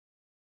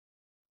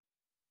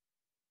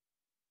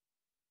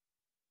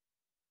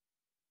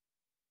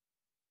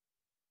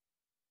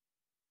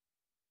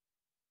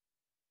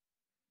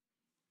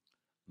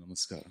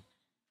नमस्कार.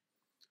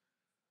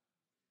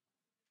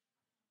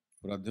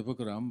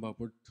 प्राध्यापक राम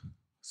बापट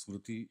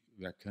स्मृती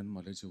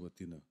व्याख्यानमालेच्या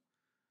वतीनं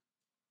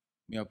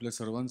मी आपल्या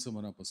सर्वांचं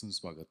मनापासून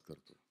स्वागत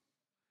करतो.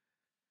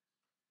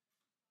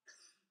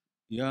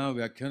 या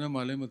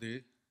व्याख्यानमालेमध्ये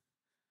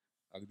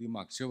अगदी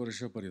मागच्या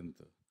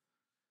वर्षापर्यंत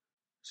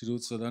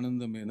श्रीयुत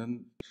सदानंद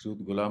मेनन,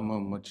 श्रीयुत गुलाम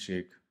मोहम्मद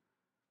शेख,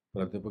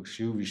 प्राध्यापक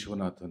शिव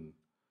विश्वनाथन,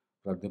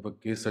 प्राध्यापक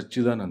के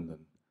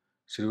सच्चिदानंदन,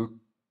 श्रीयुत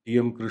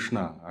टी.एम.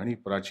 कृष्णा आणि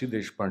प्राची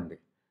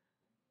देशपांडे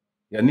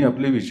यांनी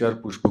आपले विचार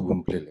पुष्प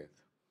गुंफलेले आहेत.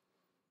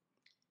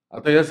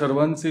 आता या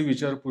सर्वांचे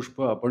विचार पुष्प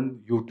आपण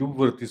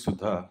यूट्यूबवरती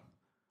सुद्धा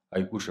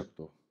ऐकू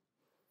शकतो.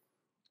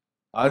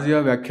 आज या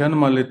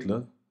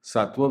व्याख्यानमालेतलं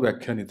 7वं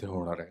व्याख्यान इथे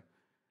होणार आहे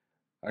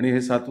आणि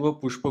हे 7वं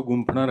पुष्प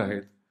गुंफणार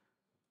आहेत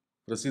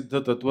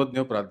प्रसिद्ध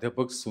तत्वज्ञ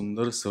प्राध्यापक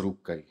सुंदर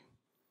सरुक्काई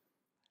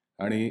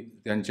आणि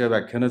त्यांच्या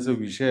व्याख्यानाचा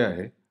विषय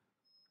आहे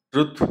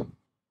ट्रुथ,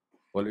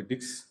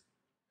 पॉलिटिक्स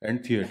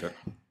अँड थिएटर,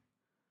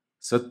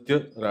 सत्य,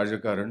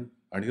 राजकारण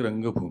आणि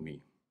रंगभूमी.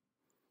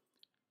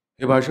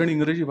 हे भाषण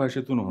इंग्रजी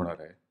भाषेतून होणार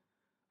आहे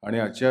आणि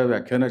आजच्या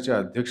व्याख्यानाच्या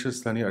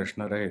अध्यक्षस्थानी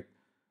असणार आहेत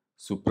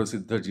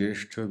सुप्रसिद्ध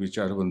ज्येष्ठ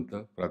विचारवंत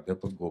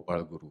प्राध्यापक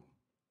गोपाळ गुरु.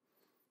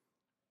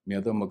 मी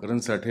आता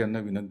मकरंद साठे यांना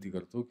विनंती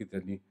करतो की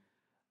त्यांनी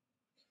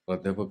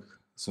प्राध्यापक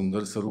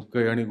सुंदर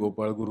सरुक्काई आणि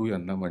गोपाळ गुरु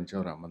यांना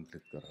मंचावर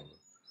आमंत्रित करावं.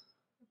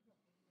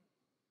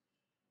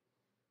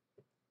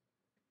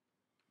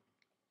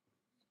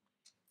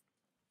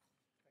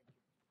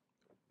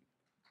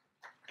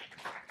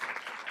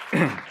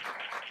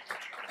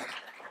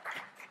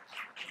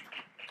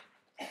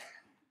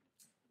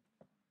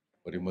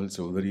 परिमल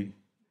चौधरी,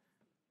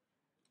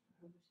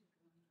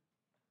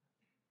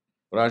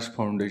 प्राज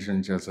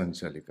फाउंडेशनच्या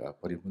संचालिका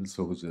परिमल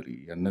चौधरी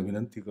यांना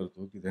विनंती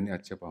करतो की त्यांनी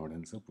आजच्या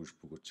पाहुण्यांचं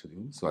पुष्पगुच्छ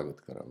देऊन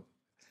स्वागत करावं.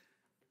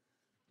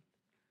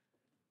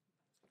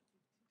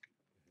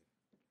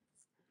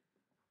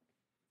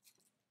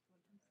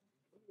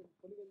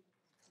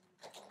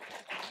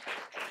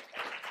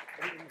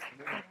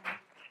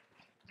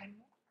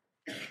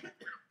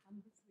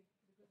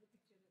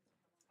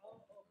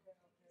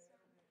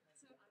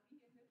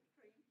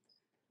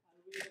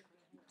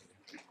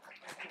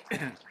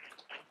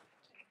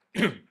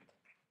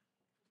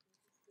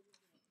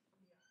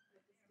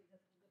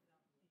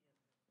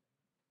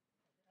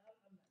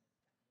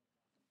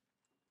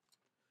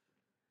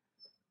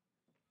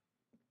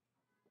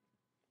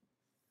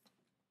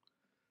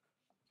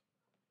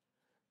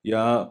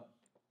 या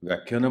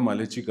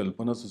व्याख्यानमालेची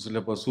कल्पना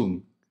सुचल्यापासून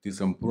ती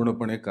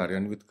संपूर्णपणे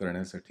कार्यान्वित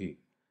करण्यासाठी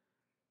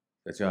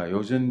त्याच्या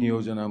आयोजन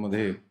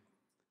नियोजनामध्ये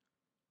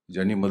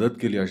ज्यांनी मदत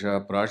केली अशा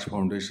प्राज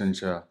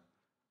फाउंडेशनच्या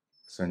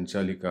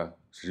संचालिका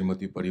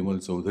श्रीमती परिमल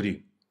चौधरी,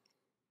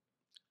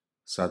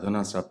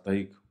 साधना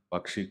साप्ताहिक,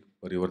 पाक्षिक,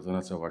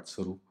 परिवर्तनाचा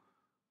वाटसरू,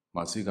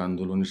 मासिक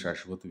आंदोलन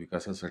शाश्वत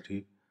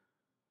विकासासाठी,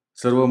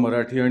 सर्व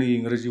मराठी आणि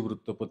इंग्रजी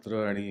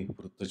वृत्तपत्र आणि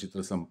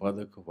वृत्तचित्र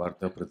संपादक,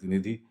 वार्ता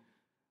प्रतिनिधी,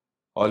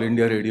 all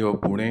India radio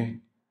Pune,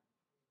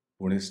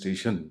 Pune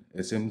station,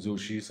 SM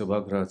Joshi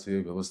सभागृहाचे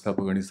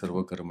व्यवस्थापक आणि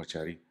सर्व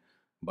कर्मचारी,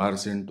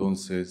 बार्स अँड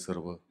टोन्सचे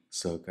सर्व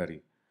सहकारी,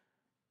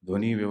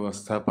 ध्वनी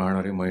व्यवस्था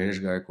पाहणारे महेश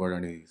गायकवाड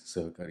आणि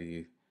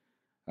सहकारी,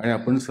 आणि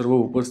आपण सर्व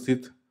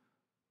उपस्थित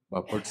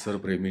बापट सर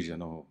प्रेमी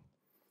जन हो,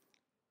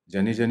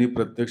 ज्यांनी ज्यांनी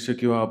प्रत्यक्ष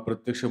किंवा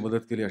अप्रत्यक्ष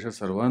मदत केली अशा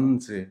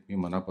सर्वांचे मी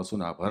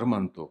मनापासून आभार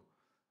मानतो,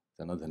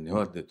 त्यांना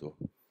धन्यवाद देतो.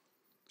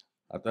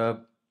 आता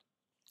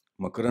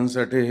मकरंद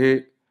साठे हे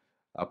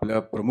आपल्या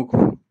प्रमुख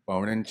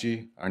पाहुण्यांची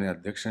आणि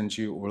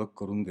अध्यक्षांची ओळख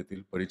करून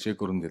देतील, परिचय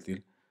करून देतील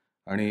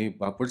आणि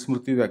बापट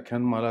स्मृती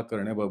व्याख्यानमाला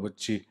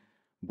करण्याबाबतची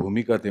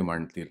भूमिका ते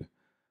मांडतील.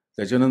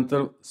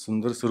 त्याच्यानंतर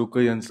सुंदर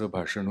सरुक्काई यांचं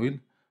भाषण होईल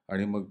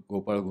आणि मग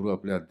गोपाळ गुरु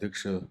आपले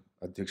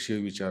अध्यक्षीय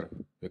विचार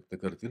व्यक्त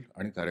करतील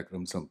आणि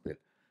कार्यक्रम संपेल.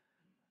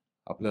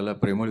 आपल्याला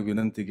प्रेमळ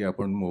विनंती की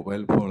आपण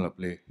मोबाईल फोन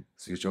आपले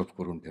स्विच ऑफ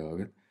करून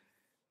ठेवावेत.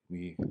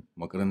 मी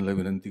मकरंदला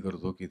विनंती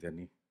करतो की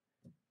त्यांनी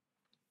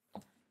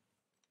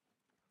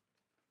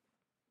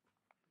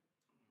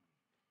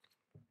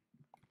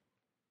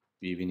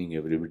Good evening,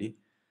 everybody.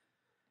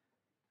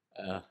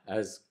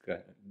 As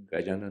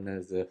Gajanan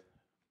has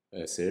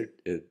said,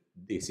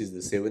 this is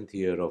the 7th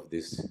year of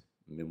this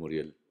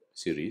memorial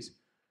series.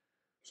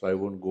 So I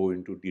won't go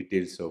into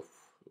details of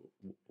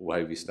why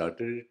we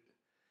started it,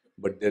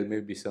 but there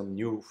may be some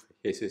new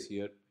faces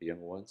here,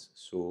 young ones.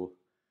 So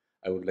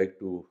I would like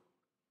to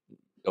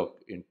talk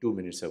in 2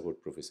 minutes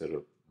about Professor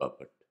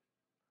Bapat.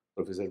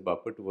 Professor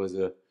Bapat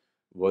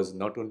was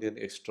not only an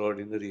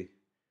extraordinary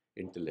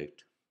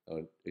intellect,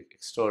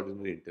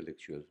 extraordinary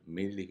intellectual.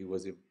 Mainly, he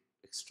was an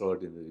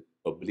extraordinary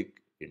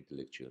public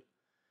intellectual.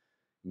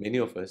 Many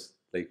of us,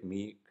 like me,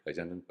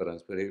 Gajanan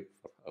Paranspare,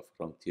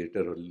 from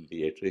theatre or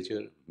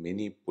literature,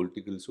 many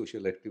political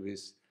social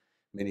activists,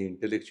 many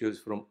intellectuals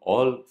from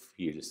all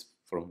fields,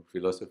 from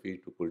philosophy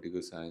to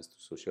political science to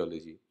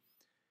sociology,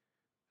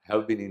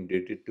 have been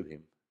indebted to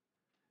him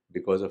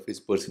because of his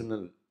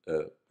personal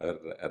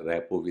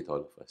rapport with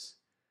all of us.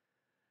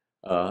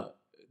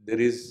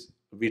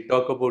 We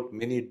talk about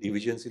many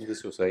divisions in the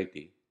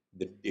society,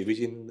 the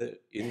division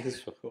in the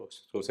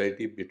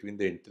society between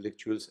the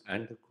intellectuals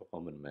and the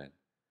common man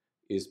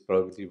is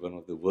probably one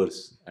of the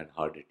worst and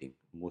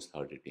most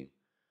hard-hitting.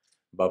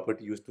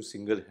 Bapat used to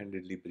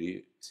single-handedly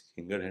bridge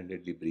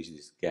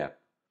this gap.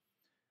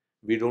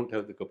 We don't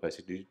have the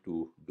capacity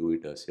to do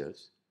it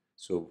ourselves.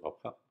 So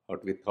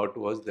what we thought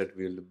was that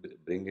we'll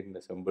bring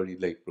in somebody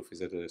like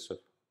Professor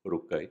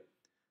Sarukkai,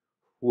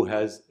 who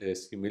has a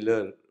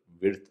similar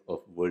width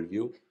of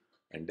worldview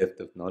and depth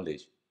of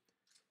knowledge,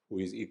 who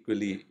is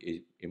equally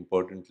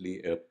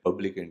importantly a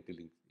public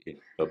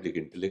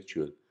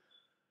intellectual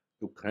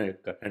to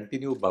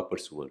continue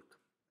Bapat's work.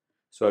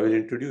 So I will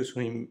introduce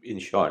him in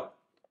short.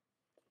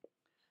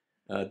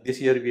 This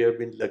year we have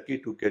been lucky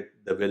to get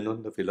the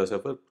well-known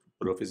philosopher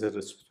Professor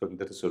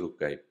Sundar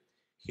Sarukkai.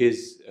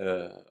 His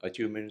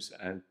achievements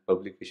and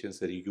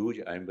publications are huge.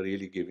 I'm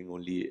really giving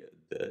only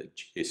the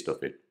gist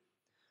of it.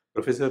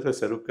 Professor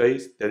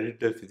Sarukkai studied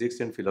physics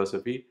and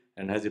philosophy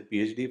and has a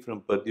PhD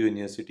from Purdue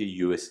University,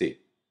 USA.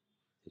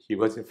 He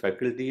was a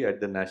faculty at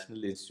the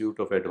National Institute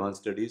of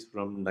Advanced Studies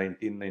from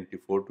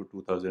 1994 to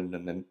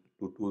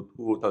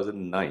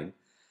 2009,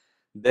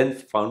 then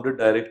founder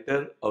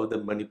director of the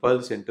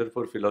Manipal Center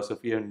for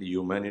Philosophy and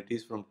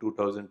Humanities from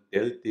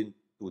 2012 till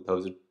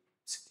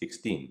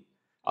 2016,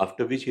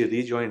 after which he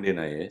rejoined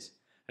NIS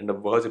and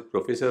was a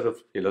professor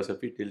of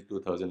philosophy till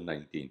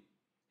 2019.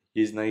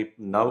 He is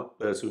now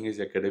pursuing his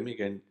academic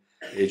and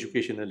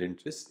educational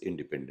interests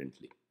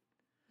independently.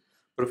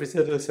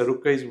 Professor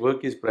Sarukkai's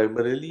work is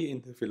primarily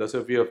in the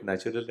philosophy of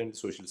natural and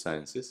social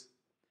sciences.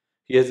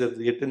 He has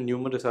written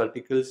numerous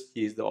articles.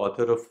 He is the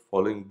author of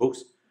following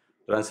books: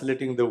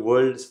 Translating the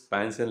World,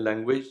 Science and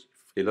Language,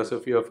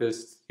 Philosophy of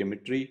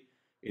Symmetry,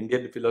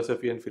 Indian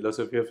Philosophy and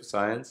Philosophy of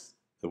Science,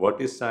 The What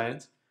is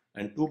Science,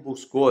 and two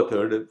books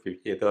co-authored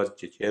with our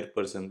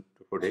chairperson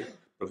today,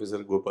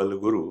 Professor Gopal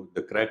Guru,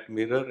 The Cracked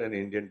Mirror and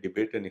Indian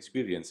Debate and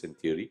Experience in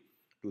Theory,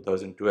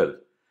 2012,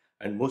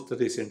 and most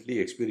recently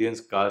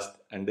Experience, Caste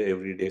and the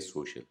Everyday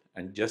Social.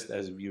 And just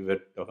as we were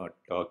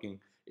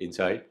talking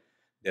inside,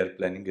 they are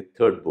planning a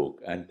third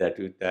book, and that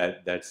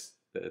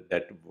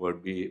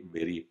would be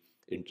very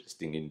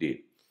interesting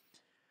indeed.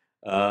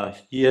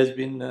 He has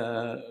been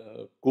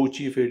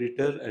co-chief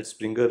editor at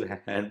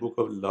Springer Handbook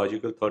of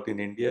Logical Thought in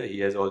India. He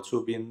has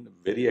also been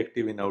very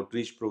active in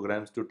outreach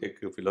programs to take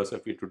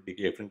philosophy to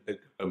different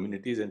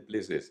communities and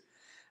places,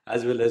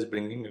 as well as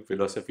bringing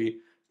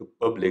philosophy to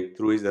public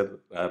through his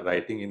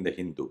writing in the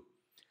Hindu.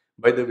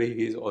 By the way,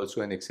 he is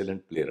also an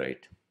excellent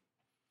playwright.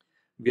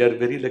 We are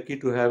very lucky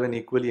to have an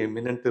equally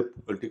eminent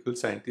political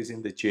scientist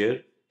in the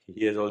chair.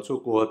 He has also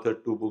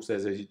co-authored two books,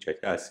 as I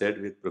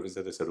said, with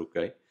Professor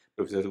Sarukkai,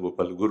 Professor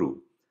Gopal Guru.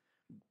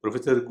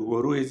 Professor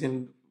Guru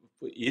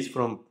is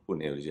from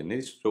Pune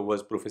originally, so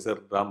was Professor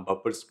Ram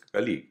Bapat's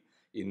colleague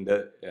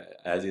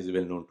as is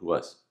well known to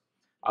us.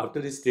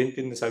 After his stint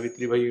in the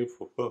Savitribai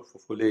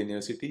Phule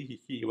University,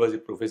 he was a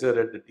professor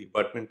at the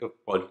Department of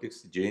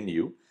Politics,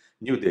 JNU,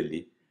 New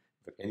Delhi,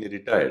 and he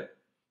retired.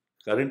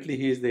 Currently,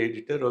 he is the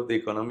editor of the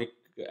Economic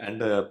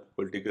and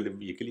Political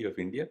Weekly of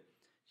India.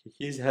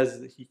 He has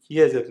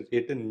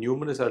written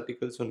numerous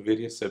articles on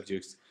various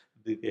subjects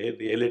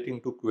relating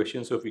to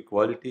questions of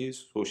equality,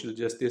 social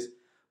justice,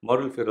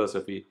 moral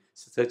philosophy,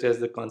 such as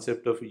the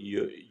concept of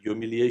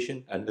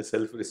humiliation and the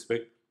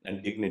self-respect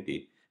and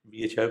dignity,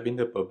 which have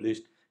been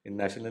published in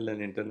national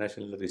and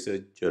international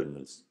research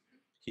journals.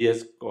 He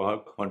has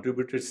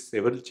contributed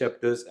several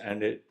chapters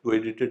and two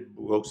edited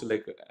books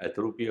like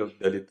Atrophy of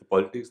Dalit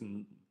Politics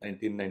in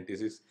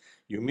 1996,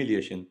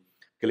 Humiliation,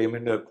 Claim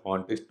and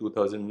Contest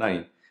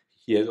 2009.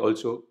 He has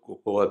also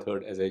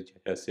co-authored, as I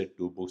just said,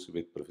 two books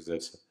with Professor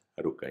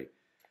Sarukkai.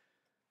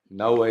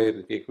 Now I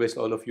request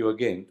all of you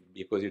again,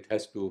 because it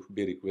has to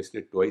be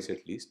requested twice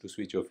at least, to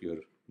switch off your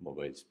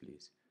mobiles,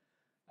 please.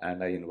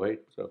 And I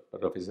invite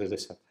Professor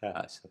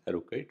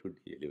Sarukkai to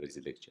deliver his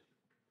lecture.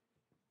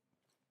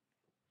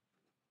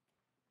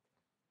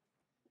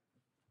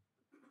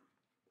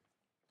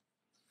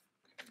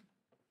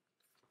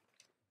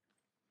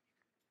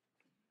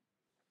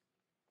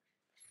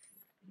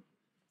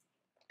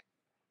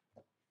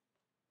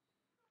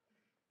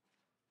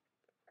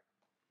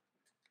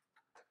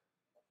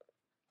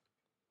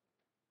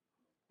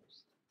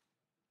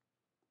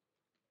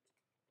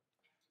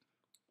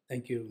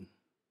 Thank you,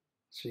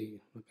 Sri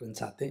Makran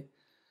Sate.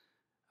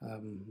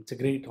 It's a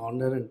great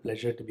honor and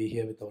pleasure to be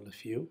here with all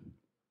of you.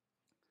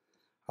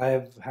 I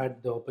have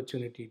had the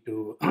opportunity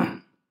to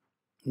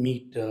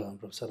meet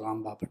Professor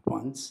Ram Bapat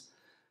once.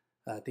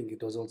 I think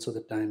it was also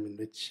the time in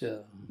which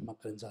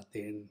Makran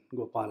Sate and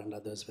Gopal and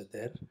others were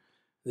there.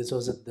 This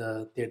was at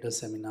the theatre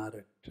seminar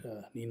at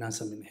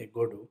Ninasam in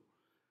Hegodu,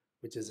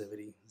 which is a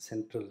very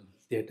central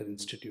theatre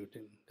institute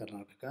in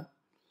Karnataka.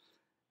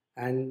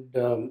 And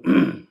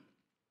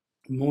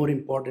more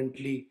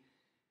importantly,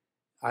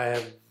 I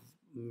have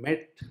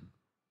met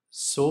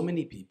so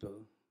many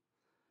people,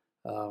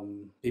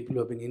 people who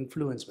have been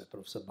influenced by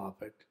Professor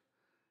Bapat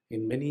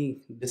in many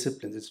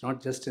disciplines. It's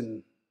not just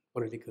in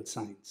political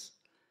science.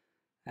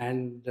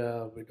 And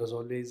it was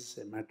always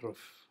a matter of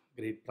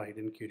great pride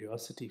and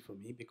curiosity for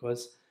me,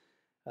 because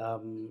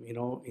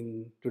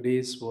In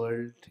today's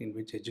world in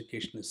which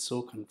education is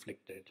so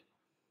conflicted,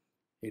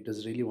 it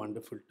is really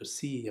wonderful to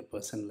see a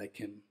person like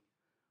him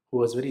who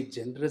was very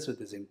generous with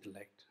his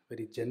intellect,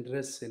 very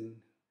generous in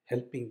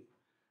helping.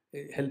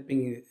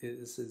 Helping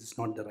is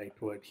not the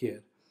right word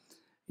here.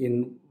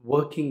 In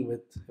working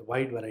with a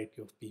wide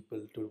variety of people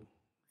to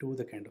do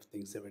the kind of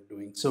things they were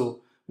doing.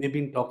 So we've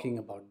been talking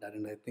about that,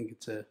 and I think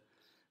it's a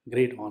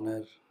great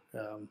honor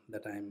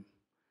that I'm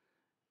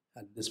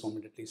at this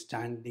moment at least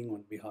standing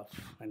on behalf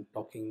and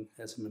talking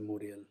as a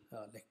memorial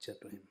lecture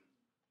to him.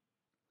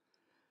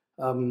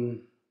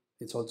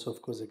 It's also,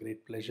 of course, a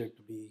great pleasure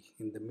to be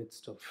in the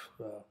midst of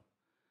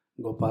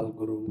Gopal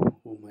Guru,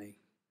 whom I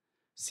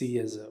see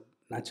as a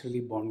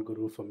naturally born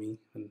guru for me.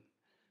 And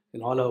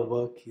in all our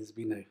work, he's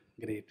been a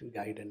great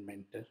guide and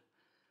mentor.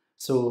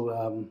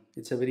 So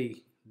it's a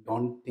very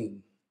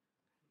daunting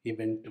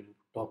event to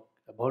talk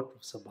about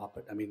Professor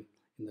Bapat, I mean,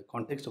 in the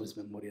context of his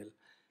memorial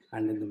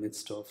and in the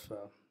midst of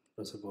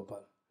Professor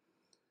Gopal.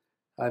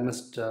 I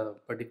must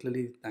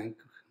particularly thank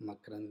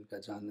Makran,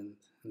 Gajanand,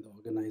 and the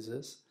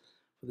organizers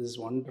for this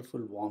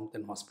wonderful warmth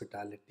and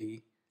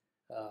hospitality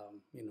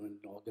in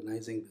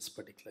organizing this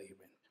particular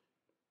event.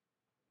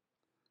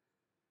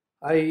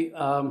 I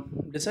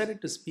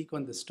decided to speak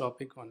on this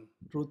topic on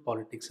truth,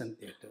 politics, and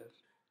theatre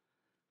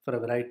for a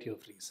variety of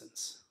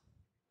reasons.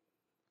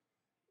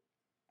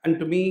 And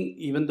to me,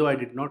 even though I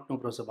did not know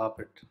Professor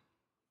Bapat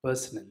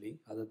personally,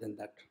 other than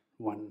that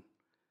one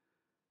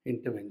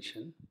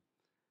intervention,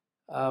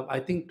 I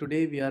think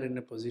today we are in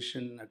a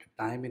position at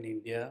a time in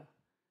India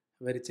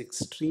where it's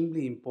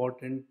extremely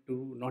important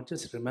to not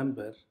just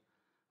remember,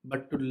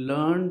 but to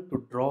learn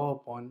to draw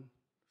upon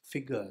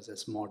figures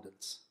as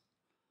models.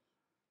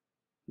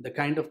 The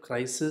kind of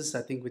crisis,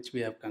 I think, which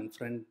we have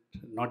confronted,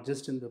 not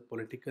just in the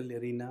political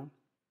arena,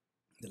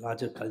 the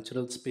larger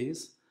cultural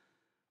space,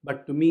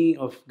 but to me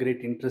of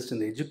great interest in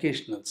the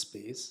educational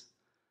space,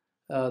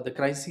 the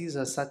crises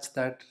are such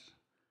that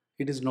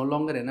it is no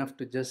longer enough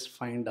to just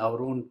find our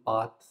own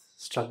path,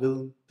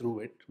 struggle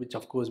through it, which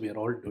of course we are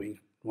all doing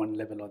one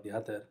level or the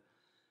other,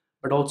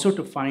 but also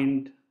to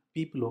find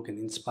people who can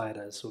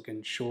inspire us, who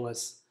can show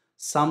us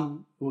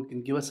who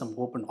can give us some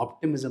hope and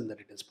optimism that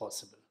it is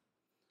possible.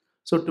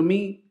 So to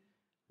me,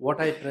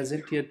 what I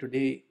present here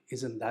today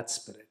is in that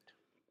spirit.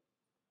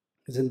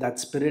 Is in that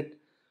spirit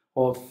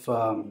of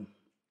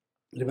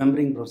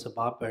remembering Professor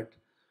Bapat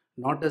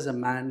not as a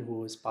man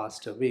who has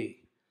passed away,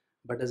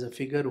 but as a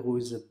figure who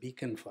is a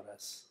beacon for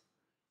us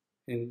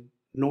in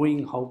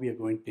knowing how we are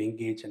going to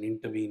engage and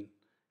intervene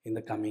in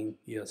the coming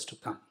years to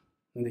come,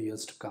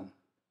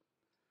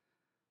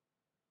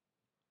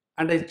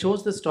 And I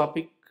chose this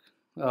topic,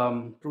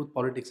 truth,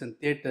 politics, and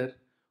theatre,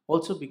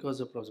 also because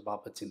of Professor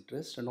Bapat's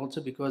interest, and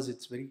also because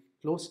it's very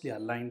closely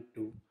aligned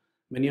to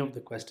many of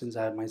the questions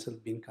I have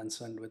myself been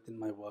concerned with in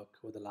my work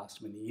over the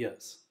last many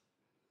years.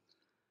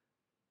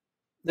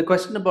 The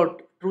question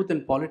about truth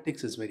and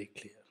politics is very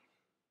clear.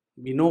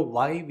 We know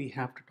why we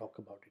have to talk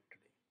about it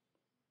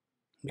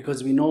today.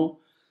 Because we know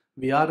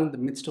we are in the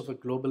midst of a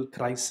global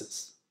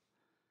crisis.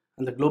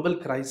 And the global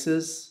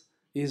crisis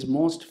is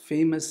most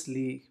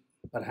famously,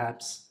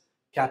 perhaps,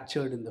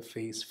 captured in the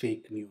phrase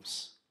fake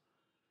news.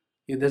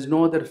 There's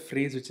no other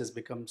phrase which has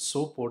become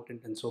so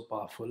potent and so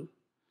powerful,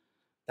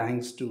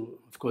 thanks to,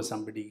 of course,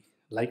 somebody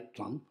like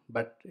Trump,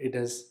 but it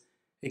has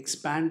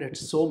expanded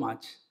so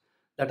much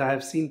that I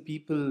have seen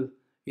people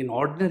in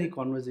ordinary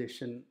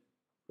conversation,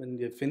 when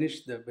they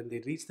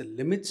reach the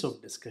limits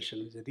of discussion,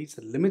 when they reach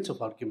the limits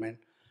of argument,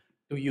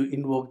 do you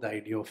invoke the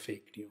idea of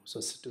fake news? So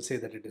to say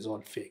that it is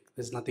all fake,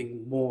 there's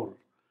nothing more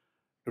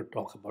to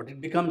talk about.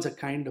 It becomes a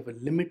kind of a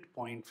limit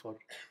point for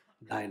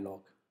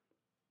dialogue.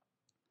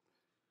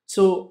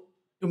 So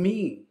to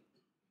me,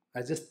 I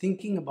was just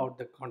thinking about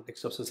the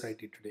context of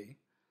society today.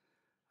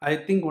 I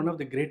think one of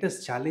the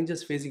greatest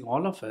challenges facing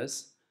all of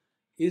us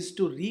is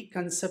to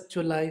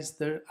reconceptualize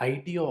the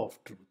idea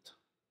of truth.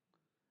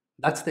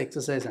 That's the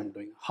exercise I'm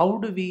doing. How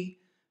do we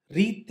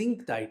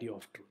rethink the idea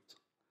of truth?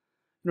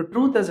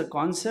 Truth as a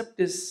concept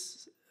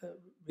is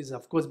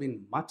of course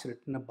been much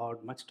written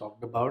about, much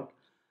talked about.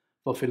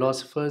 For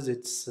philosophers,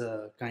 it's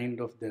kind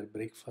of their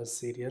breakfast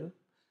cereal,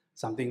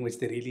 something which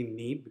they really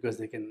need because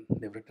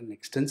they've written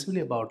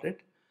extensively about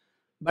it.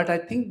 But I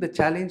think the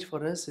challenge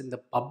for us in the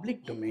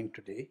public domain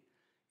today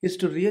is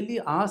to really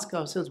ask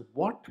ourselves,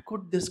 what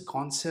could this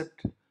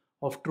concept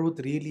of truth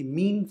really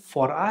mean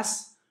for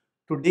us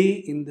today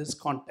in this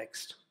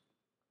context?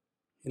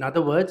 In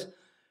other words,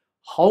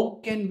 how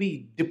can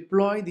we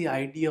deploy the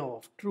idea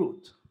of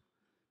truth?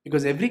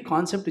 Because every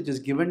concept which is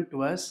given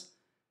to us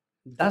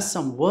does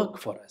some work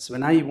for us.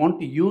 When I want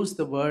to use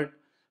the word,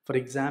 for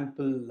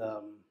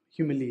example,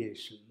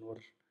 humiliation, or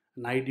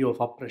an idea of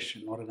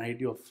oppression, or an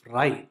idea of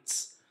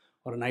rights,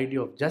 or an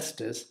idea of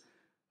justice,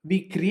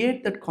 we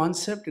create that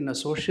concept in a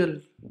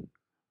social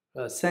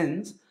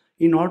sense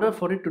in order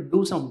for it to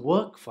do some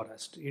work for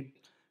us.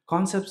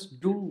 Concepts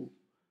do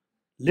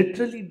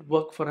literally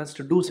work for us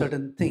to do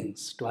certain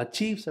things, to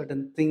achieve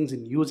certain things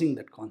in using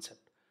that concept,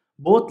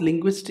 both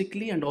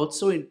linguistically and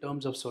also in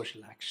terms of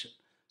social action,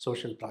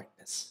 social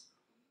practice.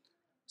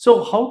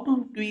 So how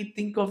do we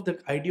think of the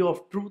idea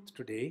of truth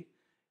today,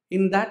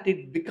 in that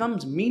it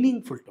becomes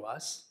meaningful to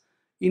us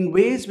in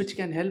ways which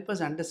can help us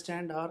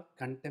understand our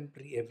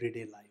contemporary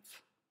everyday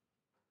life,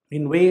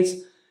 in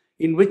ways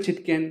in which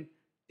it can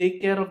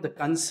take care of the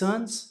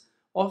concerns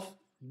of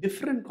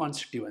different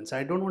constituents.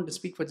 I don't want to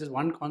speak for just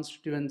one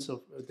constituents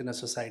of within a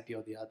society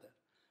or the other.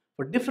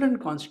 For different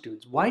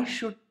constituents, why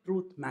should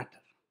truth matter?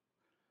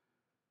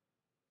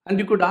 And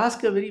you could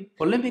ask a very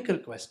polemical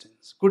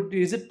questions.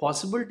 Is it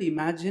possible to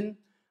imagine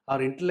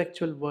our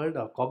intellectual world,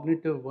 our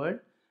cognitive world,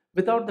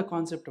 without the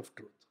concept of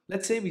truth?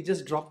 Let's say we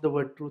just drop the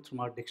word truth from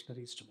our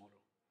dictionaries tomorrow.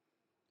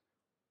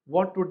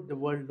 What would the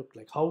world look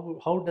like?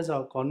 How does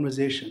our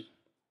conversation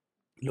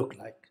look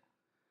like?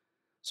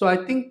 So I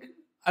think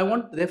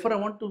therefore I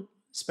want to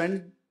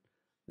spend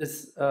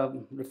this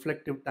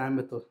reflective time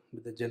with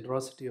the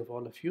generosity of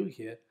all of you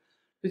here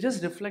to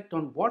just reflect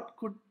on what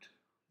could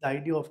the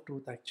idea of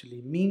truth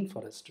actually mean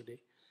for us today.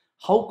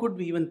 How could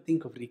we even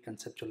think of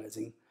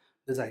reconceptualizing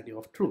this idea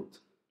of truth?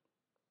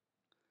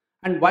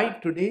 And why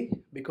today?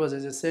 Because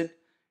as I said,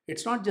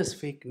 it's not just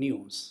fake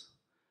news.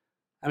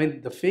 I mean,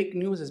 the fake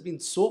news has been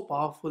so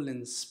powerful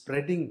in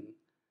spreading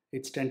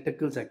its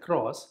tentacles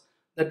across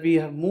that we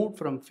have moved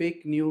from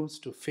fake news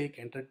to fake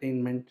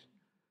entertainment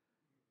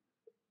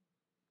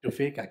to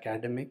fake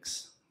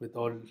academics. With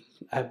all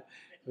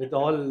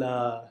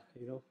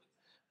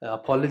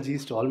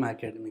apologies to all my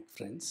academic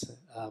friends.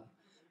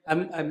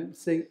 I'm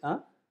saying,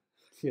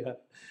 yeah.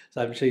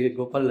 So I'm sure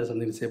Gopal has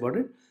something to say about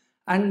it.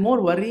 And more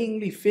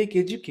worryingly, fake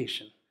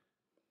education.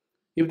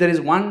 If there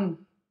is one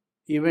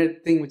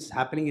thing which is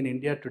happening in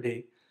India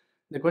today,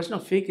 the question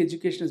of fake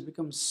education has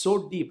become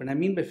so deep. And I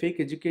mean by fake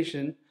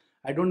education,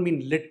 I don't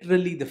mean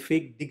literally the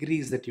fake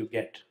degrees that you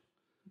get.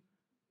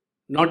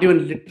 Not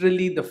even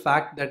literally the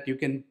fact that you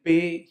can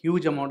pay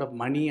huge amount of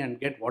money and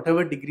get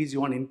whatever degrees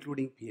you want,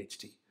 including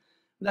PhD.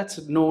 That's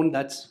known,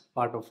 that's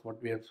part of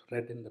what we have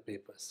read in the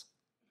papers.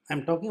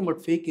 I'm talking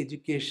about fake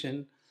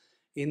education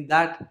in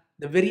that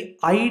the very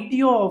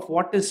idea of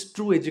what is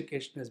true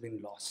education has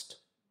been lost.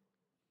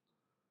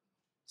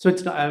 So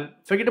it's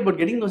not, forget about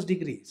getting those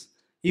degrees.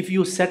 If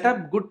you set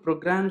up good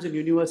programs in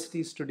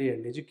universities today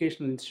and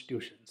educational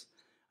institutions,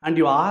 and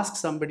you ask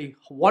somebody,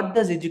 what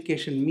does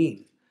education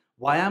mean?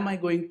 Why am I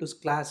going to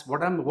class?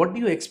 What do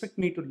you expect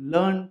me to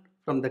learn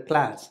from the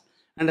class?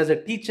 And as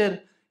a teacher,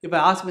 if I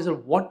ask myself,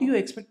 what do you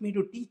expect me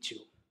to teach you?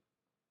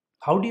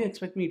 How do you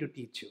expect me to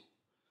teach you?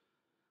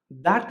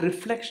 That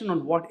reflection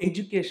on what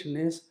education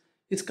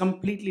is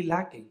completely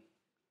lacking.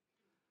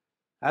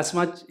 As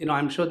much,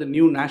 I'm sure the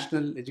new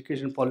National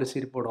Education Policy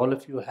Report, all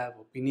of you have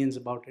opinions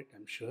about it,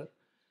 I'm sure.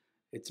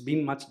 It's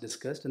been much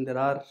discussed, and there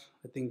are,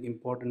 I think,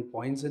 important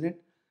points in it.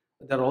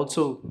 There are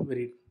also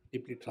very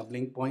deeply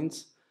troubling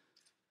points.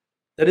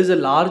 There is a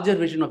larger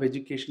vision of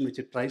education which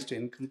it tries to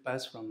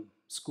encompass from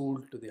school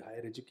to the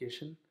higher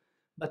education.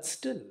 But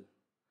still,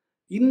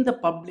 in the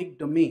public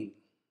domain,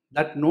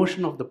 that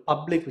notion of the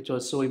public, which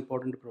was so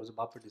important to Professor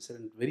Bapat, is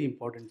very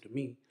important to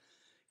me.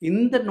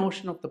 In the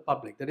notion of the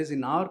public, that is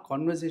in our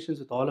conversations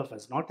with all of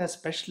us, not as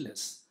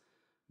specialists,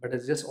 but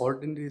as just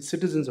ordinary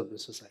citizens of the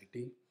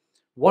society,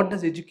 what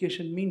does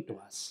education mean to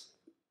us?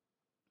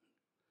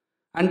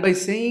 And by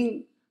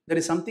saying there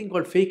is something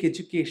called fake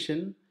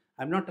education,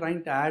 I'm not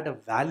trying to add a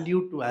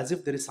value to as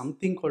if there is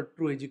something called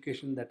true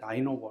education that I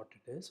know what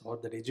it is or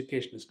that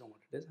educationists know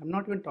what it is. I'm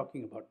not even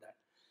talking about that.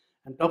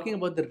 I'm talking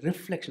about the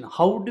reflection.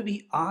 How do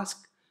we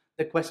ask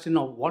the question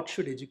of what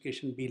should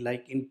education be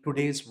like in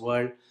today's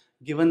world,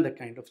 given the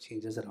kind of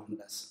changes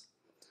around us?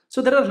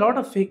 So there are a lot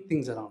of fake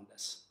things around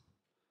us,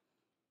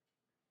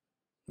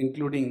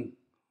 including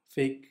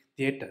fake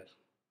theater,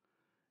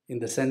 in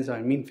the sense,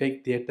 I mean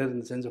fake theater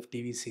in the sense of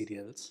TV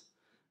serials,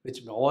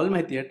 which all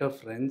my theater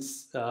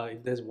friends,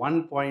 if there's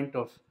one point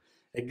of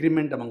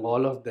agreement among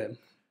all of them,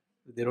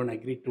 they don't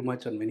agree too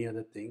much on many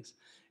other things,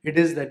 it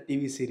is that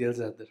TV serials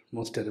are the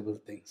most terrible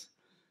things.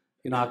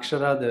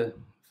 Akshara, the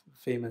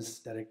famous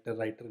director,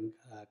 writer in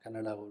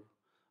Kannada, who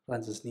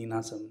runs this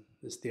Neenasam,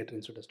 this theatre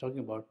institute, was talking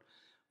about,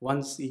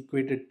 once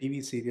equated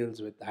TV serials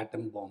with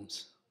atom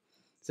bombs.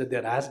 So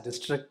they're as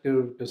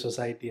destructive to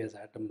society as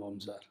atom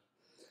bombs are.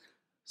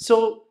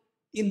 So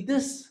in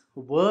this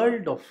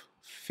world of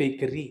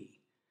fakery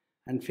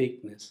and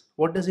fakeness,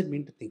 what does it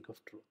mean to think of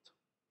truth?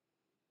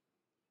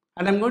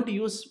 And I'm going to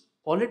use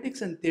politics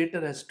and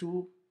theatre as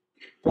 2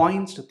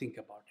 points to think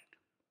about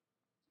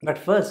it. But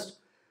first,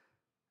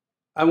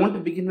 I want to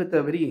begin with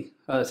a very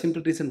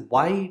simple reason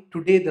why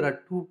today there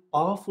are 2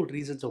 powerful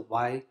reasons of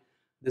why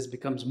this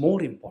becomes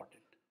more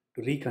important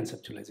to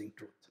reconceptualizing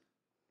truth.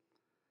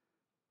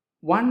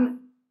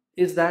 One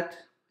is that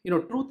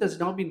truth has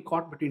now been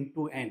caught between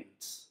 2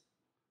 ends,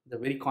 the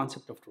very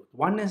concept of truth.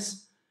 One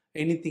is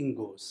anything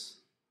goes.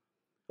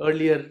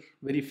 Earlier,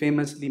 very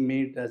famously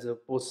made as a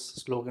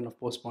slogan of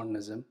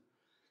postmodernism.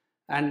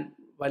 And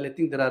while I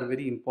think these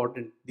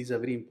are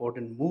very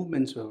important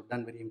movements who have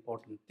done very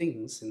important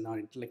things in our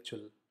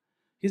intellectual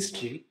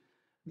history,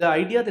 the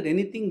idea that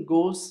anything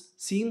goes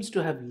seems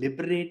to have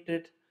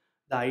liberated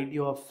the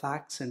idea of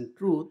facts and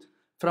truth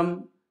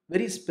from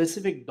very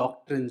specific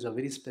doctrines or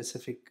very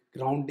specific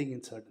grounding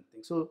in certain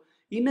things. So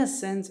in a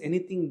sense,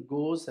 anything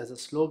goes as a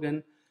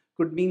slogan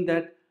could mean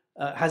that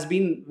has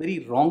been very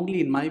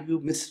wrongly, in my view,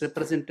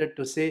 misrepresented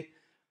to say,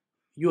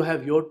 you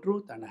have your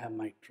truth and I have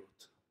my truth.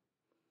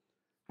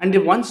 And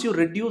if once you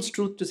reduce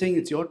truth to saying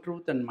it's your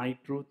truth and my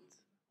truth,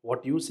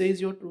 what you say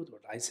is your truth,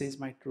 what I say is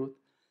my truth,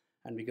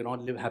 and we can all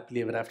live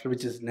happily ever after,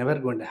 which is never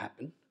going to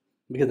happen,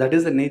 because that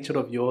is the nature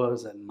of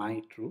yours and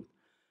my truth,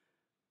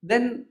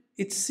 then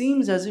it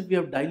seems as if we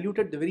have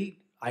diluted the very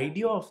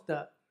idea of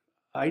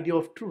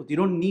truth. You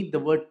don't need the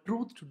word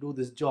truth to do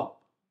this job.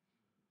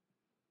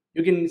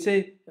 You can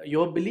say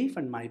your belief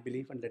and my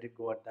belief and let it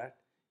go at that.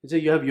 You say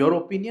you have your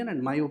opinion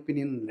and my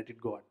opinion and let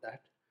it go at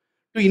that.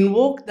 To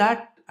invoke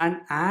that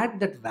and add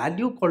that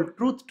value called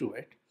truth to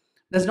it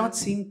does not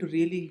seem to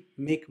really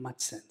make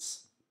much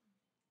sense.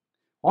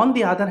 On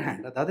the other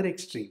hand, at the other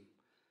extreme,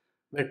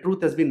 where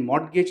truth has been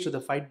mortgaged to the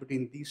fight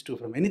between these two,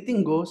 from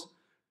anything goes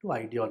to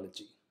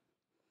ideology.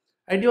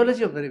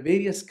 Ideology of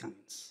various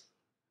kinds,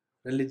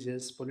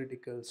 religious,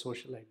 political,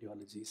 social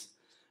ideologies,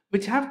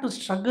 which have to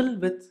struggle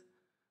with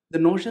the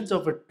notions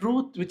of a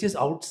truth which is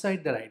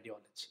outside their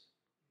ideology.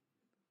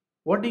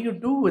 What do you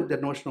do with the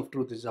notion of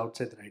truth which is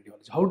outside their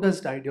ideology? How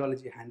does the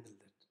ideology handle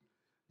it?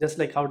 Just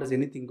like how does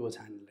anything goes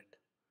handle it?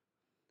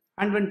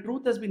 And when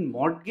truth has been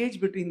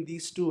mortgaged between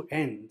these two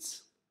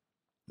ends,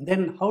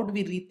 then how do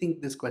we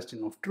rethink this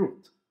question of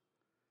truth?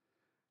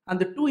 And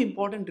the two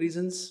important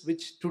reasons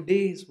which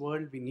today's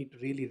world we need to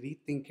really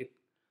rethink it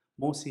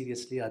more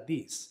seriously are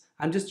these.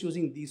 I'm just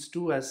using these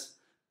two as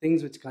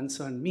things which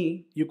concern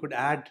me. You could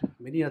add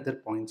many other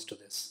points to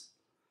this.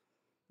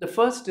 The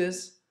first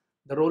is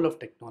the role of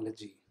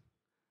technology.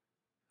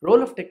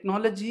 Role of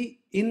technology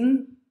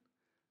in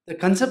the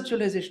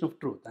conceptualization of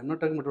truth. I'm not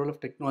talking about role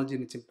of technology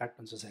and its impact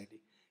on society,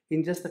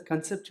 in just the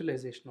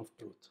conceptualization of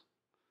truth.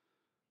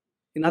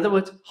 In other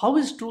words, how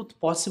is truth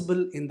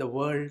possible in the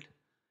world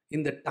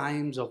in the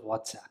times of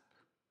WhatsApp?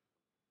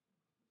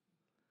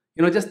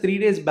 Just 3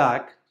 days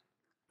back,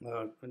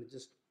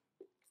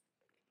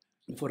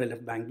 before I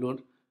left Bangalore,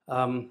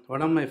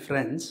 one of my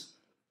friends,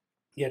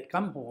 he had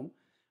come home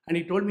and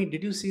he told me,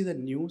 did you see the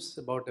news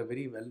about a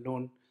very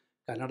well-known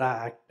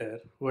Kannada actor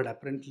who had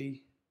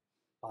apparently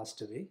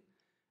passed away?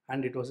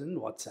 And it was in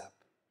WhatsApp.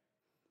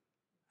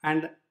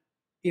 And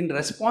in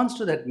response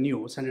to that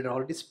news, and it had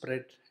already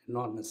spread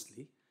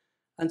enormously,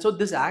 and so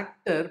this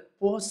actor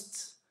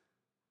posts,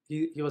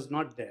 he was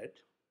not dead,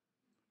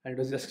 and it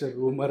was just a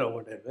rumor or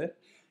whatever.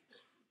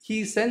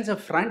 He sends a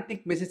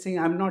frantic message saying,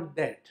 I'm not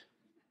dead.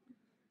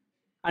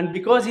 And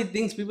because he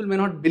thinks people may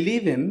not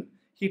believe him,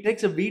 he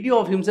takes a video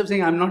of himself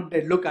saying, I'm not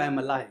dead, look, I am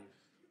alive.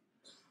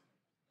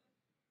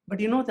 But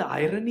the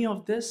irony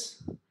of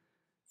this,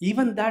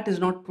 even that is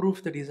not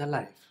proof that he's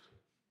alive.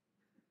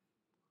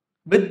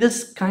 With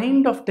this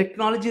kind of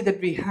technology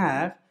that we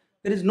have,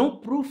 there is no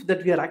proof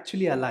that we are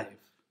actually alive.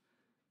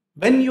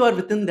 When you are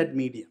within that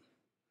medium,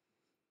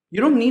 you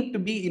don't need to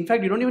be, in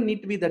fact, you don't even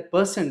need to be that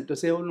person to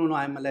say, oh, no,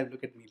 I'm alive,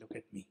 look at me, look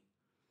at me.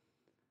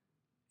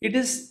 It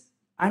is,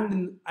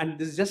 and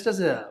this is just as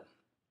an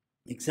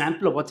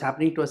example of what's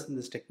happening to us in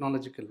this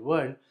technological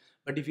world,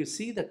 but if you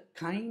see the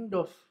kind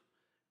of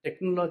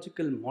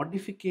technological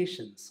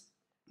modifications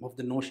of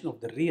the notion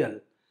of the real,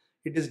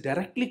 it is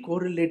directly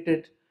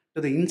correlated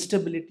to the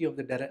instability of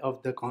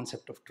the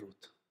concept of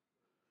truth.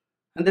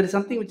 And there is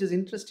something which is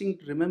interesting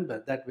to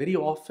remember, that very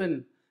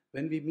often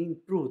when we mean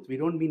truth, we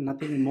don't mean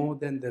nothing more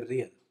than the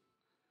real,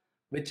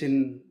 which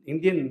in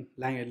Indian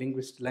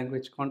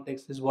language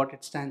context is what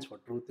it stands for.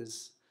 Truth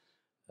is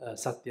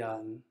Satya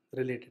and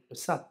related to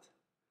Sat.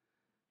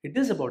 It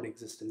is about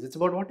existence. It's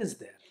about what is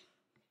there.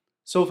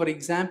 So, for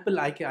example,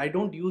 I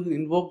don't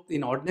invoke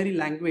in ordinary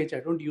language. I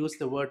don't use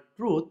the word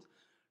truth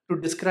to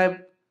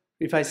describe.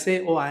 If I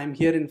say, "Oh, I am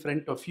here in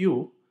front of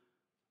you,"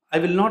 I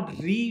will not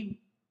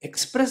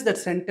re-express that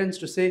sentence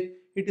to say,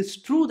 "It is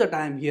true that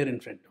I am here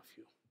in front of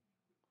you."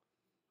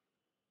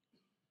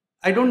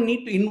 I don't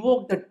need to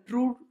invoke the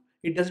truth.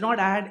 It does not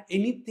add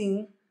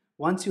anything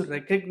once you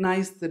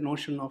recognize the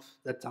notion of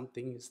that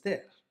something is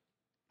there.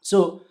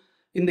 So,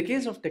 in the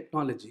case of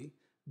technology,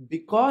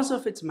 because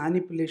of its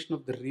manipulation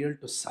of the real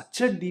to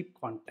such a deep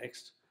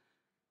context,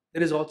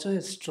 there is also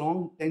a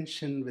strong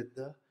tension with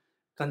the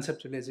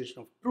conceptualization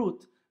of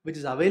truth, which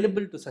is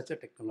available to such a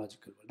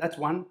technological world. That's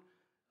one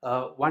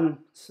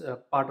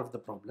part of the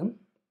problem.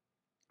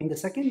 And the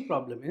second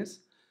problem is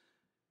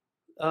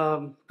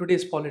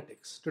today's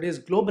politics, today's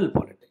global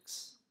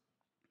politics.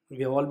 We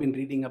have all been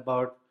reading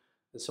about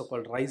the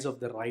so-called rise of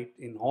the right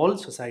in all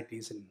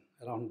societies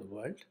around the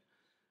world,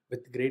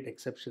 with great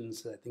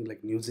exceptions, I think,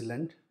 like New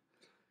Zealand,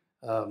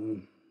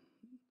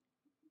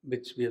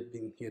 which we have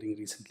been hearing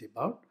recently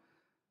about.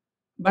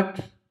 But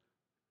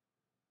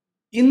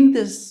in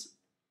this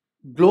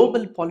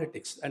global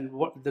politics, and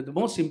what the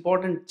most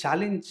important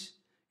challenge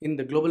in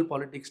the global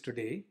politics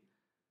today,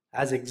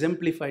 as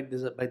exemplified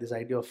by this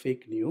idea of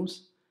fake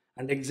news,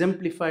 and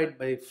exemplified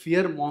by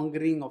fear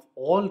mongering of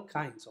all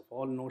kinds, of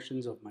all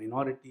notions of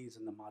minorities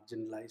and the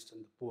marginalized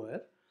and the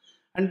poor.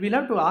 And we'll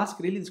have to ask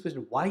really this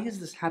question, why is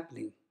this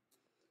happening?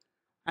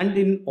 And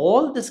in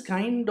all this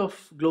kind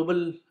of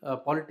global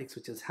politics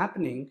which is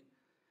happening,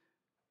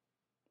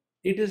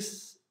 it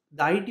is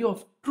the idea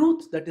of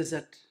truth that is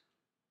at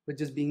which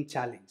is being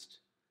challenged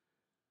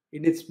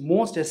in its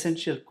most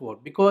essential core.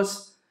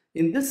 Because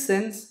in this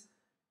sense,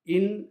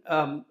 in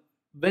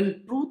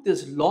when truth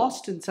is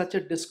lost in such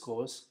a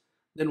discourse,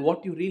 then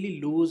what you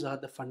really lose are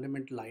the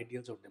fundamental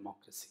ideals of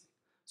democracy.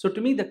 So to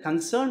me, the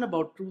concern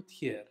about truth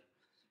here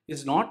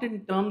is not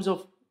in terms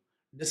of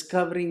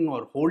discovering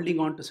or holding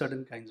on to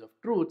certain kinds of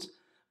truths,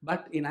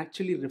 but in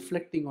actually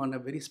reflecting on a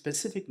very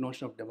specific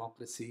notion of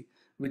democracy,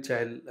 which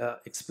I'll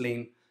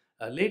explain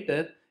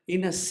later.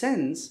 In a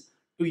sense,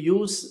 to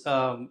use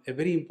a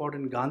very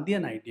important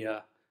Gandhian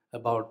idea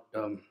about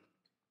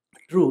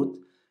truth,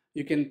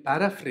 you can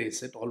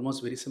paraphrase it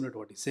almost very similar to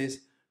what he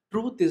says: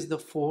 truth is the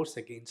force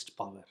against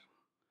power.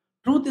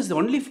 Truth is the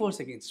only force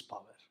against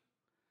power.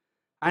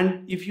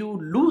 And if you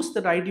lose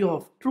that idea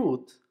of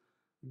truth,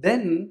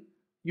 then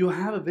you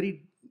have a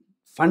very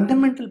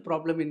fundamental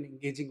problem in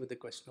engaging with the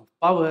question of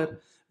power,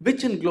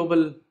 which in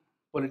global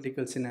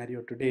political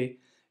scenario today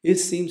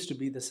seems to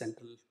be the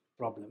central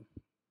problem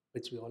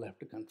which we all have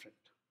to confront.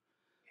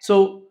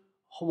 So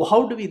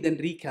how do we then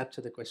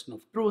recapture the question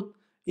of truth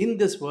in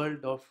this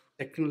world of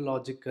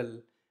technological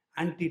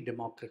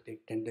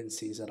anti-democratic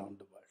tendencies around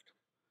the world?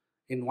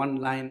 In one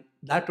line,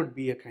 that would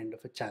be a kind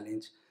of a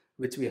challenge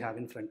which we have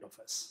in front of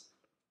us.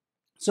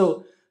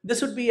 So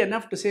this would be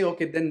enough to say,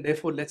 okay, then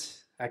therefore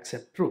let's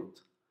accept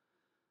truth.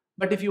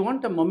 But if you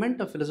want a moment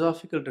of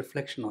philosophical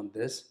reflection on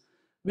this,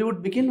 we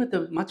would begin with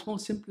a much more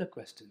simpler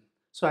question.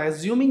 So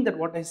assuming that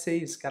what I say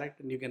is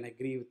correct and you can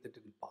agree with it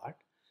in part,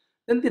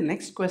 then the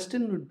next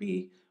question would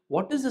be,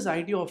 what is this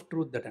idea of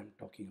truth that I'm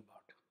talking about?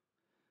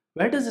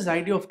 Where does this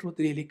idea of truth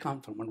really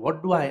come from? And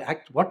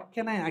what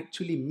can I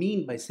actually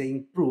mean by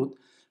saying truth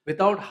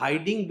without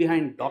hiding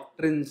behind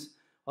doctrines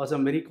or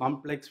some very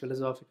complex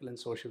philosophical and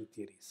social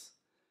theories?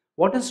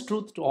 What is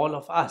truth to all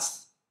of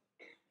us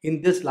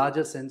in this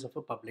larger sense of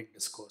a public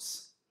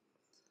discourse?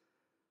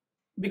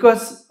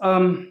 Because,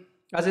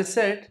 as I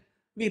said,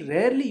 we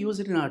rarely use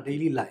it in our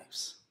daily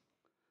lives.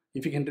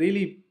 If you can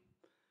really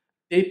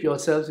tape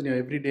yourselves in your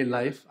everyday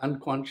life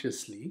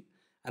unconsciously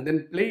and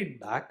then play it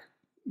back,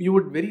 you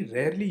would very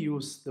rarely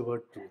use the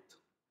word truth.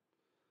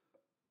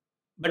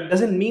 But it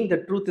doesn't mean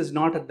that truth is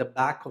not at the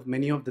back of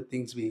many of the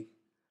things we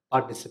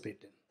participate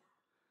in.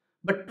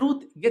 But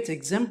truth gets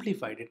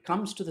exemplified, it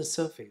comes to the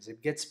surface,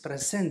 it gets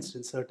presenced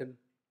in certain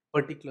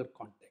particular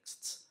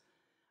contexts.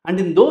 And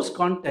in those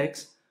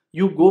contexts,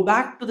 you go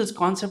back to this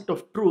concept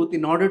of truth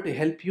in order to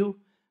help you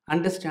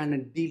understand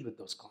and deal with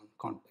those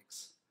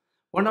contexts.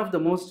 One of the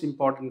most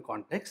important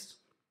contexts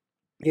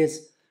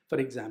is, for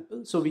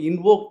example, so we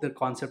invoke the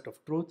concept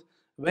of truth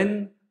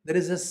when there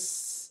is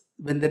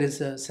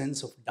a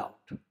sense of doubt.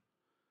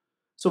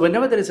 So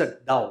whenever there is a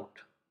doubt,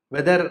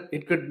 whether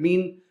it could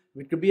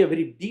be a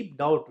very deep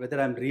doubt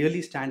whether I'm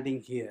really standing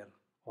here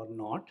or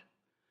not,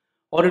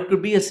 or it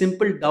could be a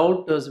simple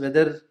doubt as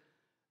whether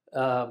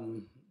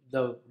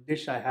the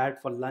dish I had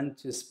for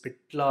lunch is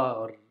pitla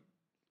or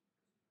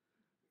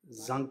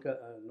zanka,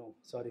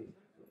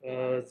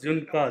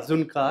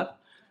 zunkar.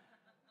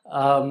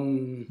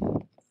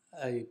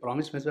 I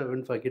promised myself I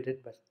wouldn't forget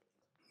it, but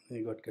I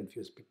got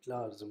confused,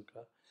 pitla or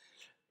zunkar.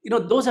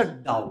 Those are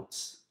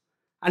doubts.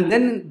 And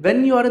then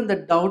when you are in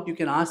that doubt, you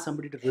can ask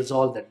somebody to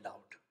resolve that doubt.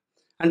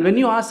 And when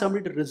you ask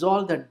somebody to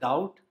resolve that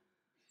doubt,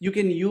 you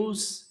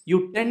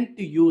tend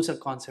to use a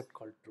concept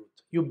called truth.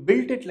 You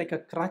build it like a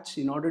crutch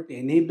in order to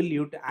enable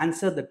you to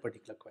answer that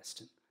particular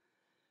question.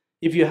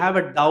 If you have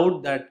a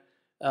doubt that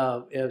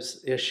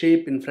a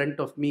shape in front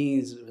of me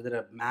is whether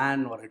a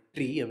man or a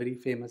tree, a very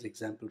famous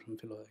example from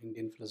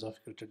Indian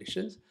philosophical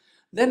traditions,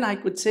 then I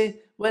could say,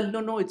 well,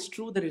 no, it's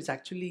true that it's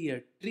actually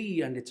a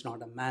tree and it's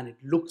not a man,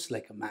 it looks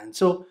like a man.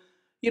 So,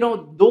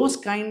 those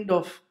kind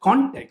of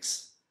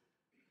contexts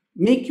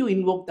make you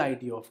invoke the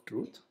idea of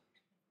truth,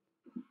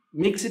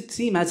 makes it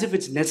seem as if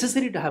it's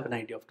necessary to have an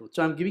idea of truth.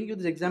 So I'm giving you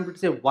this example to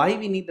say why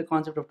we need the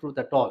concept of truth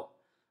at all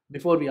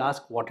before we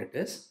ask what it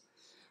is.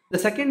 The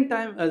second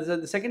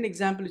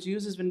example which you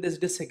use is when there's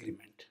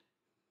disagreement.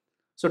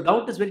 So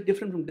doubt is very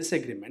different from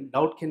disagreement.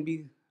 Doubt can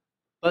be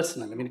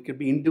personal. It could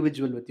be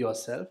individual with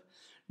yourself.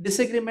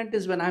 Disagreement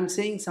is when I'm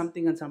saying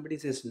something and somebody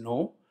says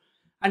no.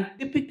 And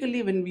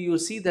typically when you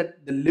see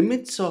that the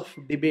limits of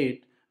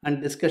debate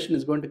and discussion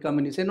is going to come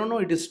and you say, no,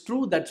 it is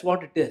true, that's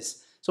what it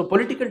is. So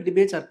political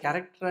debates are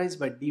characterized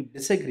by deep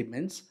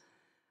disagreements.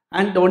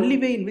 And the only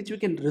way in which we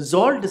can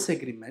resolve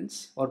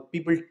disagreements, or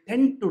people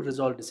tend to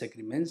resolve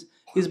disagreements,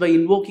 is by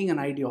invoking an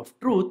idea of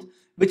truth,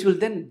 which will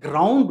then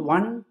ground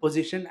one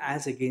position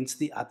as against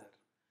the other.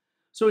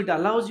 So it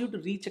allows you to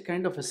reach a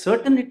kind of a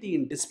certainty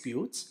in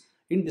disputes,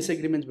 in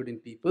disagreements between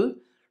people,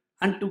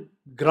 and to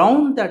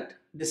ground that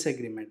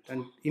disagreement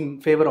and in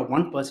favor of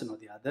one person or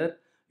the other,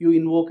 you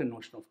invoke a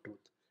notion of truth.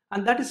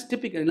 And that is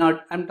typical.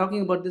 Now, I'm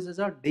talking about this as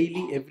our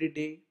daily,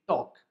 everyday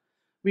talk.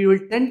 We will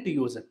tend to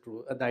use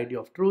the idea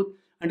of truth,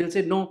 and you'll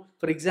say, no,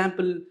 for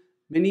example,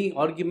 many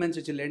arguments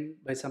which will end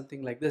by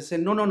something like this, say,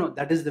 no,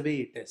 that is the way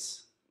it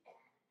is.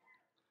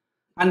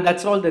 And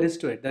that's all there is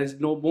to it. There is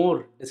no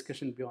more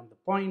discussion beyond the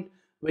point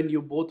when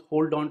you both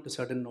hold on to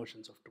certain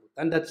notions of truth.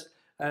 And that's,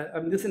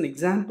 this is an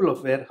example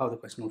of where how the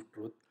question of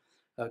truth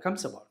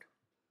comes about.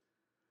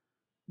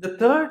 The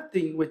third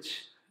thing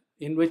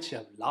in which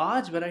a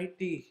large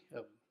variety,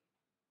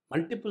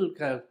 multiple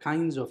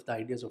kinds of the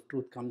ideas of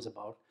truth comes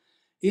about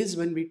is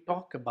when we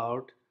talk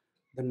about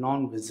the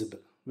non-visible,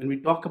 when we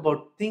talk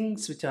about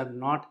things which are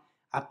not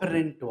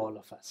apparent to all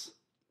of us.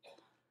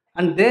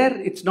 And there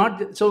it's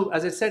not, so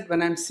as I said,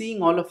 when I'm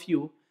seeing all of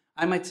you,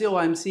 I might say, oh,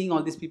 I'm seeing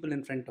all these people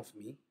in front of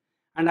me.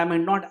 And I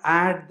might not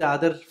add the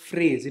other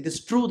phrase, it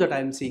is true that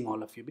I'm seeing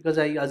all of you, because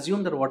I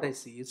assume that what I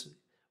see is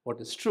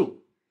what is true.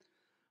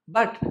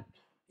 But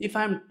if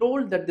I'm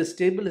told that this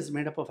table is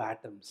made up of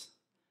atoms,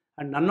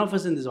 and none of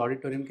us in this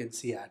auditorium can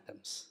see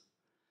atoms,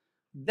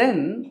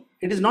 then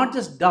it is not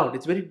just doubt,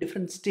 it's a very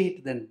different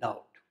state than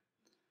doubt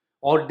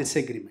or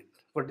disagreement.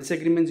 For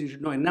disagreements, you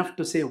should know enough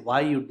to say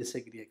why you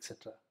disagree,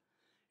 etc.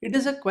 It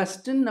is a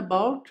question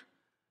about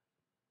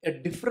a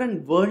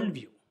different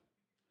worldview.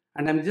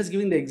 And I'm just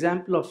giving the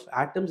example of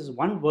atoms as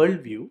one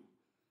worldview,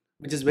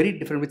 which is very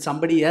different, which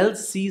somebody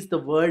else sees the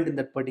world in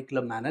that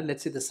particular manner.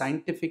 Let's say the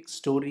scientific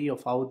story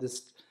of how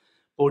this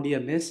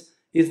podium is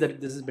that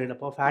this is made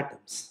up of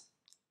atoms,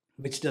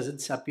 which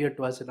doesn't appear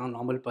to us in our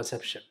normal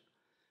perception.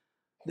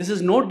 This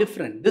is no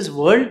different. This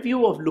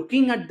worldview of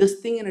looking at this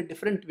thing in a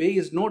different way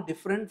is no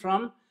different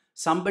from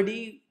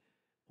somebody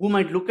who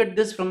might look at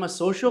this from a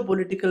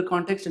socio-political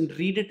context and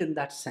read it in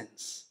that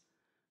sense.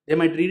 They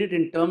might read it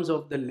in terms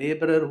of the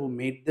laborer who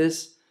made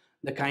this,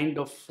 the kind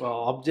of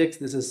objects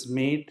this is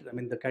made, I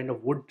mean the kind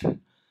of wood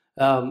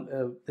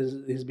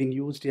is being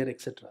used here,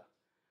 etc.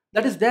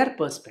 That is their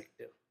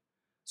perspective.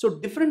 So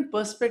different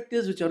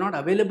perspectives which are not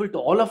available to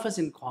all of us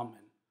in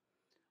common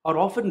are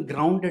often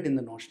grounded in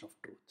the notion of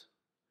truth.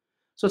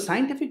 So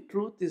scientific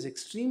truth is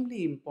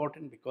extremely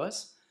important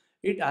because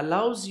it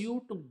allows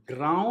you to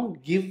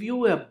give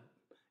you a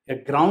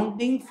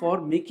grounding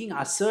for making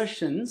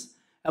assertions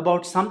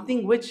about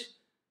something which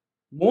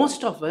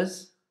most of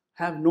us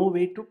have no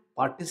way to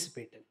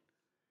participate in.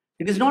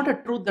 It is not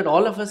a truth that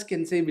all of us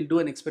can say we'll do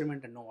an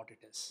experiment and know what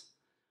it is,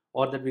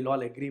 or that we'll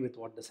all agree with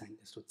what the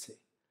scientist would say.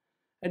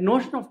 A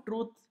notion of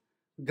truth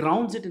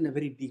grounds it in a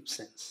very deep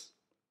sense.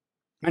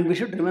 And we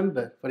should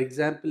remember, for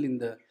example,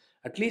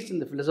 at least in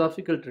the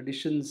philosophical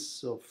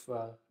traditions of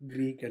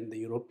Greek and the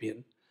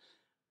European,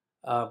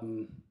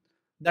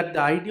 that the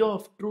idea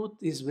of truth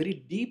is very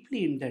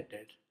deeply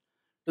indebted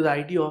to the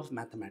idea of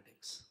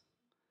mathematics.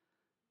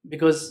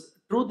 Because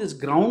truth is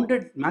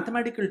grounded,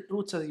 mathematical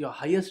truths are your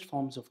highest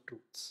forms of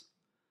truths,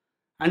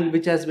 and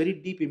which has very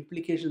deep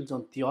implications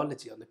on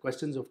theology, on the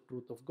questions of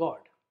truth of God.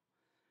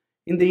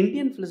 In the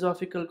Indian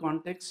philosophical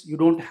context, you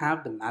don't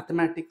have the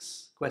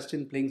mathematics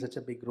question playing such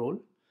a big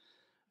role,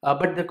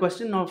 but the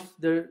question of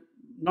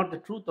not the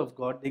truth of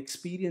God, the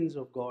experience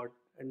of God,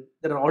 and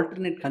there are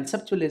alternate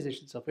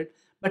conceptualizations of it,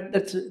 but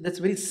that's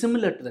very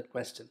similar to that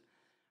question.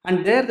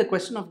 And there the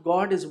question of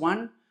God is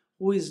one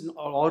who is,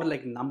 or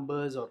like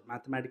numbers or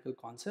mathematical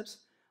concepts,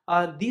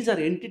 these are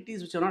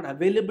entities which are not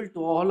available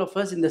to all of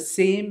us in the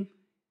same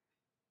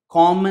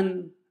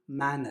common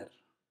manner.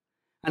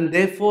 And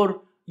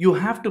therefore, you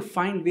have to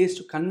find ways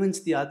to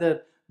convince the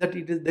other that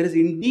there is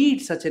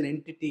indeed such an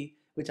entity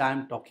which I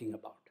am talking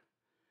about.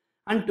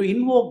 And to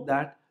invoke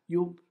that,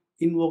 you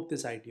invoke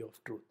this idea of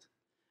truth.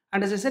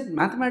 And as I said,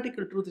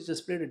 mathematical truth, which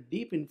has played a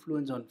deep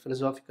influence on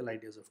philosophical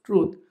ideas of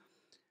truth,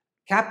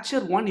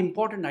 capture one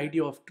important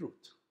idea of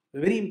truth, a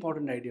very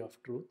important idea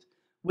of truth,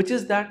 which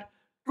is that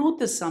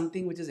truth is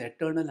something which is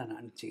eternal and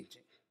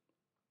unchanging.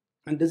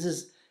 And this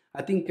is,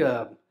 I think,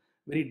 a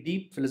very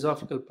deep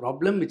philosophical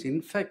problem which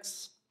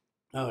infects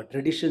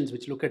traditions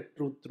which look at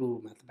truth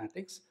through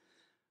mathematics.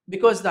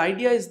 Because the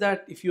idea is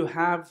that if you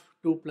have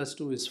 2 +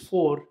 2 is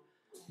 4,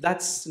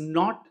 that's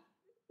not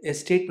a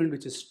statement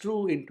which is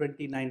true in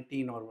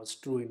 2019 or was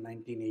true in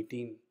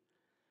 1918.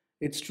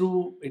 It's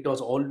true, it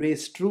was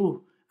always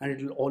true, and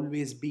it will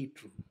always be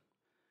true.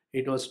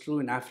 It was true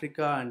in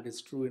Africa, and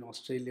it's true in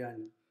Australia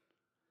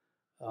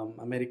and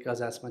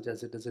Americas as much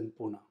as it is in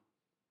Pune.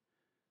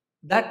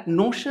 That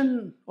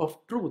notion of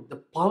truth, the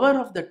power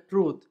of the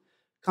truth,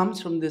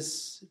 comes from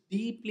this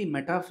deeply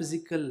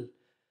metaphysical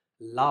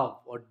love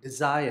or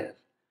desire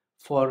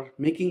for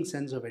making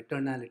sense of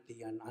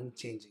eternality and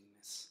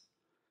unchangingness.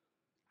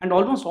 And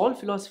almost all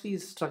philosophy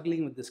is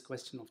struggling with this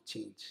question of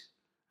change.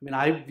 I mean,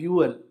 I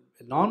view an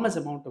enormous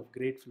amount of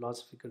great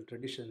philosophical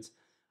traditions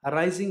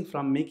arising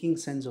from making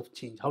sense of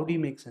change. How do you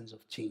make sense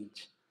of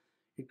change?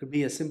 It could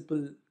be a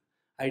simple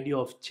idea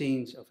of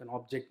change of an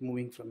object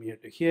moving from here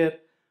to here,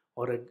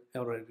 or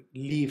a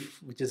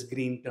leaf which is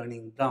green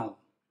turning brown.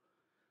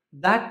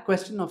 That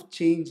question of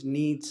change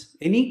needs,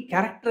 any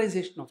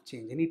characterization of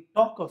change, any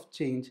talk of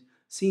change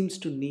seems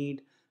to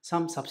need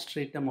some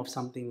substratum of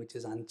something which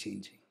is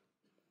unchanging.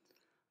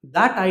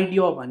 That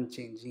idea of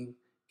unchanging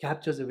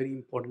captures a very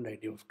important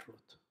idea of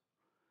truth.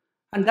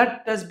 And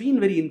that has been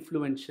very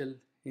influential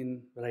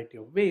in a variety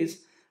of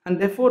ways. And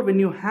therefore, when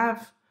you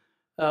have,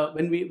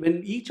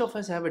 when each of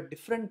us have a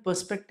different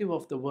perspective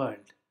of the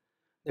world,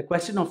 the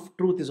question of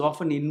truth is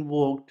often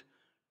invoked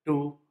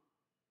to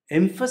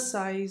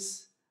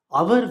emphasize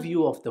our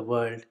view of the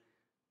world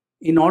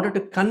in order to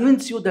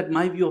convince you that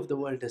my view of the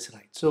world is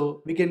right.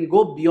 So we can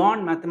go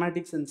beyond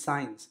mathematics and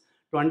science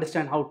to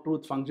understand how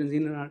truth functions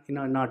in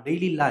our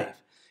daily life,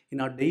 in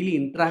our daily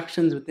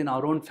interactions within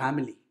our own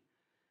family.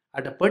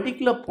 At a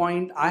particular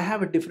point, I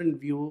have a different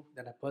view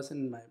than a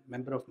person,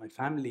 member of my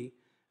family,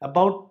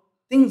 about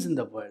things in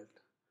the world.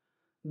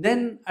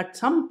 Then at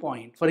some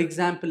point, for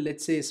example,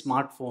 let's say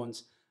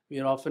smartphones,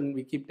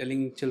 we keep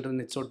telling children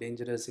it's so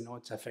dangerous, it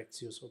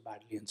affects you so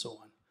badly and so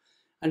on.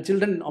 And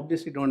children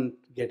obviously don't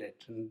get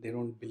it, and they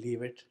don't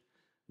believe it,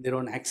 they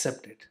don't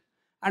accept it.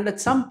 And at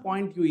some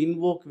point, you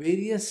invoke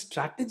various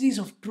strategies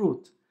of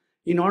truth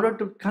in order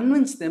to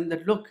convince them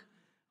that, look,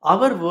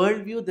 our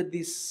worldview that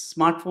these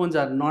smartphones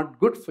are not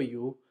good for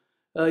you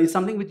is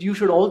something which you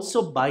should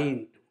also buy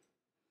into.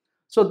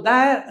 So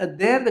there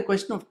the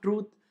question of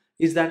truth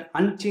is that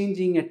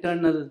unchanging,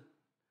 eternal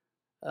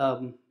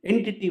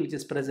entity which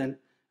is present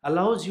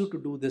allows you to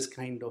do this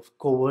kind of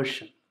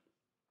coercion.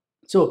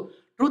 So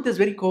truth is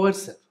very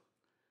coercive.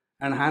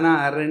 And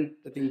Hannah Arendt,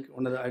 I think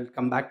I'll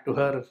come back to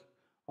her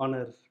on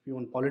her view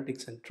on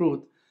politics and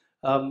truth,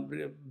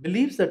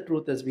 believes that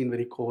truth has been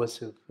very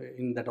coercive.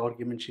 In that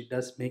argument, she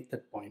does make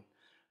that point.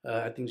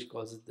 I think she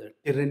calls it the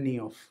tyranny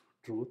of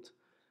truth.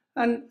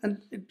 And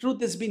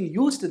truth has been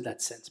used in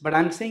that sense. But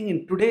I'm saying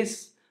in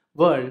today's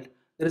world,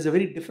 there is a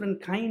very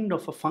different kind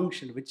of a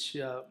function which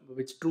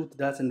truth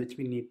does and which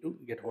we need to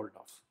get hold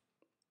of.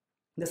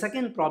 The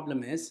second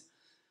problem is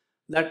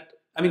that,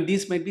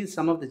 these might be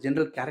some of the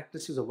general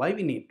characteristics of why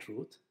we need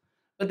truth.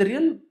 But the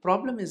real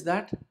problem is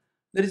that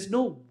there is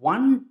no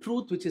one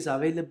truth which is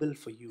available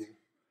for you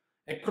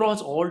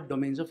across all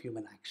domains of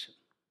human action.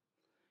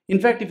 In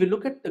fact, if you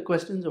look at the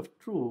questions of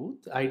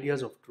truth,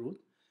 ideas of truth,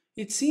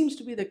 it seems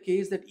to be the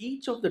case that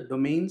each of the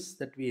domains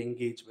that we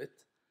engage with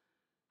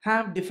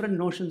have different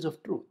notions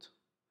of truth.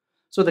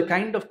 So the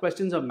kind of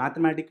questions of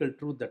mathematical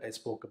truth that I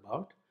spoke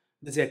about,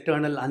 this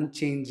eternal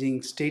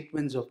unchanging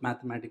statements of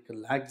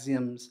mathematical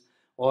axioms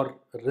or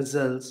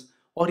results,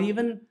 or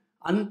even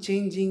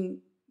unchanging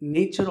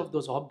nature of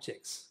those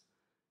objects.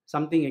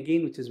 Something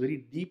again which is very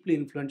deeply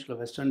influential of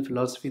Western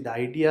philosophy, the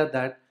idea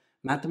that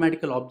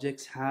mathematical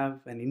objects have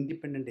an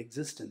independent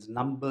existence,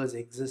 numbers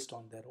exist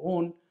on their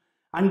own,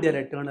 and they're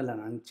eternal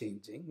and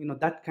unchanging.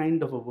 That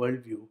kind of a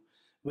worldview,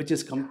 which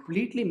is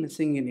completely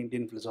missing in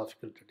Indian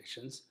philosophical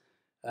traditions.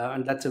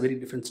 And that's a very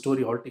different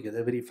story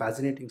altogether, a very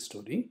fascinating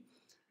story.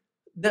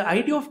 The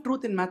idea of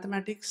truth in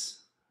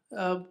mathematics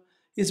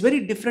is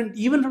very different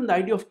even from the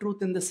idea of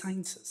truth in the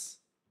sciences.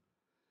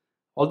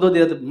 Although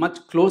they are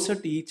much closer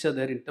to each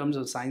other in terms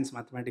of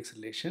science-mathematics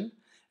relation,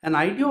 an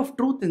idea of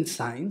truth in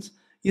science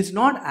is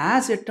not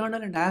as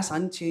eternal and as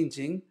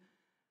unchanging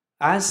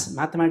as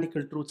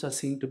mathematical truths are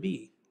seen to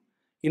be.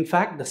 In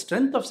fact, the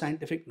strength of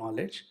scientific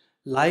knowledge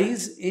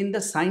lies in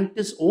the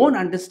scientist's own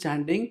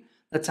understanding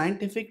that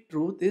scientific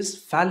truth is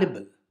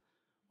fallible,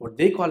 what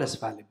they call as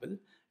fallible.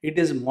 It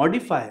is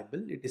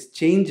modifiable, it is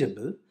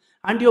changeable,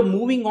 and you're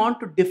moving on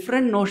to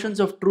different notions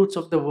of truths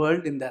of the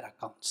world in their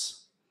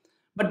accounts.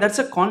 But that's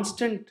a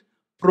constant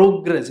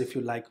progress, if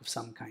you like, of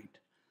some kind.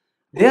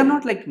 They are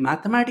not like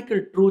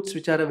mathematical truths,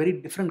 which are a very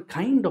different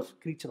kind of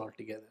creature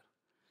altogether.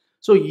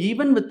 So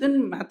even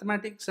within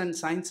mathematics and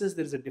sciences,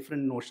 there is a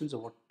different notions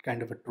of what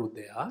kind of a truth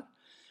they are.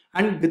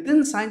 And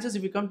within sciences,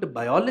 if you come to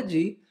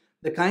biology,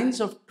 the kinds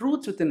of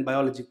truths within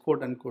biology,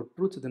 quote unquote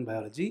truths within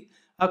biology,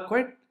 are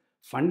quite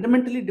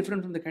fundamentally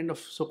different from the kind of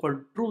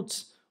so-called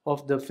truths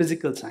of the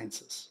physical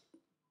sciences.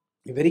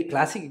 A very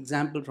classic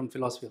example from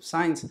philosophy of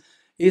science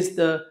is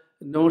the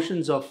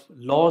notions of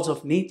laws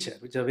of nature,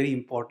 which are very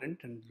important,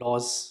 and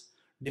laws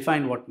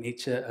define what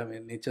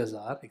natures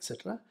are,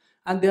 etc.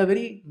 And they are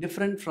very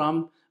different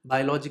from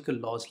biological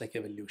laws like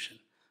evolution.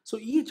 So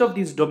each of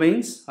these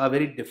domains are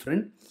very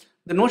different.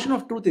 The notion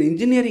of truth in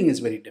engineering is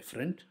very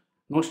different.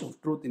 Notion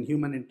of truth in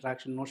human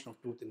interaction, notion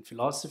of truth in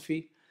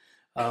philosophy.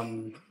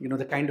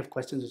 The kind of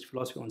questions which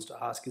philosophy wants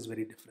to ask is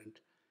very different.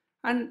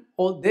 And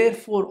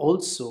therefore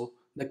also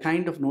the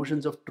kind of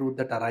notions of truth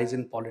that arise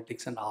in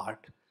politics and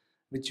art,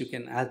 which you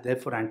can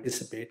therefore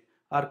anticipate,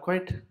 are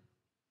quite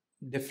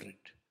different.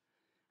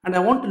 And I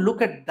want to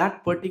look at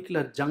that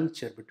particular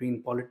juncture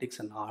between politics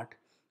and art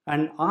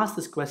and ask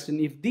this question: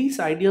 if these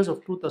ideas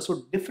of truth are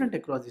so different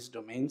across these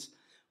domains,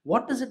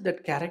 what is it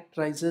that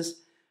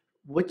characterizes,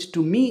 which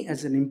to me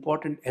is an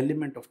important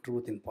element of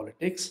truth in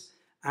politics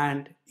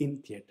and in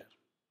theater?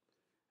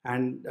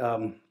 And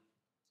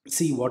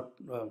see what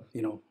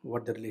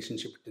the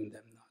relationship between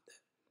them are there.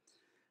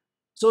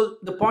 So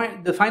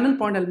the final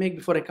point I'll make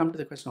before I come to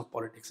the question of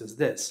politics is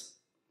this.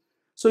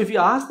 So if you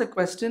ask the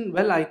question,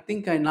 well, I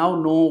think I now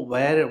know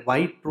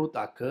why truth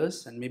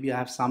occurs, and maybe I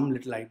have some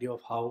little idea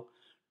of how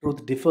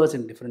truth differs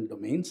in different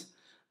domains,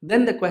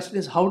 then the question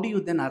is, how do you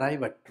then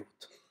arrive at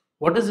truth?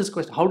 What is this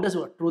question? How does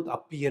truth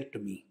appear to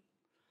me?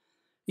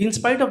 In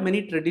spite of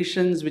many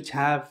traditions which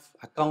have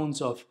accounts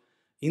of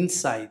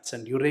insights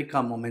and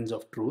eureka moments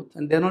of truth,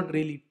 and they're not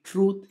really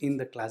truth in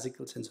the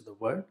classical sense of the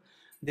word,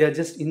 They are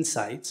just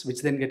insights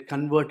which then get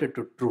converted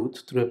to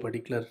truth through a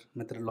particular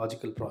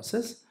methodological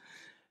process.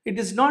 It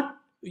is not,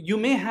 you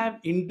may have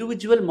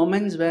individual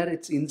moments where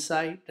it's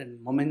insight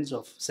and moments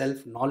of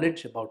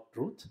self-knowledge about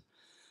truth,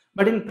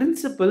 but in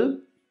principle,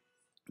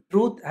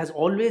 truth has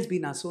always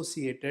been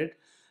associated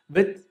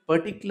with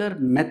particular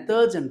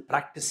methods and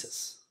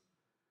practices.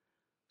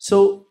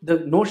 So the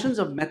notions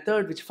of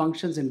method which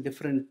functions in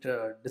different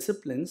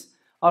disciplines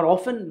are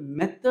often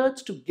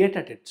methods to get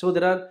at it. So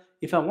there are,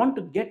 if I want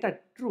to get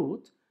at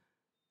truth,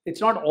 it's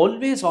not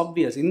always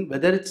obvious in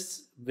whether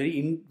it's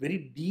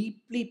very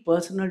deeply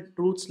personal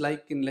truths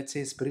like in, let's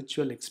say,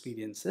 spiritual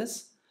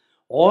experiences,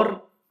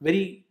 or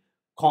very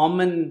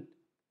common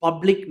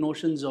public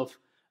notions of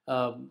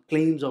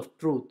claims of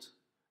truth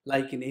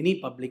like in any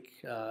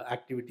public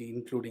activity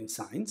including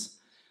science.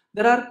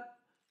 There are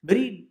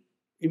very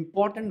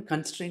important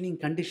constraining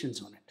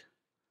conditions on it,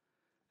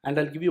 and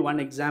I'll give you one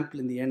example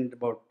in the end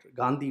about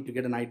Gandhi to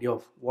get an idea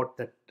of what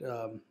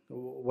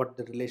what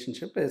the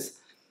relationship is.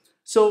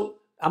 So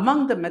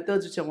among the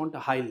methods which I want to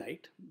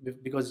highlight,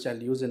 because which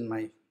I'll use in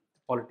my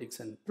politics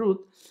and truth,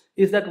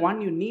 is that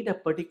one, you need a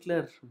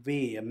particular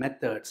way, a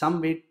method,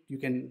 some way you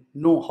can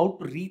know how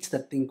to reach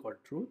that thing called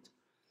truth.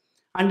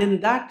 And in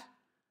that,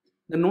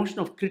 the notion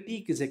of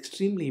critique is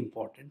extremely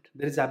important.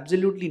 There is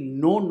absolutely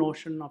no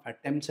notion of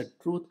attempts at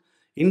truth,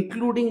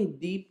 including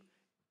deep,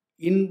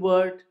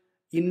 inward,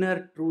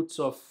 inner truths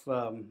of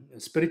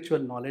spiritual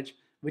knowledge,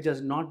 which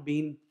has not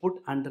been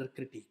put under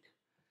critique.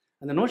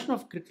 And the notion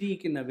of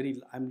critique, in a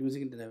very, I'm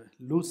using it in a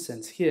loose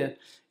sense here,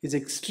 is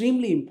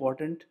extremely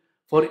important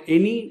for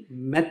any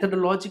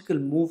methodological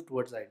move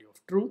towards the idea of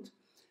truth.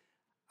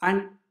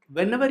 And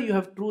whenever you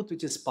have truth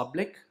which is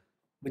public,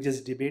 which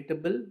is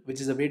debatable,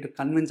 which is a way to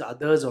convince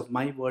others of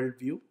my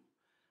worldview,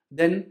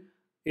 then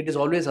it is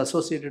always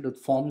associated with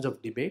forms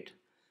of debate.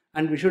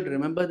 And we should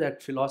remember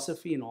that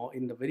philosophy,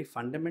 in the very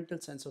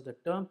fundamental sense of the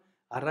term,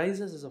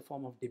 arises as a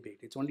form of debate.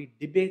 It's only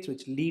debates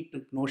which lead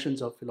to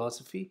notions of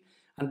philosophy.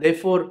 And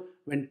therefore,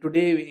 when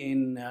today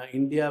in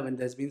India, when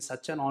there's been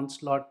such an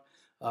onslaught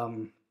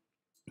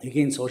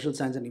against social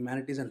science and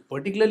humanities, and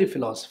particularly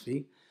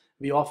philosophy,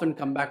 we often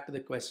come back to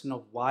the question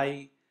of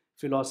why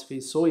philosophy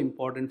is so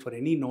important for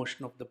any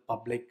notion of the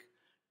public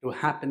to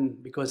happen,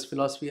 because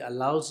philosophy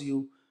allows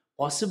you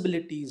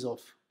possibilities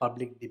of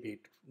public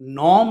debate,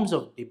 norms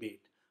of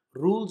debate,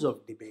 rules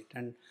of debate.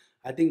 And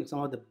I think some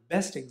of the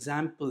best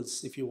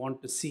examples, if you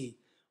want to see,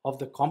 of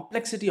the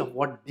complexity of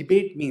what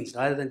debate means,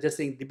 rather than just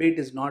saying debate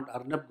is not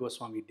Arnab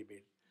Goswami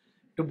debate.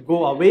 To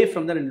go away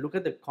from that and look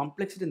at the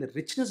complexity and the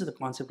richness of the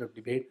concept of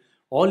debate,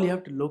 all you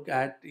have to look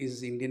at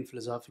is Indian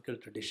philosophical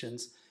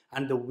traditions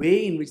and the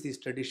way in which these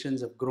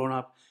traditions have grown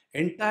up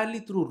entirely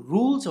through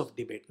rules of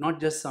debate, not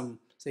just some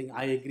saying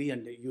I agree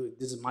and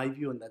this is my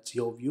view and that's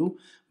your view,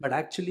 but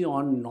actually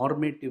on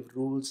normative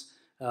rules,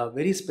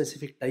 very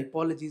specific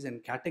typologies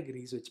and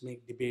categories which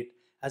make debate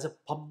as a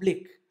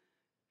public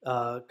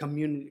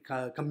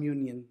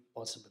communion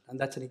possible. And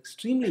that's an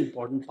extremely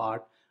important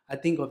part, I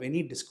think, of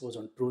any discourse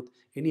on truth,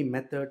 any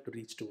method to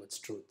reach towards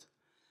truth.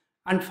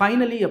 And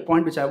finally, a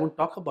point which I won't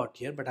talk about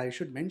here, but I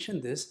should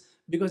mention this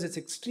because it's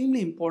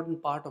extremely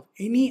important part of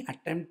any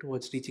attempt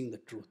towards reaching the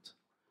truth,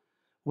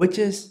 which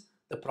is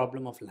the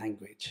problem of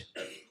language.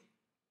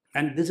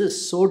 And this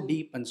is so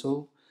deep and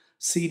so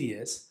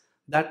serious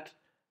that,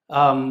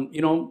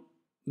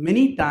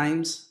 many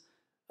times,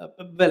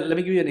 well, let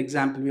me give you an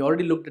example. We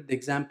already looked at the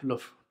example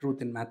of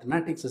truth in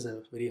mathematics as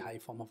a very high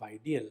form of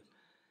ideal.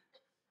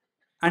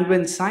 And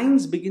when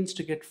science begins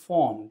to get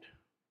formed,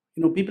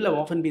 people have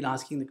often been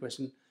asking the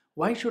question,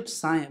 why should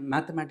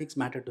mathematics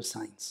matter to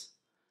science?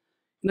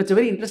 It's a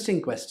very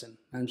interesting question.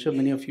 I'm sure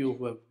many of you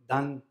who have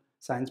done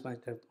science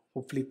might have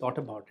hopefully thought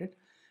about it.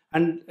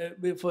 And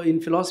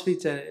in philosophy,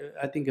 it's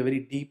I think a very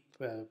deep,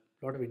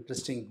 lot of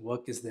interesting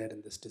work is there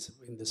in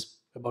this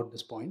about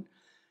this point.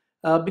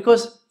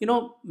 Because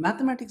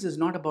mathematics is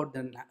not about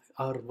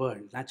our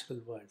world, natural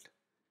world.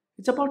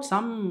 It's about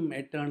some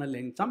eternal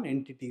some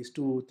entities,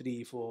 2,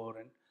 3, 4,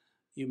 and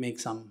you make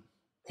some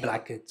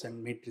brackets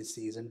and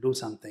matrices and do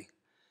something.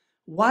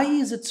 Why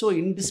is it so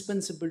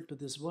indispensable to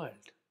this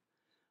world?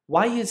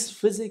 Why is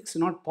physics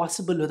not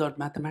possible without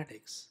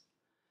mathematics?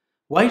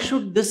 Why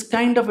should this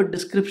kind of a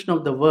description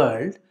of the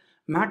world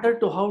matter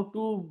to how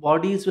two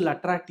bodies will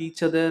attract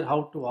each other,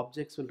 how two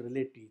objects will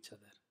relate to each other?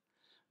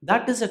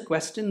 That is a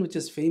question which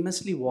is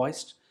famously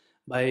voiced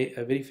by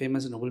a very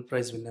famous Nobel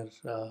Prize winner,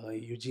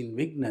 Eugene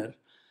Wigner,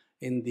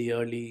 in the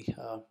early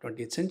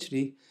 20th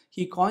century.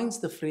 He coins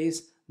the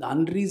phrase, the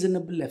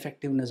unreasonable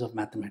effectiveness of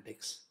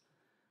mathematics.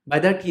 By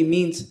that he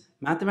means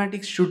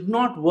mathematics should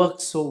not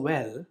work so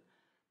well,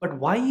 but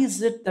why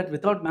is it that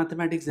without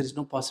mathematics there is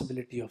no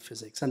possibility of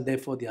physics and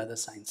therefore the other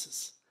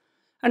sciences?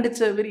 And it's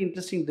a very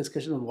interesting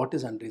discussion on what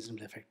is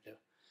unreasonably effective.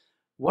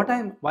 Why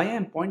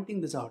I'm pointing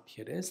this out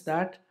here is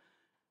that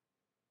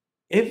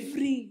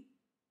every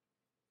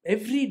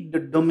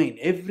domain,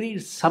 every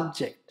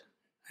subject,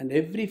 and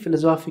every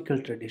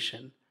philosophical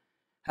tradition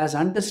has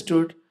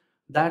understood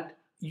that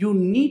you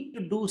need to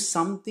do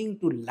something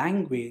to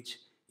language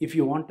if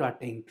you want to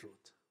attain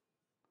truth.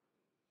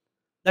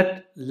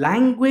 that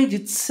language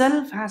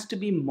itself has to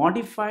be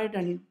modified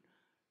and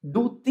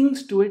do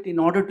things to it in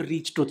order to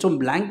reach truth. So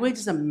language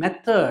is a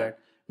method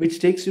which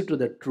takes you to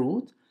the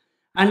truth.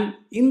 And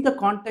in the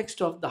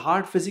context of the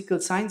hard physical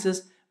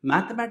sciences,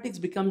 mathematics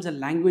becomes a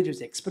language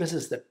which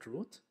expresses the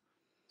truth.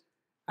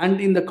 And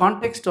in the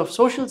context of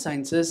social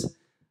sciences,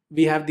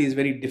 we have these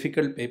very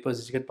difficult papers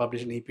which get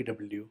published in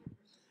APW.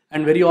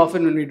 And very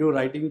often when we do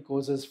writing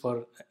courses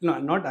for, no,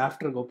 not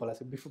after Gopal, I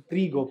said before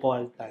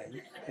pre-Gopal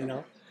time,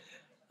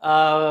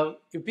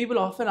 if people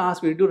often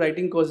ask me to do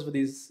writing courses for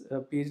these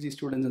PhD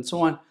students and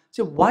so on,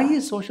 so why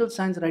is social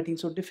science writing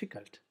so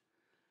difficult?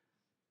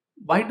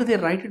 Why do they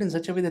write it in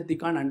such a way that they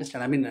can't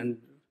understand? I mean, and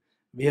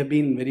we have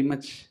been very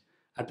much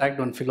attacked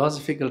on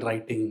philosophical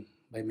writing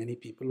by many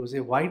people who say,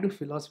 why do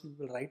philosophers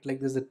write like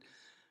this? That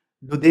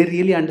do they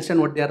really understand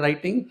what they are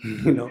writing?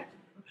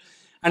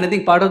 And I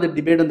think part of the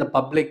debate on the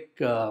public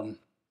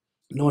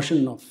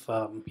notion of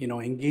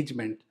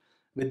engagement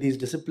with these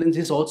disciplines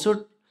is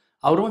also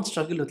our own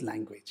struggle with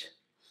language.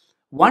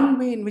 One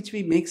way in which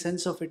we make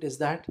sense of it is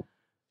that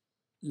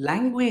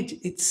language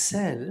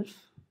itself,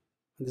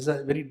 this is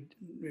a very,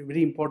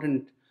 very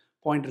important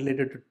point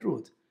related to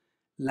truth,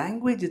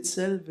 language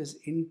itself is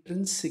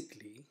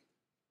intrinsically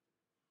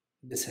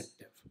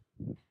deceptive.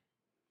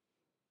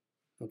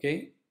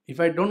 Okay? If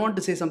I don't want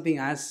to say something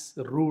as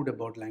rude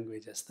about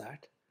language as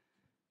that,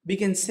 we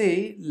can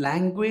say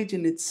language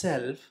in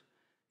itself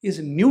is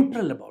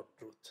neutral about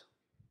truth.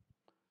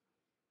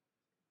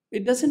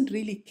 It doesn't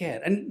really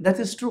care. And that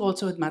is true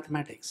also with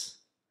mathematics.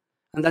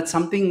 And that's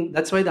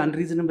why the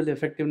unreasonable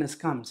effectiveness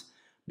comes.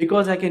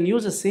 Because I can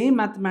use the same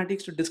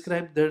mathematics to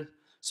describe the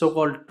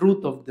so-called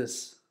truth of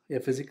this a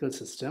physical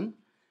system.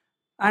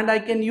 And I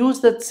can use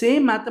that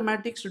same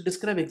mathematics to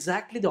describe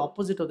exactly the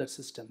opposite of that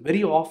system.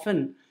 Very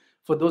often,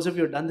 for those of you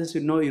who have done this,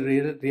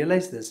 you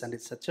realize this. And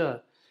it's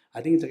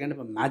I think it's a kind of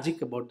a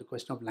magic about the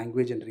question of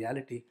language and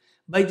reality.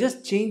 By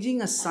just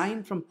changing a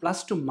sign from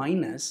plus to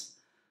minus,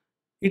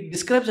 it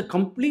describes a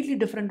completely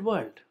different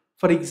world.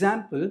 For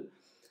example,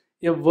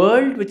 a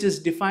world which is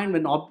defined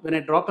when I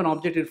drop an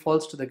object, it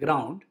falls to the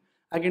ground.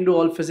 I can do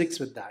all physics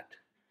with that.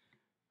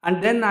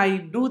 And then I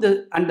do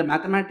the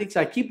mathematics,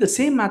 I keep the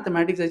same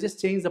mathematics, I just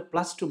change the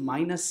plus to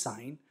minus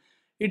sign.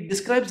 It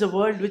describes a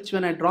world which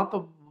when I drop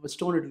a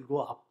stone, it will go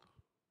up.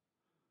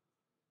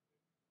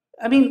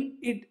 I mean,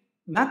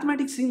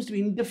 mathematics seems to be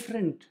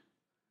indifferent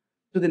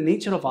to the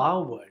nature of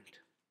our world.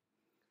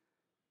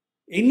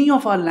 Any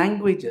of our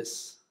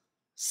languages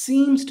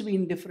seems to be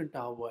indifferent to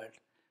our world.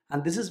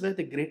 And this is where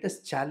the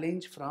greatest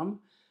challenge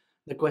from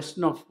the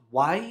question of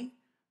why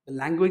the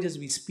languages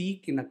we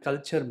speak in a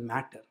culture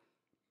matter.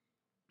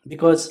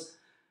 Because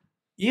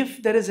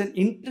if there is an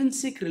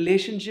intrinsic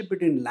relationship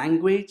between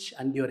language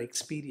and your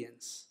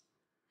experience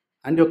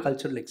and your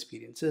cultural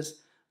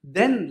experiences,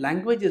 then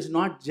language is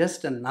not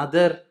just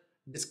another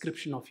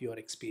description of your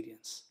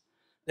experience.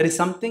 There is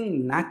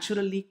something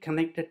naturally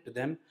connected to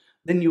them,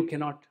 then you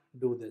cannot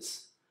do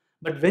this.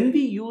 But when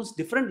we use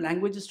different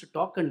languages to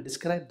talk and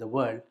describe the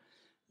world,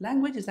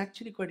 language is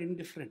actually quite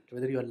indifferent,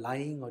 whether you're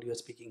lying or you're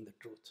speaking the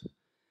truth.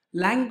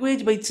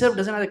 Language by itself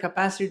doesn't have the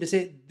capacity to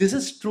say, this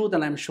is truth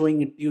and I'm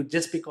showing it to you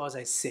just because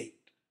I say it.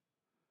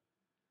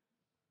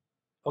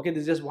 Okay,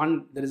 there's just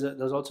one, there's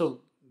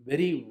also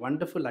very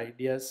wonderful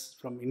ideas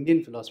from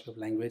Indian philosophy of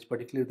language,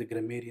 particularly the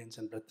grammarians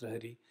and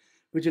Bhartrhari,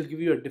 which will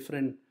give you a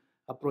different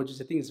approach.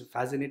 I think it's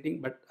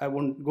fascinating, but I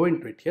won't go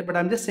into it here. But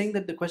I'm just saying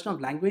that the question of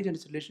language and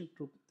its relation to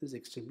truth is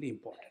extremely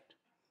important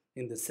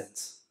in this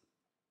sense.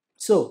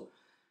 So,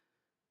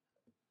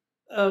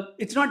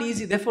 it's not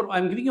easy. Therefore,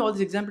 I'm giving you all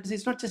these examples.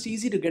 It's not just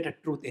easy to get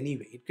at truth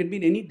anyway. It can be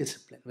in any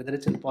discipline, whether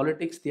it's in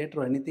politics, theatre,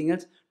 or anything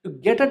else. To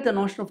get at the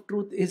notion of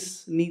truth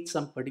needs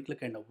some particular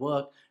kind of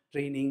work,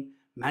 training,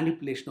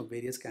 manipulation of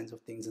various kinds of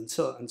things, and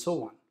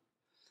so on.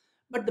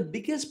 But the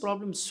biggest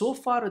problem so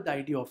far with the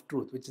idea of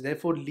truth, which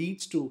therefore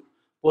leads to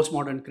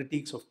postmodern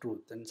critiques of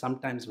truth and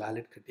sometimes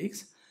valid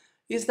critiques,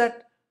 is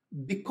that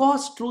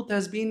because truth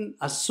has been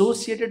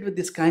associated with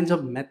these kinds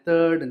of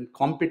method and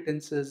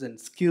competences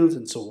and skills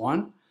and so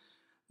on,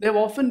 they have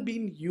often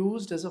been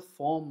used as a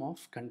form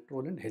of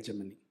control and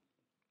hegemony.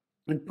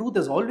 And truth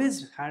has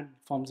always had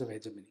forms of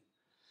hegemony.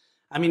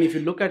 I mean, if you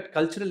look at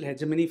cultural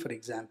hegemony, for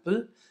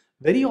example,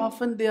 very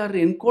often they are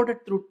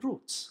encoded through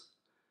truths.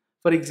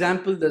 For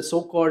example, the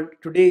so-called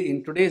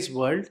in today's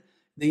world,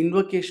 the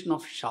invocation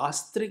of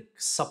shastric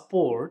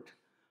support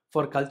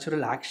for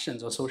cultural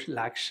actions or social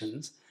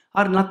actions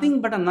are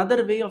nothing but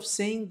another way of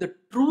saying the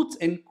truths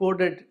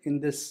encoded in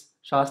this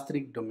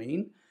shastric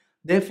domain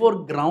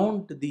therefore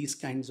ground these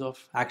kinds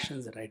of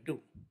actions that I do.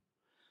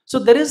 So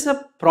there is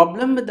a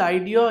problem with the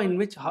idea in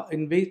which,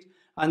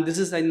 and this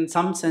is in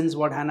some sense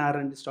what Hannah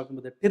Arendt is talking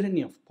about,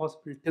 the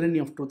possible tyranny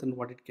of truth and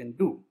what it can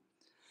do.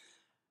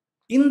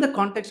 In the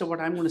context of what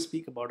I'm going to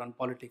speak about on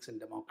politics and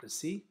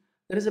democracy,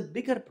 there is a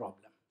bigger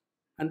problem.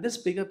 And this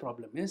bigger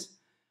problem is,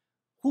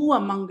 who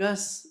among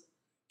us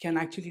can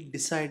actually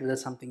decide whether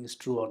something is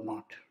true or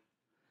not?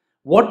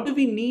 What do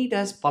we need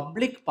as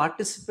public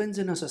participants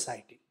in a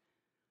society?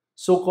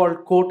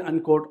 So-called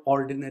quote-unquote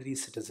ordinary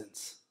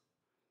citizens.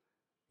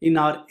 in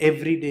our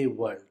everyday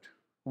world?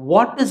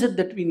 What is it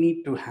that we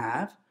need to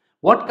have?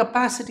 What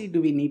capacity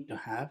do we need to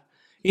have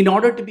in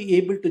order to be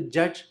able to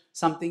judge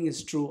something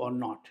is true or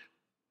not?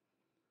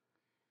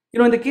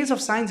 In the case of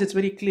science, it's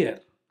very clear.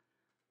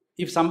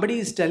 If somebody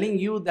is telling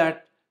you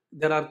that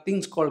there are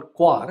things called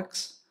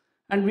quarks,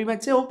 and we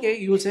might say, okay,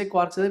 you say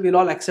quarks, we'll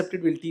all accept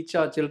it, we'll teach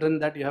our children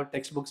that, you have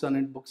textbooks on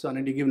it, books on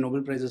it, you give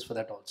Nobel Prizes for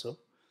that also.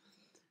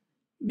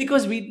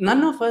 Because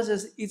none of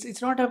us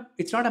it's not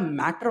a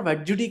matter of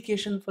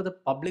adjudication for the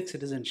public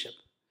citizenship.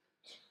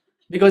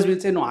 Because we'll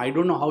say, no, I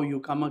don't know how you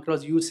come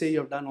across, you say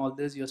you've done all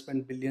this, you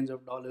spent billions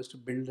of dollars to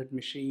build that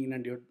machine,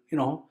 and you're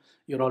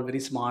all very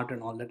smart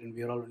and all that, and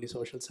we're all only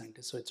social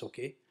scientists, so it's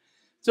okay.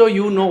 So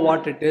you know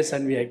what it is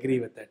and we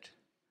agree with it.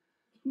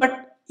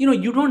 But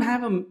you don't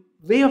have a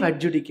way of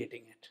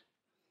adjudicating it.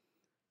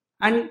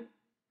 And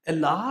a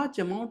large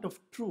amount of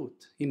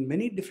truth in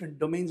many different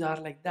domains are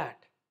like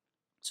that.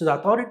 So the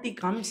authority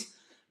comes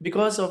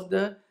because of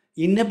the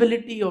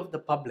inability of the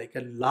public,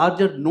 a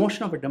larger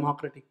notion of a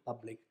democratic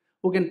public,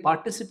 who can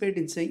participate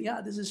in saying,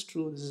 yeah, this is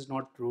true, this is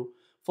not true.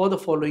 For the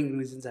following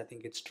reasons, I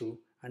think it's true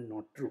and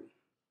not true.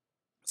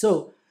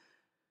 So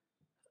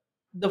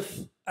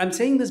I'm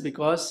saying this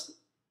because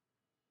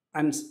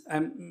I'm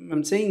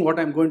saying what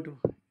I'm going to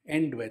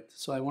end with.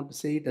 So I want to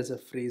say it as a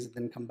phrase,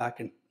 then come back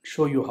and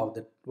show you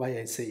why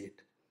I say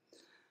it.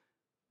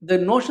 The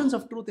notions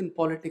of truth in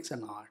politics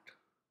and art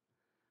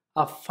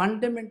are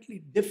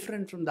fundamentally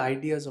different from the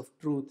ideas of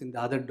truth in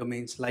the other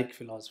domains like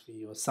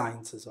philosophy or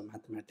sciences or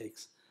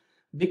mathematics,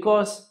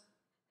 because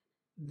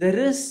there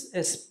is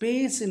a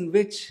space in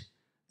which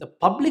the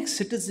public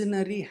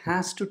citizenry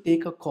has to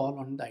take a call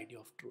on the idea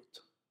of truth.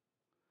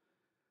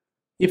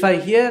 If I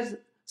hear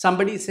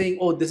somebody saying,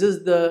 oh, this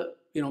is the,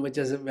 which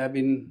I've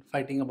been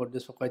fighting about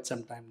this for quite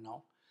some time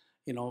now,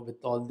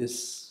 with all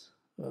this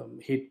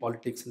hate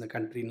politics in the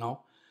country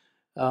now,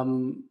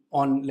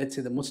 on, let's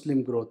say, the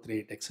Muslim growth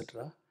rate,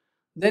 etc.,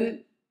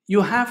 then you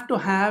have to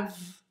have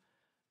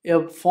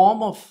a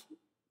form of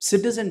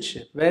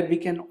citizenship where we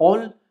can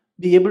all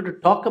be able to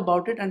talk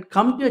about it and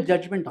come to a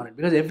judgment on it,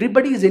 because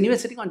everybody is anyway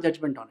sitting on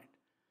judgment on it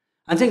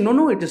and saying,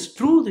 no, it is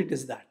true, it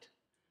is that.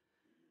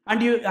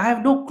 And I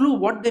have no clue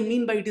what they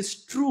mean by it is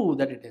true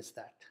that it is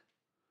that.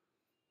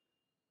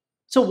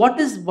 So what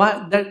is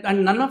that?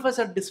 And none of us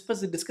are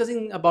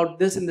discussing about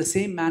this in the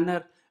same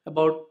manner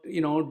about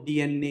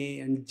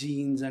DNA and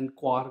genes and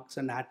quarks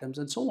and atoms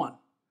and so on.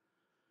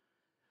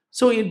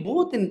 So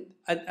the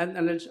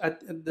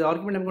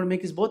argument I'm going to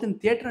make is both in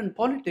theatre and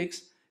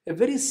politics, a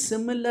very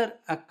similar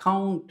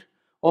account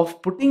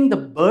of putting the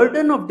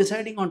burden of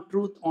deciding on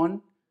truth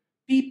on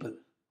people,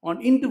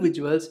 on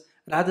individuals,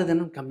 rather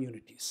than on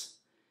communities.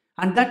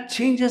 And that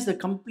changes the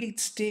complete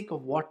stake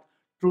of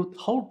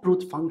how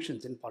truth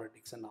functions in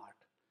politics and art.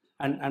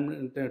 And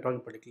I'm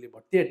talking particularly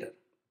about theatre.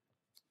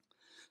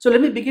 So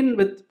let me begin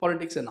with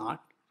politics and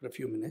art for a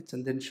few minutes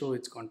and then show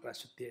its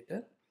contrast with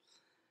theatre.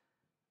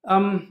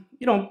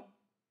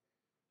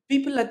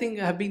 People, I think,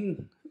 have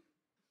been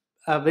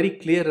very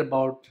clear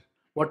about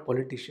what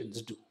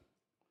politicians do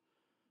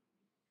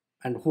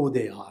and who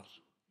they are.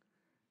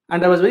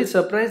 And I was very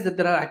surprised that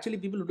there are actually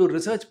people who do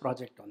research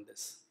project on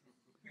this.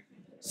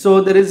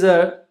 So there is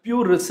a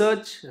Pew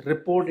Research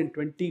report in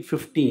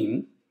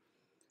 2015,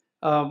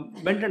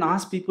 went and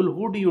asked people,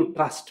 who do you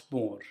trust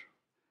more?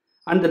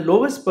 And the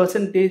lowest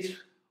percentage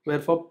were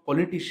for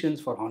politicians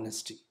for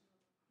honesty.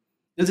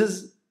 This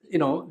is,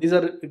 these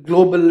are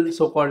global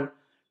so-called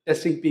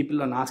testing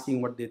people and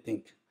asking what they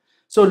think.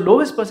 So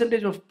lowest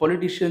percentage of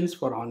politicians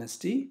for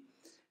honesty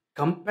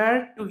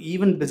compared to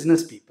even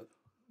business people.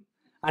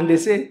 And they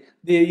say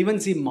they even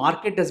see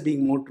market as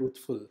being more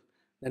truthful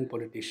than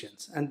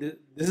politicians. And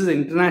this is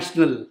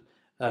international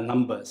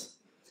numbers.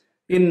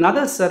 In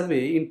another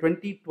survey in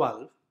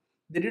 2012,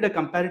 they did a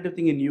comparative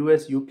thing in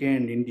US, UK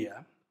and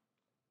India.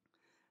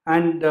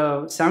 And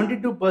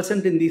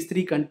 72% in these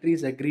three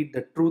countries agreed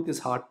that truth is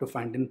hard to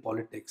find in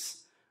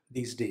politics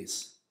these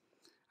days.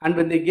 And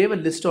when they gave a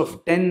list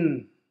of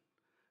 10,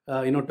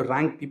 to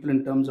rank people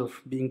in terms of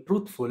being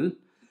truthful,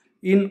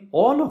 in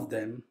all of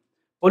them,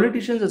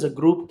 politicians as a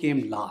group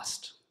came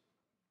last.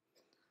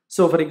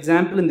 So, for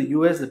example, in the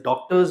US, the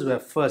doctors were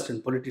first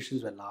and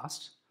politicians were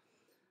last.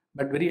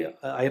 But very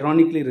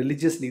ironically,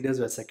 religious leaders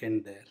were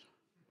second there.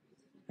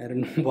 I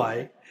don't know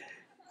why.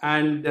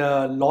 And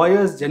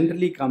lawyers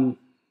generally come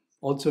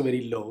also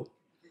very low.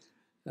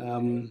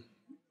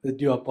 With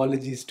due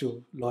apologies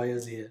to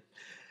lawyers here.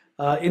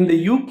 In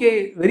the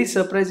UK, very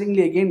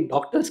surprisingly, again,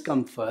 doctors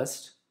come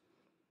first.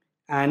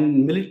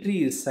 And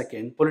military is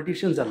second,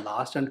 politicians are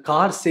last, and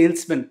car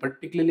salesmen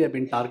particularly have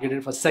been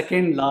targeted for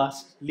second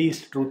last,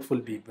 least truthful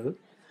people,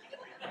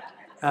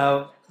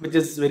 which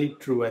is very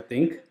true, I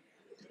think.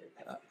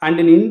 And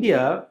in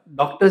India,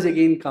 doctors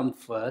again come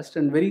first,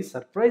 and very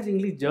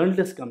surprisingly,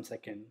 journalists come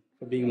second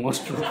for being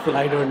most truthful.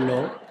 I don't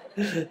know,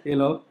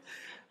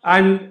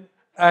 and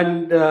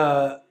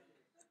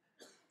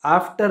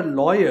after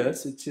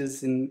lawyers, which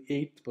is in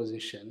 8th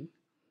position,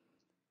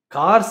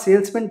 car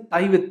salesmen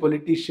tie with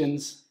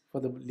politicians for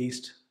the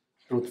least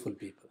truthful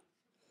people.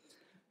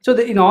 So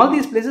in all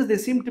these places, there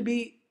seem to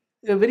be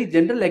a very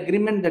general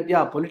agreement that,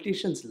 yeah,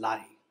 politicians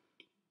lie.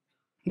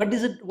 But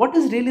what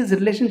is really the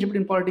relationship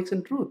between politics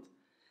and truth?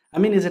 I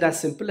mean, is it as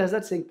simple as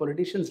that, saying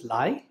politicians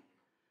lie?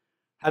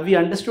 Have we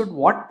understood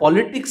what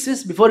politics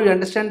is before we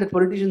understand that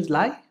politicians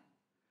lie?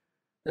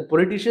 That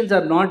politicians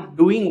are not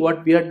doing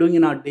what we are doing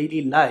in our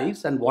daily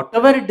lives, and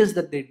whatever it is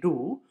that they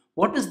do,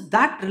 what is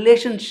that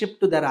relationship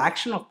to their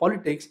action of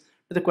politics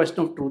to the question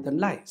of truth and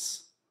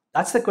lies?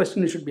 That's the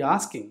question we should be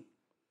asking.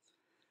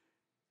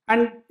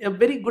 And a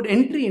very good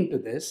entry into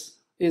this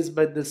is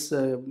by this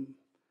a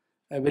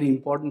very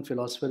important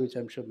philosopher, which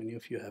I'm sure many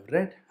of you have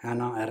read,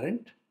 Hannah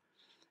Arendt,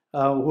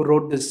 who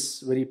wrote this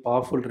very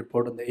powerful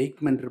report on the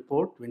Eichmann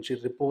report, when she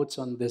reports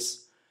on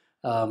this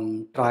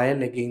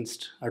trial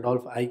against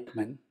Adolf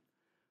Eichmann,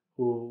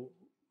 who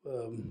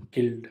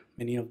killed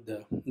many of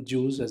the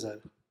Jews he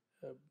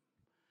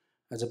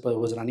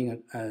was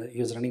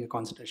running a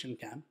concentration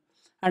camp.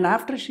 And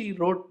after she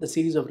wrote the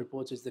series of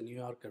reports which the New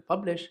Yorker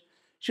published,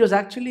 she was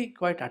actually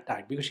quite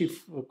attacked because she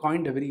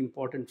coined a very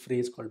important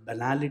phrase called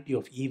banality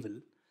of evil.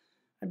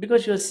 And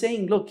because she was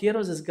saying, look, here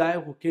was this guy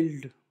who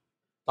killed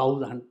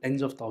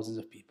tens of thousands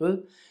of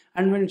people.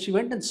 And when she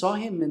went and saw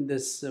him in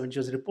this, when she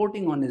was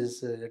reporting on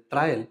his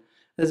trial,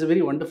 there's a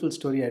very wonderful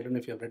story. I don't know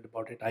if you have read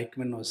about it.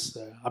 Eichmann was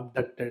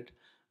abducted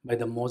by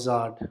the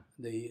Mossad,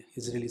 the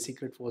Israeli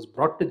secret force,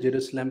 brought to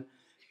Jerusalem,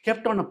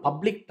 kept on a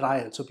public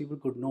trial so people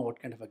could know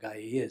what kind of a guy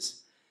he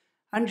is.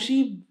 And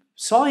she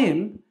saw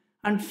him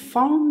and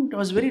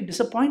was very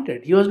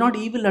disappointed. He was not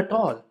evil at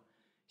all.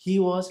 He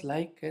was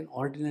like an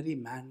ordinary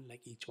man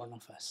like each one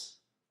of us.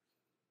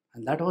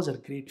 And that was her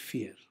great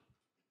fear.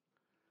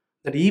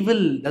 That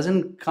evil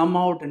doesn't come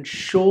out and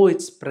show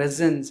its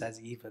presence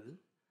as evil.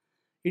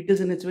 It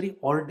is in its very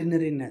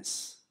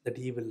ordinariness that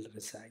evil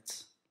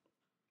resides.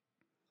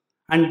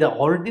 And the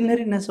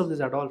ordinariness of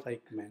this Adolf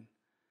Eichmann,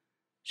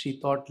 she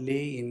thought,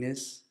 lay in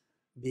his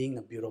being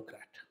a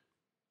bureaucrat.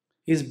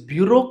 His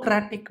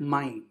bureaucratic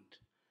mind,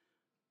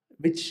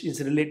 which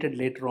is related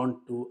later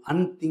on to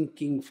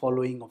unthinking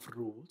following of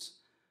rules,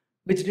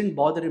 which didn't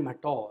bother him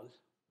at all,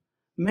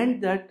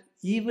 meant that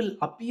evil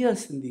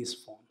appears in these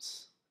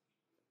forms.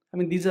 I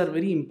mean, these are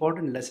very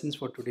important lessons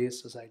for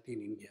today's society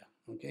in India,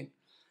 okay?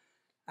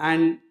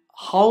 And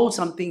how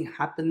something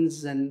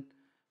happens and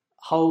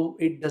how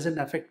it doesn't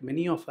affect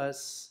many of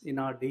us in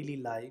our daily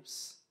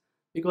lives,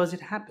 because it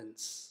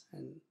happens.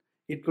 And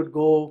it could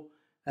go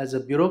as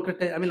a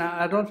bureaucrat. I mean,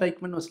 Adolf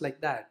Eichmann was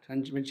like that.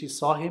 And when she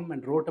saw him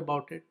and wrote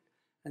about it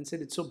and said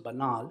it's so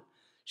banal,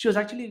 she was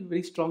actually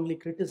very strongly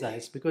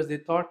criticized, because they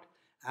thought,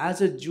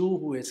 as a Jew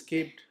who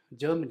escaped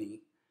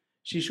Germany,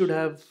 she should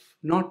have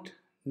not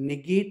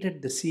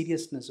negated the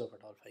seriousness of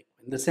Adolf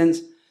Eichmann. In the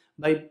sense,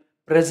 by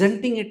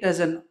presenting it as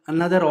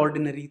another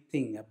ordinary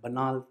thing, a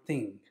banal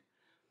thing,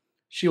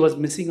 she was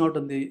missing out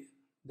on the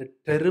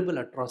terrible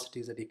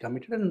atrocities that he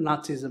committed and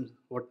Nazism,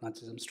 what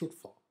Nazism stood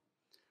for.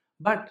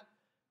 But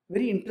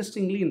very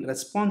interestingly, in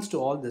response to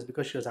all this,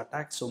 because she was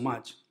attacked so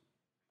much,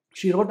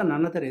 she wrote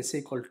another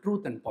essay called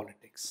Truth and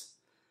Politics,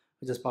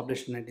 which was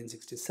published in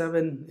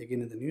 1967,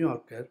 again in the New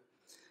Yorker,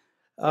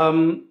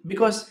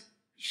 because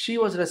she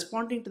was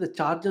responding to the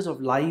charges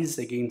of lies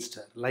against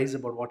her, lies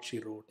about what she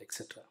wrote,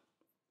 etc.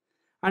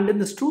 And in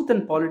this Truth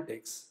and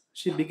Politics,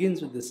 she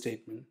begins with this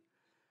statement: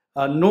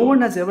 no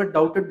one has ever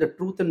doubted that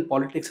truth and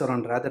politics are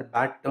on rather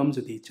bad terms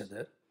with each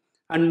other,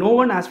 and no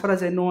one, as far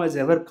as I know, has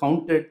ever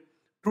counted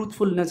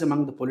truthfulness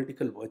among the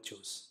political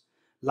virtues.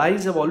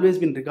 Lies have always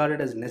been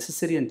regarded as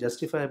necessary and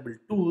justifiable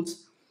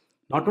tools,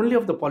 not only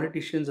of the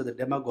politicians or the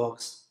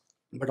demagogues,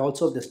 but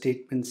also of the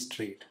statesman's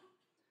trade.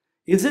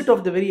 Is it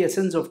of the very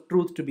essence of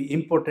truth to be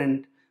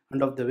impotent,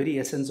 and of the very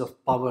essence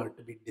of power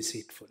to be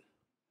deceitful?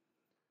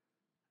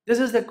 This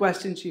is the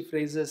question she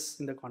phrases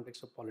in the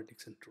context of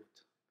politics and truth.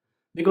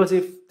 Because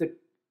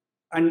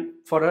and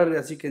for her,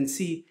 as you can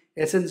see,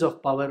 essence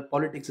of power,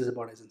 politics is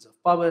about essence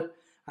of power,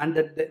 and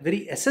that the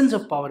very essence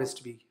of power is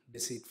to be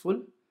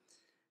deceitful,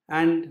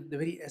 and the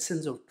very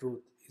essence of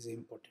truth is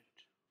impotent.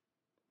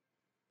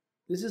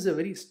 This is a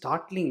very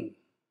startling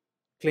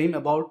claim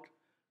about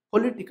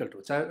political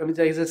truths. I mean,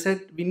 as I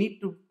said, we need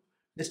to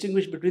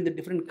distinguish between the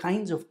different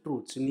kinds of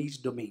truths in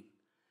each domain.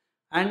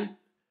 And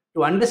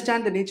to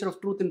understand the nature of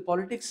truth in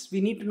politics,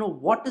 we need to know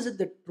what is it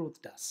that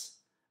truth does.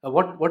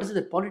 What is it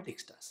that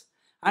politics does?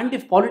 And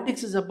if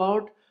politics is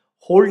about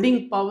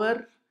holding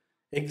power,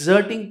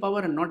 exerting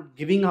power, and not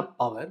giving up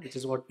power, which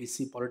is what we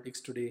see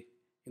politics today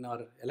in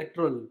our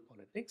electoral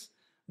politics,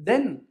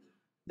 then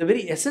the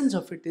very essence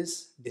of it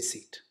is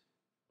deceit.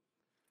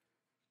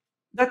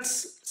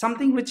 That's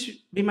something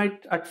which we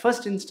might at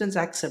first instance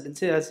accept and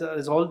say, as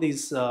all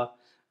these, the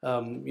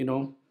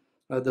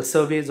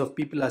surveys of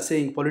people are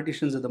saying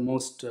politicians are the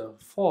most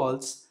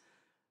false.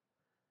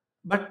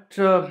 But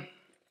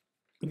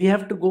we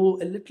have to go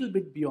a little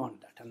bit beyond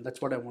that, and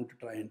that's what I want to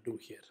try and do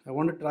here. I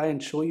want to try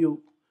and show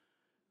you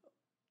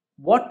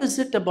what is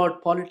it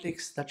about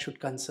politics that should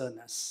concern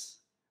us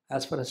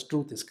as far as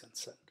truth is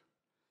concerned.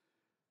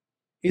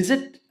 Is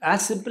it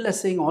as simple as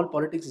saying all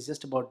politics is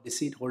just about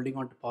deceit, holding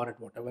on to power at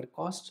whatever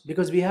cost?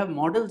 Because we have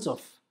models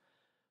of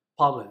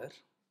power,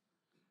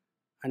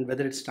 and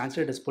whether it's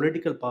translated as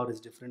political power is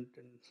different,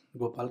 and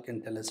Gopal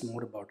can tell us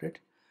more about it.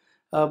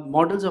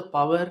 Models of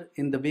power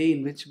in the way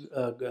in which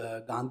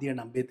Gandhi and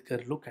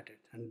Ambedkar look at it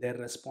and their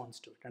response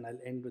to it. And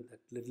I'll end with that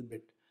little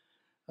bit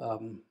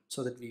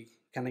so that we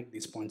connect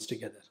these points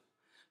together.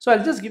 So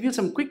I'll just give you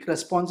some quick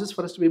responses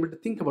for us to be able to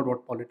think about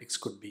what politics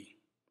could be.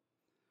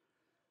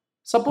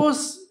 Suppose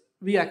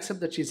we accept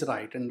that she's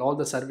right and all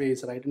the survey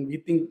is right and we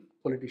think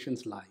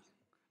politicians lie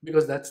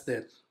because that's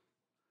their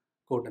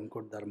quote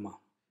unquote dharma.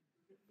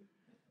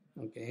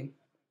 Okay.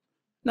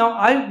 Now,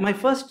 my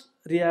first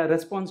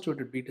response to it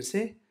would be to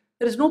say,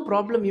 there is no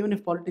problem even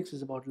if politics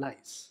is about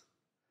lies.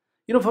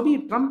 You know, for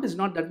me, Trump is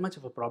not that much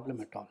of a problem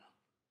at all.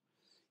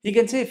 He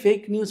can say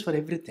fake news for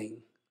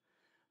everything.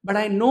 But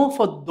I know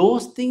for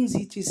those things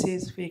which he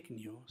says fake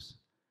news,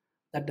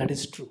 that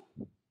is true.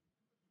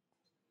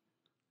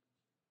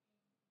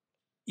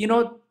 You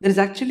know, there is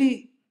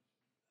actually,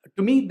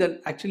 to me,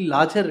 the actually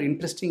larger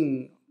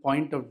interesting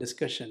point of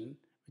discussion,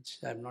 which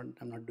I'm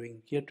not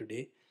doing here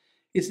today,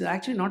 is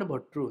actually not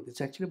about truth. It's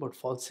actually about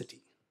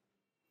falsity,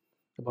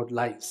 about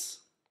lies.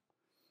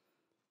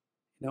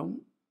 You know,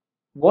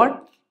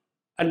 what,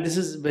 and this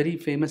is very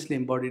famously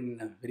embodied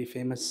in a very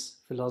famous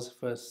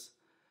philosopher's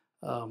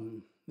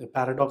the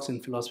paradox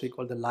in philosophy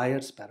called the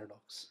liar's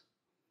paradox,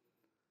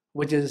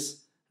 which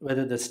is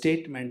whether the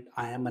statement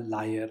I am a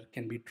liar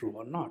can be true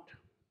or not.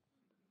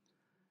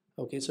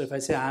 Okay, so if I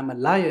say I am a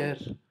liar,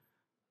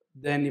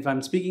 then if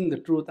I'm speaking the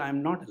truth, I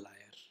am not a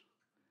liar.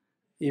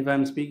 If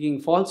I'm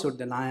speaking falsehood,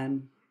 then I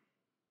am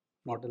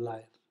not a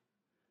liar.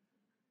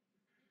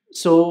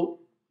 So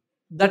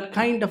that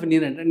kind of an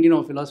inherent, and you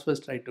know, philosophers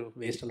try to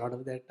waste a lot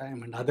of their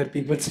time and other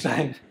people's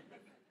time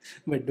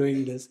by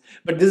doing this.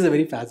 But this is a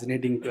very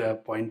fascinating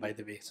point, by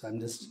the way. So I'm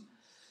just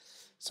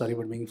sorry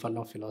about making fun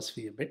of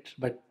philosophy a bit,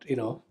 but you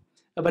know,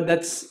 but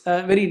that's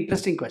a very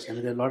interesting question. I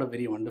mean, there are a lot of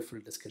very wonderful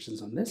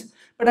discussions on this.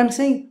 But I'm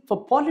saying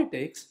for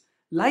politics,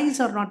 lies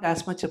are not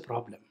as much a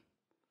problem.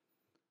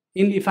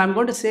 If I'm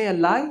going to say a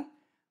lie,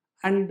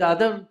 and the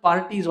other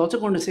party is also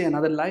going to say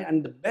another lie,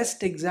 and the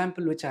best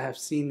example which I have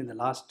seen in the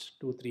last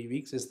 2-3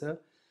 weeks is the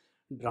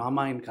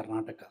drama in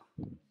Karnataka.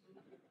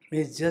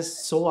 It's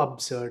just so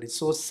absurd. It's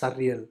so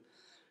surreal.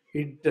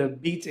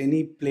 It beats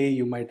any play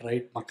you might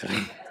write,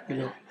 Makaran. You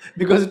know,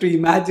 because to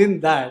imagine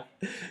that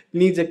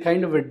needs a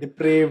kind of a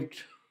depraved,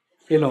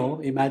 you know,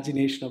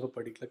 imagination of a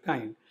particular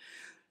kind.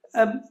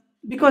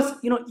 Because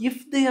you know,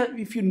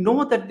 if you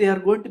know that they are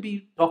going to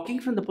be talking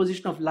from the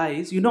position of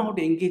lies, you know how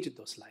to engage with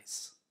those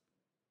lies.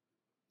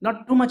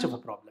 Not too much of a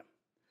problem.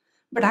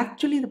 But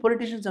actually, the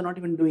politicians are not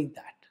even doing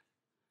that.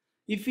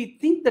 If we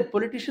think that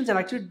politicians are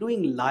actually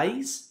doing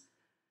lies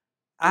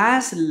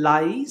as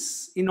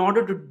lies in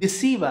order to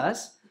deceive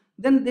us,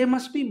 then they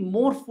must be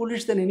more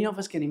foolish than any of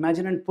us can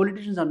imagine, and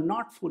politicians are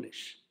not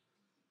foolish.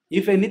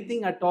 If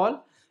anything at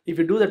all, if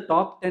you do the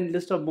top 10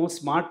 list of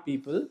most smart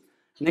people,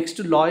 next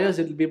to lawyers,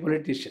 it will be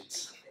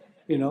politicians,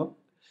 you know,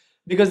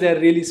 because they are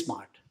really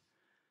smart.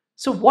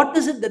 So what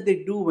is it that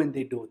they do when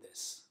they do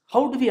this?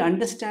 How do we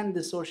understand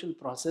the social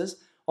process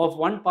of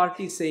one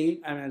party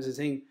saying, I was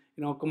saying,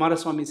 you know,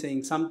 Kumaraswamy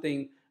saying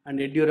something and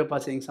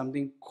Yediyurappa saying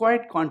something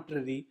quite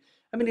contrary?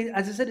 I mean,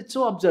 as I said, it's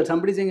so absurd.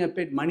 Somebody saying I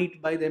paid money to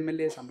buy the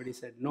MLA, somebody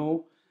said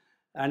no.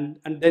 And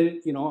then,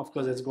 you know, of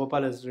course, as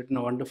Gopal has written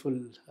a wonderful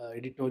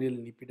editorial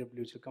in EPW,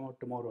 which will come out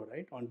tomorrow,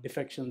 right, on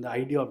defection, the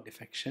idea of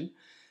defection.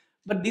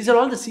 But these are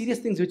all the serious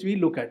things which we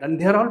look at,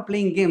 and they're all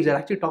playing games. They're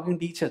actually talking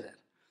to each other.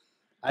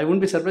 I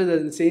wouldn't be surprised they're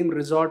in the same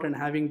resort and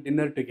having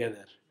dinner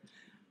together.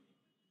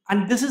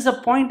 And this is a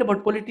point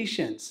about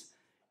politicians.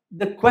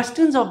 The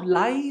questions of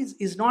lies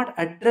is not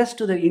addressed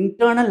to the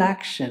internal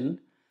action,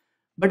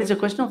 but it's a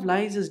question of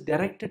lies is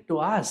directed to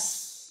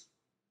us.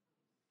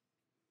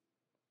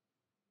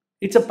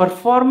 It's a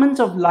performance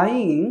of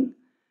lying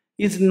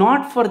is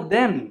not for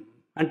them.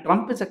 And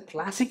Trump is a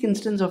classic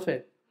instance of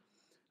it.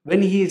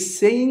 When he is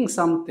saying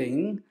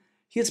something,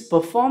 his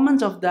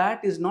performance of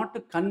that is not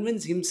to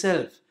convince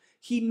himself.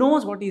 He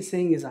knows what he's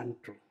saying is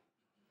untrue.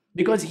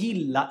 Because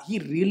he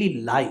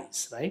really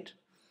lies, right?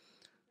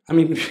 I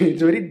mean,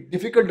 it's very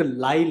difficult to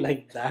lie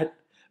like that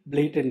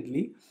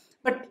blatantly.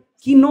 But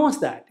he knows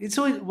that.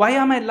 So why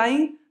am I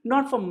lying?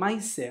 Not for my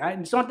sake.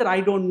 It's not that I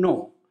don't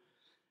know.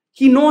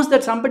 He knows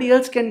that somebody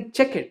else can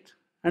check it.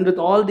 And with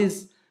all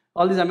these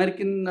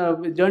American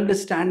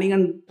journalists standing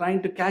and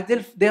trying to catch,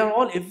 they are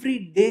all every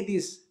day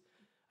these.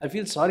 I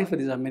feel sorry for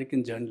this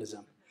American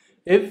journalism.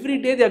 Every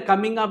day they are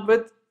coming up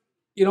with,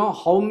 you know,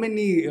 how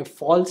many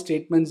false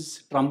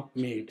statements Trump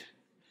made.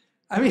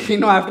 I mean, you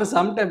know, after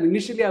some time,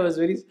 initially I was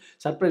very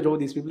surprised, oh,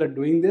 these people are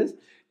doing this.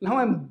 Now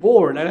I'm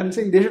bored, and I'm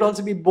saying they should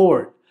also be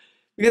bored.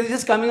 Because it's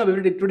just coming up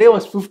every day. Today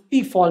was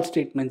 50 false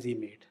statements he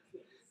made.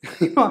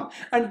 You know,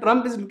 and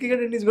Trump is looking at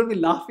it and he's going to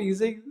be laughing. He's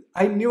saying,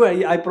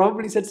 I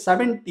probably said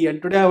 70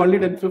 and today I've only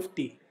done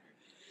 50.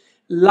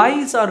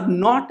 Lies are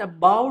not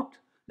about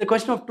the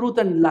question of truth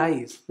and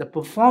lies. The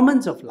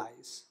performance of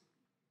lies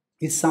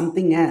is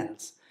something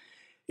else.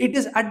 It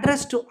is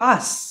addressed to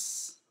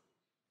us.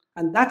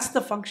 And that's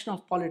the function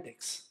of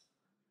politics.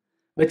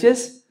 Which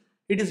is,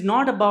 It is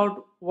not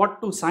about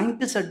what two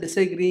scientists are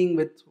disagreeing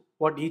with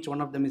what each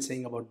one of them is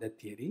saying about their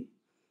theory,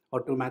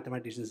 or two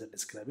mathematicians are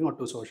describing, or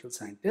two social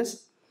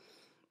scientists.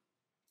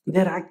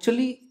 They're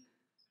actually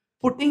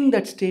putting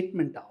that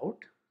statement out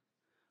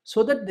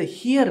so that the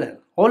hearer,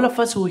 all of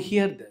us who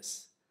hear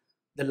this,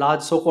 the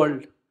large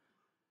so-called,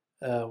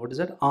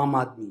 Aam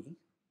Aadmi,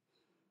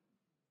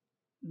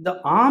 the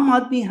Aam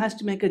Aadmi has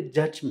to make a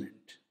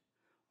judgment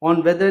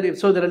on whether,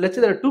 let's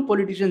say there are two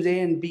politicians A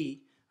and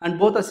B, and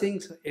both are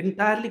saying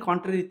entirely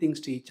contrary things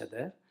to each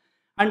other,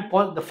 and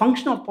the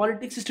function of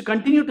politics is to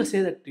continue to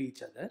say that to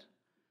each other,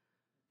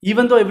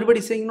 even though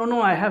everybody's saying,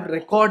 no, I have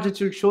records which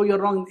will show you're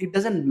wrong. It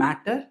doesn't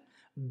matter,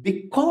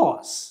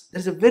 because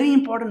there's a very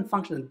important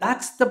function.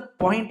 That's the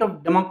point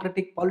of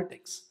democratic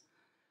politics,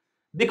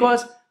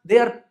 because they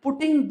are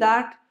putting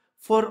that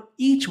for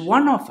each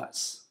one of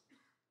us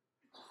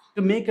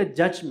to make a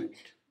judgment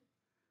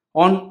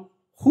on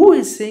who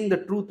is saying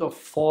the truth or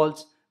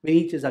false when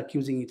each is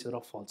accusing each other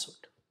of falsehood.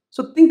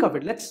 So think of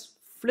it. Let's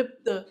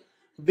flip the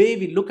way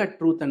we look at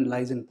truth and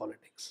lies in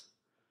politics.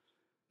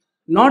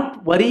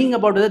 Not worrying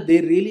about whether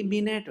they really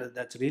mean it, whether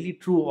that's really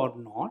true or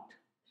not,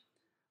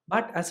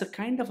 but as a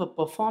kind of a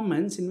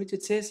performance in which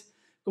it says,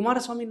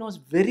 Kumaraswamy knows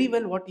very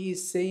well what he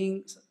is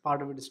saying.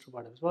 Part of it is true,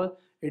 part of it is false.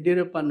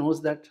 Yediyurappa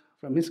knows that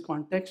from his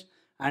context,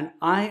 and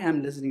I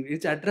am listening.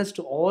 It's addressed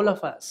to all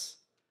of us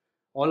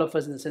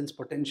in the sense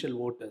potential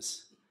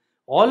voters.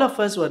 All of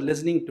us who are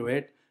listening to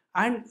it,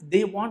 and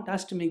they want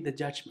us to make the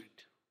judgment.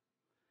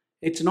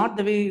 It's not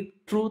the way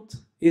truth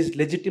is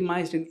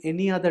legitimized in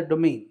any other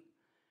domain.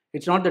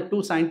 It's not that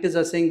two scientists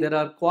are saying there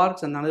are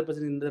quarks and another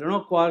person saying there are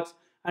no quarks,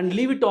 and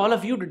leave it to all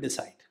of you to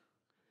decide.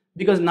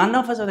 Because none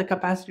of us have the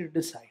capacity to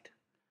decide.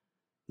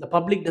 The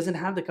public doesn't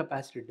have the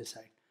capacity to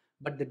decide.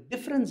 But the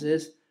difference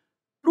is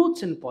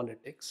truths in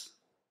politics,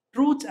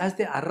 truths as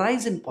they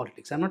arise in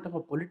politics. I'm not talking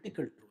about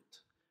political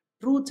truth.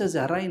 Truths as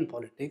they arise in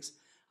politics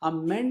are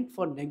meant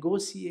for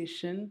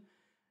negotiation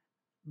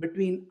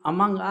between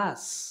among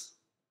us,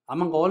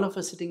 among all of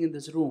us sitting in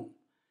this room.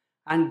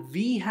 And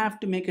we have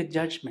to make a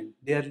judgment.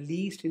 They are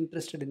least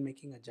interested in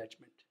making a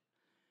judgment.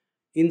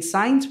 In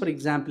science, for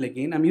example,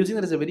 again, I'm using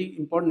that as a very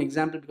important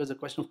example because the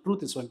question of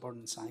truth is so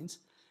important in science.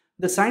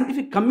 The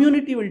scientific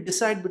community will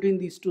decide between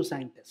these two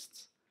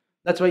scientists.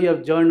 That's why you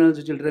have journals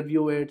which will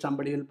review it,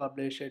 somebody will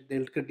publish it,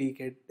 they'll critique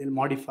it, they'll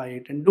modify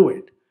it and do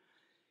it.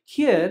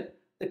 Here,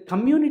 the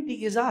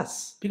community is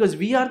us, because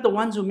we are the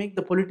ones who make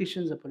the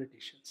politicians the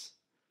politicians.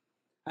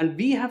 And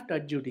we have to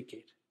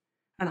adjudicate.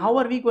 And how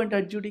are we going to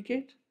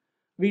adjudicate?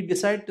 We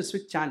decide to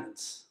switch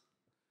channels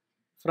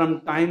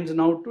from Times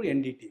Now to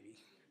NDTV.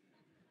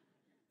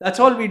 That's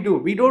all we do.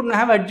 We don't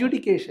have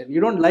adjudication.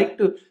 You don't like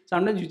to,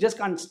 sometimes you just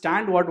can't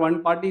stand what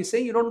one party is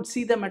saying. You don't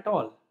see them at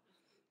all.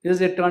 You just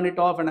say, turn it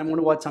off and I'm going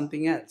to watch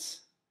something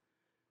else.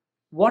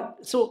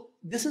 So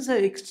this is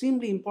an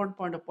extremely important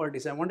point of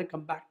politics. I want to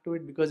come back to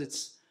it because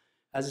it's,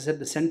 as I said,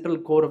 the central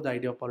core of the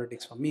idea of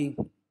politics for me.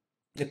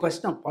 The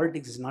question of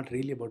politics is not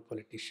really about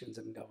politicians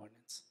and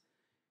governance.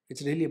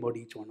 It's really about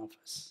each one of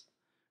us.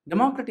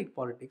 Democratic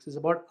politics is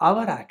about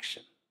our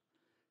action.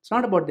 It's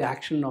not about the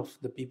action of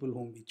the people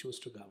whom we choose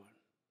to govern.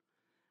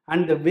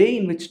 And the way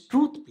in which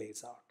truth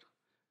plays out,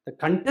 the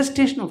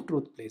contestation of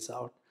truth plays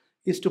out,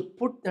 is to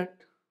put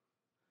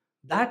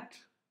that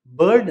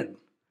burden.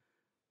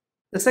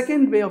 The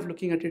second way of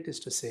looking at it is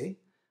to say,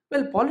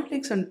 well,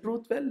 politics and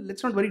truth, well,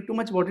 let's not worry too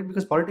much about it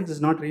because politics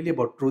is not really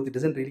about truth. It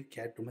doesn't really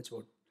care too much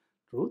about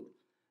truth.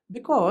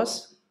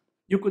 Because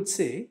you could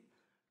say,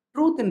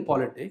 truth in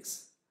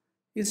politics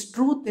is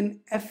truth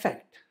in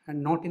effect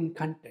and not in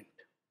content.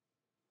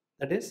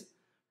 That is,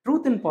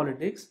 truth in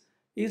politics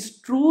is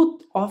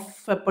truth of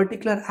a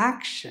particular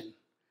action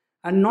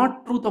and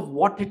not truth of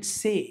what it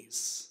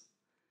says.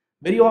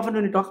 Very often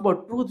when we talk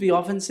about truth, we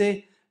often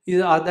say,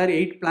 are there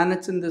 8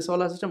 planets in the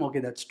solar system? Okay,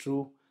 that's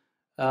true.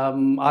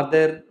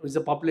 Is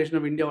the population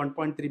of India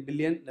 1.3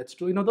 billion? That's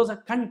true. Those are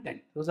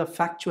content. Those are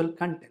factual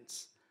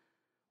contents.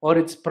 Or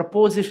it's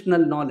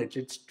propositional knowledge.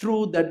 It's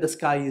true that the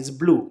sky is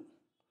blue.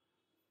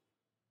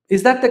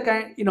 Is that the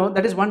kind,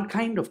 that is one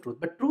kind of truth.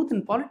 But truth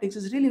in politics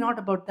is really not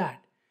about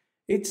that.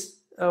 It's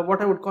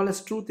what I would call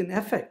as truth in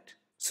effect.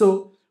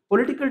 So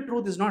political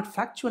truth is not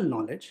factual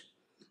knowledge,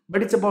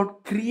 but it's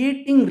about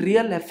creating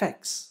real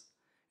effects.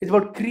 It's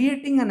about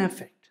creating an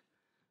effect.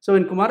 So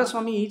when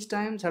Kumaraswamy each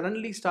time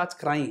suddenly starts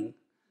crying,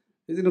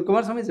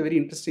 Kumaraswamy is very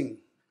interesting.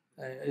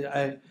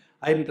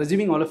 I'm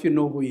presuming all of you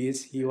know who he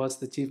is. He was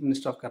the Chief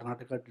Minister of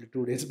Karnataka till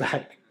 2 days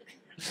back.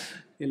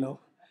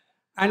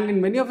 And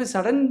in many of his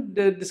sudden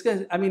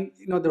discussions,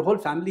 the whole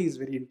family is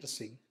very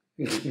interesting.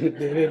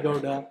 Deve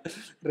Gowda,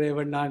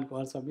 Revanna and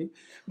Kumaraswamy.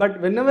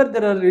 But whenever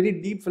there are really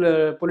deep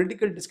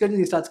political discussions,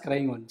 he starts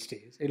crying on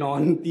stage,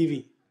 on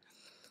TV.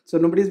 So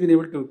nobody's been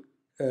able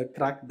to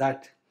crack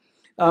that.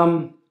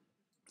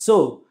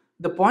 So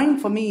the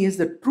point for me is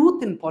the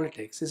truth in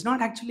politics is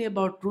not actually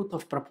about truth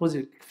of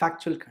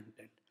factual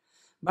content,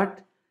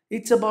 but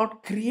it's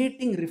about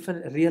creating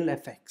real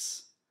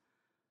effects.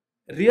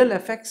 Real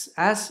effects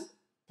as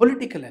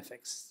political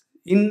effects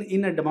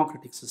in a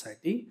democratic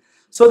society.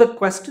 So the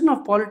question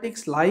of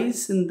politics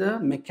lies in the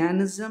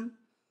mechanism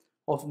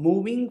of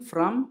moving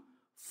from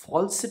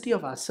falsity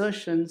of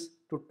assertions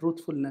to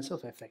truthfulness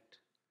of effect.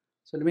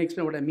 So let me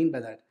explain what I mean by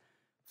that.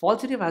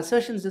 Falsity of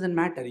assertions doesn't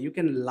matter. You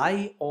can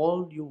lie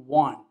all you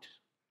want.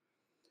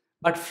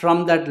 But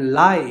from that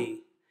lie,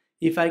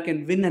 if I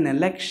can win an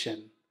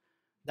election,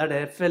 that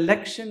if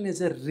election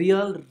is a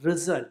real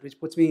result which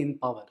puts me in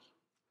power.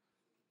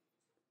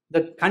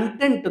 The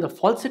content, the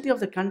falsity of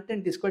the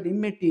content is quite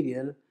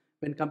immaterial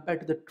when compared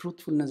to the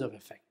truthfulness of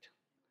effect.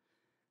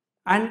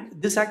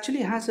 And this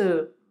actually has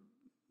a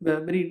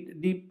very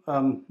deep,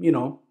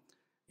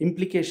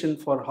 implication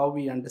for how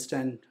we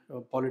understand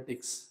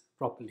politics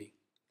properly.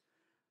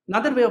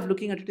 Another way of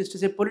looking at it is to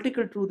say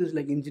political truth is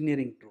like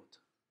engineering truth.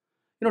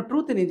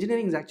 Truth in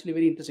engineering is actually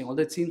very interesting.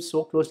 Although it seems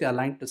so closely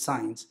aligned to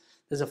science,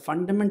 there's a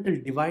fundamental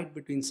divide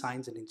between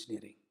science and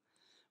engineering,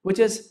 which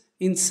is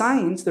in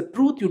science, the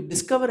truth you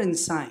discover in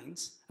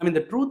science,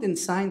 the truth in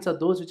science are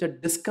those which are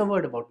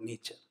discovered about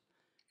nature.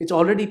 It's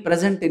already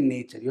present in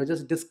nature. You're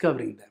just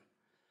discovering them.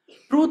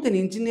 Truth in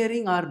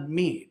engineering are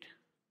made.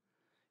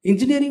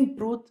 Engineering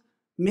truth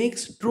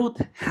makes truth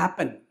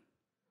happen.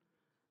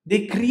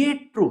 They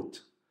create truth.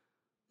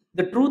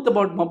 The truth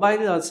about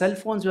mobile or cell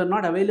phones were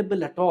not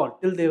available at all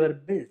till they were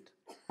built.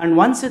 And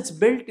once it's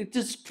built, it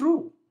is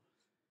true.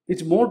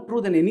 It's more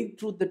true than any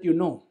truth that you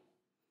know.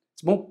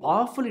 It's more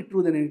powerfully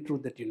true than any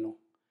truth that you know.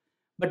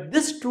 But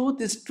this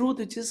truth is truth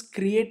which is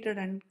created,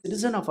 and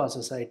citizen of our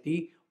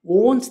society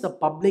owns the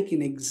public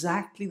in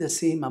exactly the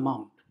same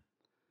amount.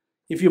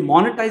 If you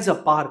monetize a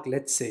park,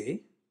 let's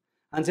say,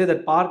 and say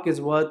that park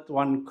is worth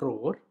 1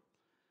 crore,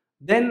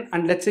 then,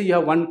 and let's say you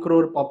have 1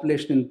 crore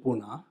population in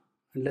Pune,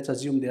 and let's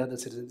assume they are the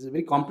citizens. It's a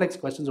very complex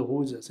question of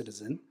who is a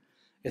citizen,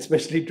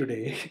 especially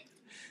today.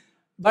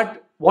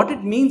 But what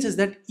it means is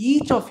that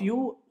each of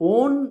you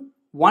own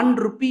 1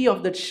 rupee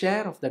of that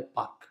share of that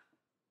park.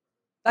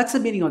 That's the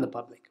meaning of the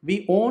public.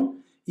 We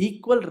own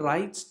equal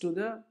rights to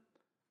the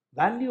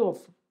value of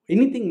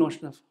anything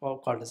notion of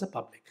called as a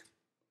public.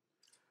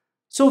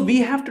 So we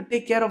have to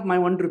take care of my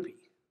 1 rupee.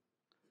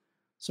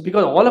 So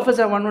because all of us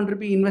have 1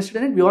 rupee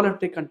invested in it, we all have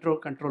to take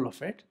control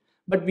of it,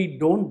 but we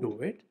don't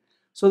do it.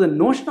 So the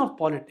notion of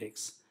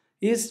politics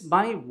is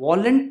by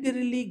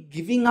voluntarily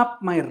giving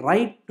up my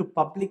right to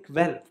public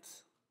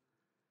wealth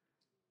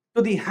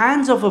to the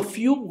hands of a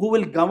few who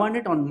will govern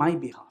it on my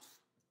behalf.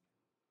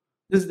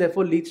 This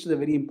therefore leads to the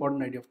very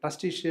important idea of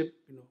trusteeship,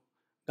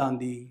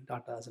 Gandhi,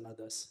 Tatas and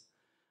others.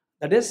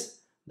 That is,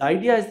 the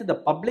idea is that the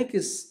public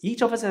is,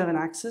 each of us have an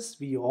access,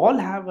 we all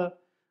have a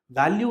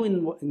value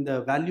in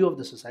the value of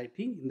the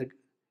society, in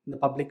the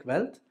public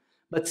wealth,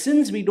 but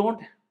since we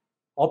don't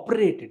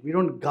operate it, we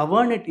don't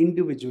govern it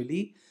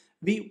individually,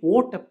 we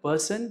vote a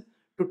person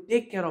to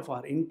take care of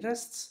our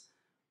interests,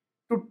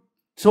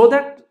 so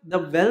that the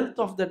wealth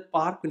of that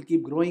park will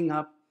keep growing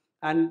up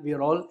and we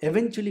are all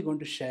eventually going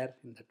to share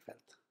in that wealth.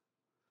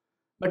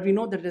 But we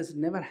know that it has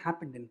never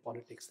happened in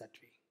politics that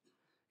way.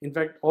 In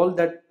fact, all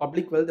that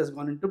public wealth has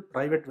gone into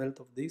private wealth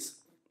of these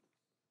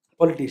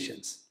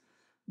politicians.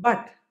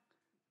 But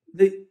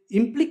the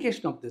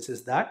implication of this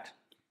is that,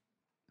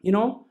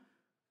 the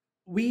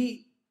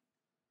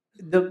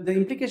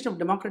implication of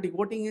democratic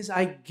voting is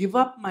I give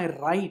up my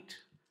right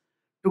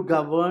to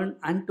govern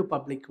and to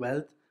public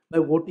wealth by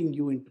voting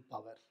you into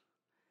power.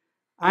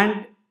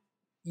 And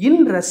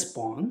in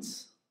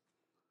response,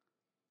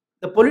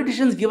 the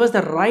politicians give us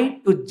the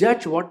right to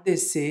judge what they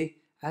say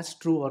as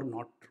true or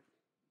not true.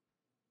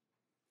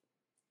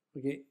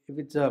 Okay, if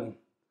it's a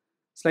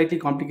slightly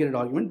complicated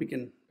argument, we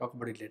can talk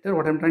about it later.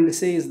 What I'm trying to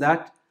say is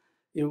that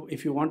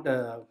if you want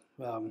a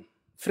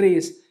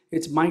phrase,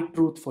 it's my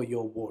truth for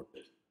your vote.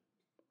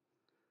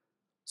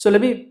 So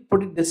let me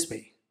put it this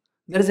way.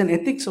 There is an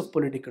ethics of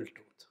political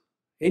truth.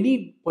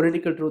 Any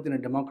political truth in a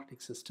democratic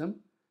system,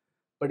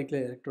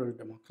 particularly electoral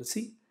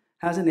democracy,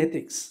 has an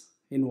ethics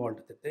involved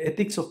with it. The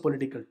ethics of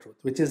political truth,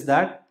 which is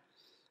that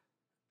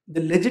the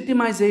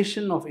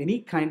legitimization of any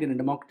kind in a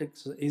democratic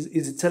is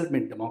itself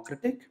made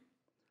democratic.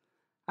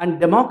 And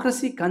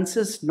democracy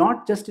consists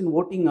not just in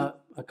voting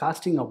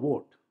casting a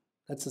vote.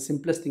 That's the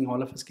simplest thing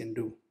all of us can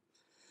do.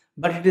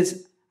 But it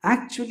is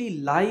actually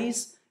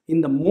lies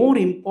in the more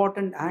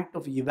important act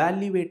of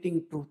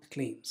evaluating truth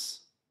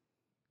claims.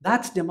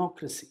 That's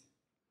democracy.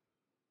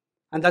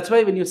 And that's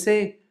why when you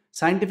say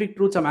scientific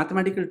truths or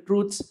mathematical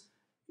truths,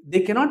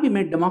 they cannot be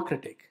made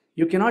democratic.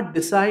 You cannot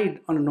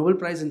decide on a Nobel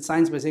Prize in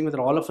science by saying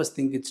whether all of us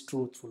think it's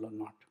truthful or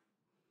not.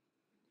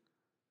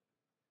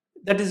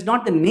 That is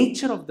not the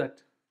nature of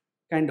that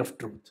kind of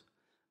truth.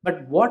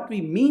 But what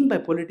we mean by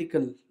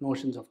political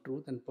notions of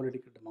truth and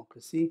political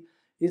democracy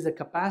is the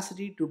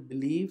capacity to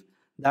believe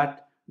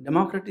that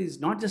democracy is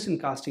not just in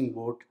casting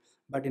vote,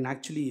 but in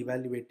actually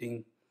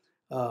evaluating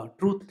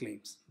truth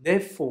claims.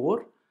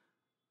 Therefore,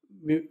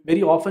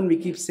 very often we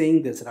keep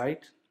saying this,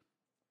 right?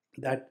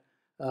 That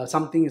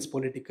something is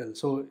political.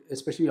 So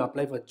especially you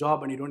apply for a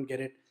job and you don't get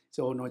it,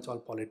 so oh no, it's all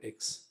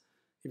politics.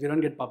 If you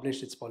don't get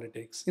published, it's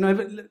politics.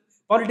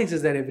 Politics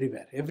is there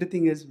everywhere.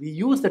 Everything is, we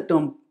use the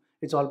term,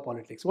 it's all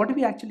politics. What do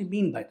we actually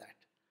mean by that?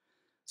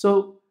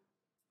 So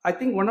I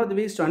think one of the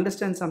ways to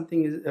understand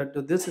something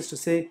to this is to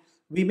say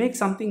we make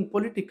something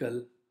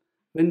political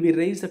when we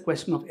raise the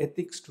question of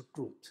ethics to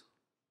truth.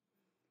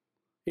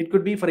 It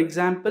could be, for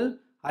example,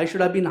 I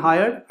should have been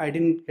hired, I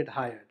didn't get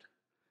hired.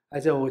 I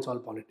say, oh, it's all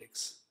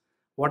politics.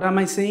 What am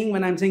I saying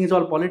when I'm saying it's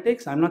all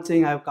politics? I'm not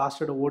saying I have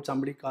casted a vote,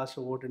 somebody cast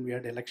a vote, and we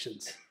had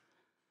elections.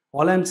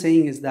 All I'm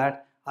saying is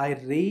that I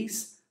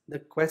raise the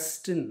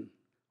question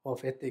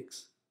of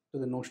ethics to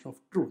the notion of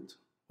truth.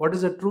 What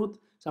is the truth?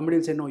 Somebody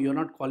will say, no, you're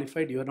not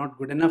qualified, you're not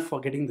good enough for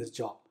getting this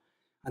job.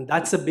 And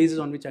that's the basis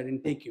on which I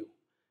didn't take you.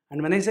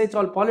 And when I say it's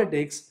all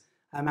politics,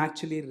 I'm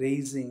actually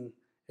raising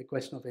a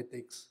question of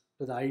ethics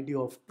to the idea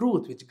of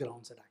truth which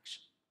grounds that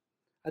action.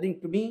 I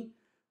think to me,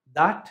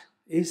 that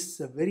is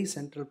a very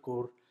central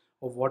core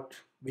of what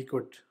we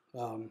could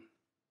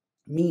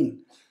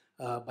mean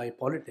by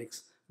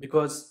politics.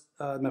 Because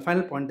my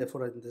final point,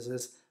 therefore, in this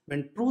is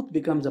when truth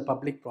becomes a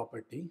public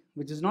property,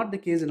 which is not the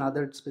case in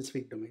other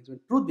specific domains, when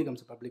truth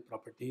becomes a public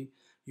property,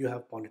 you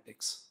have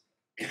politics.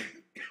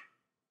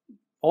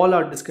 All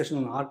our discussion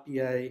on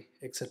RTI,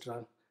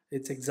 etc.,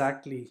 it's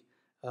exactly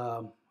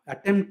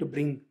attempt to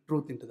bring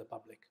truth into the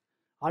public.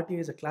 RTI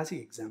is a classic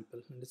example,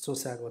 and it's so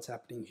sad what's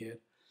happening here.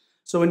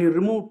 So when you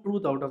remove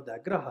truth out of the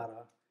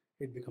Agrahara,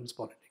 it becomes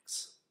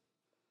politics.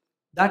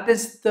 That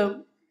is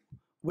the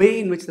way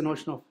in which the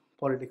notion of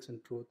politics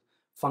and truth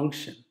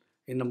function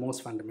in the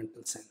most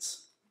fundamental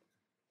sense.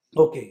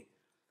 Okay,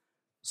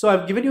 so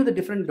I've given you the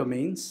different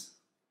domains,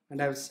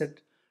 and I've said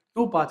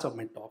 2 parts of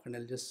my talk, and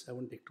I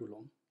won't take too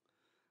long.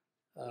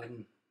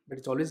 But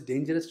it's always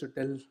dangerous to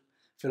tell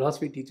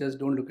philosophy teachers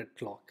don't look at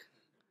clock,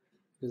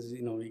 because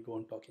we go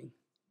on talking.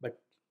 But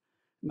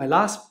my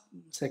last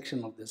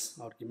section of this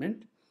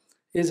argument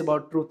is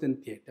about truth in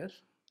theatre,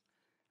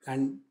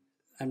 and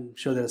I'm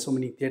sure there are so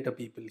many theatre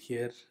people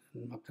here,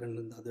 and Makran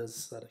and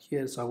others are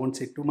here, so I won't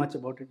say too much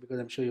about it because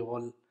I'm sure you've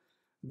all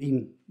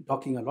been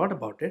talking a lot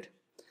about it.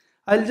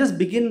 I'll just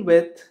begin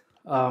with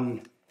a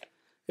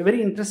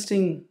very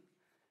interesting,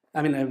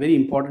 a very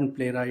important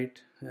playwright,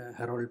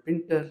 Harold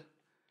Pinter,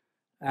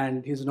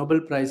 and his Nobel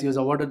Prize, he was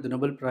awarded the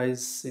Nobel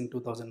Prize in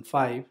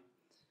 2005,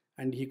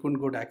 and he couldn't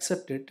go to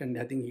accept it, and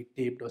I think he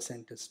taped or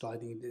sent his talk. I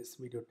think this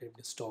videotaped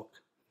his talk.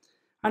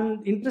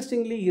 And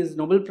interestingly, his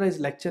Nobel Prize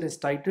lecture is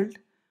titled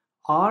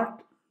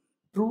Art,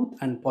 Truth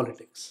and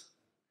Politics.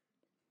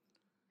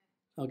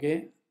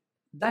 Okay,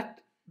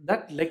 that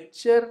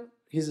lecture,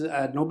 his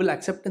Nobel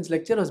acceptance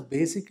lecture, was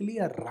basically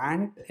a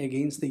rant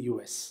against the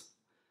US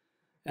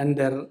and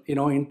their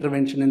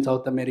intervention in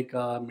South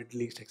America,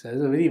 Middle East, etc.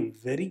 It's a very,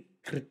 very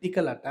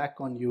critical attack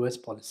on US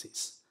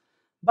policies.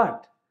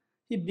 But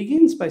he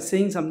begins by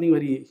saying something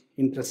very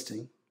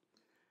interesting,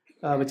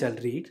 which I'll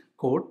read.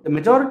 Quote, the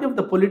majority of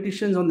the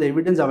politicians on the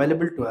evidence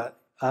available to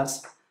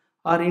us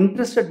are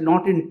interested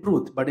not in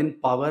truth, but in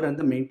power and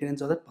the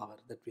maintenance of that power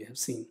that we have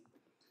seen.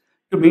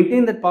 To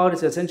maintain that power,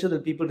 it's essential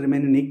that people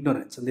remain in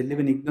ignorance, and they live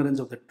in ignorance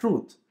of the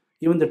truth,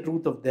 even the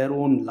truth of their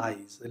own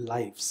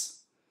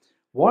lives.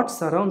 What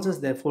surrounds us,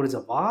 therefore, is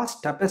a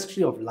vast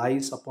tapestry of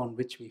lies upon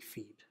which we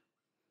feed.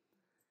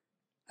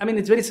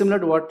 It's very similar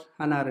to what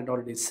Hannah Arendt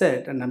already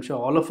said, and I'm sure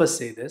all of us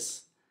say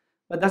this,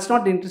 but that's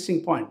not the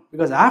interesting point,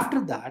 because after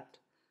that,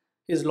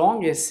 his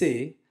long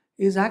essay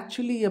is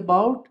actually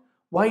about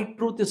why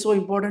truth is so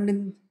important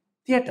in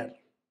theatre.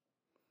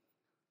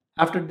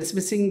 After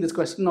dismissing this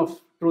question of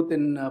truth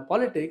in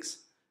politics,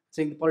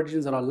 saying the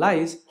politicians are all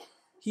lies,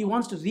 he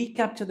wants to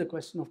recapture the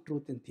question of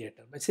truth in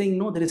theatre by saying,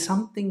 no, there is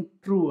something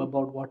true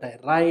about what I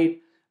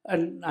write,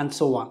 and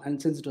so on.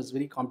 And since it was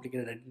very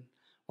complicated, I didn't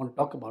want to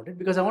talk about it,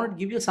 because I wanted to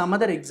give you some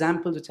other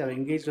examples which I've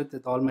engaged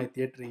with all my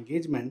theatre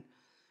engagement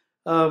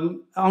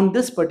on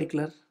this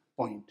particular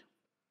point.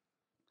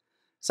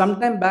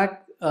 Sometime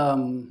back,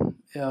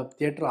 a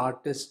theatre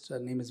artist, her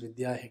name is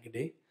Vidya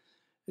Hegde.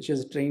 She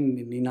was trained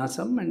in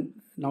Ninasam, and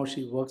now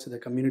she works at the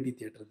community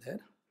theatre there.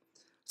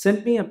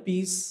 Sent me a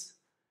piece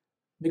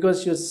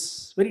because she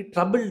was very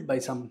troubled by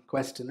some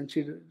question, and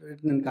she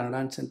written in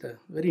Kannada and sent a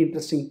very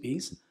interesting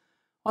piece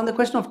on the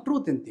question of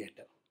truth in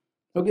theatre.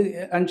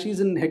 Okay, and she's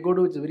in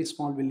Hegodu, it's a very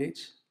small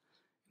village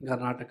in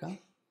Karnataka,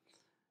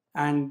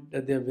 and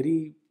they're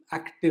very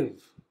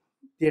active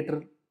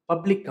theatre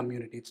public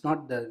community. It's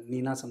not the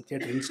Ninasam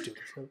Theatre Institute.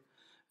 So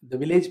the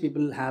village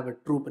people have a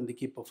troupe and they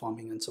keep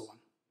performing and so on.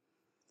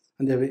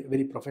 And they're very,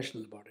 very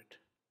professional about it.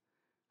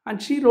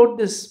 And she wrote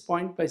this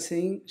point by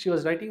saying, she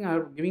was giving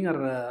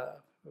her,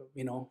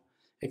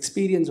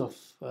 experience of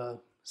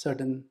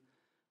certain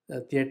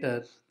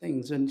theatre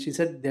things. And she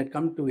said they had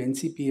come to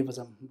NCPA for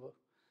some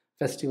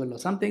festival or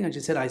something. And she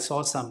said, I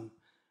saw some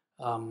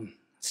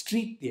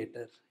street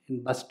theatre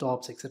in bus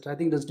stops, etc. I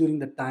think it was during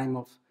the time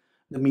of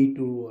the Me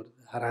Too or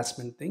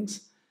harassment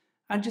things.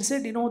 And she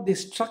said, they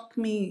struck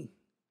me.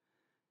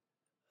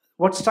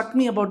 What struck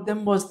me about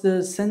them was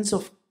the sense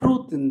of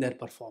truth in their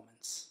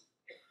performance.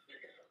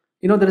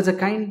 There is a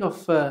kind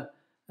of a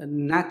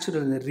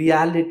natural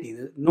reality,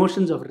 the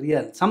notions of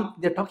real.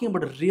 They're talking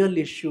about a real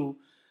issue.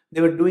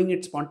 They were doing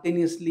it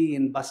spontaneously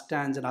in bus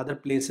stands and other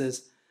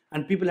places,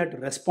 and people had to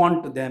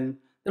respond to them.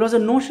 There was a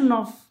notion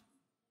of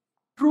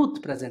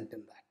truth present in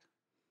that.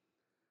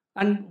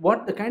 And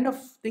what the kind of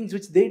things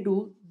which they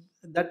do,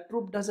 that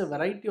troupe does a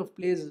variety of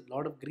plays, a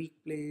lot of Greek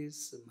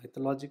plays,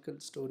 mythological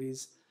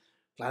stories,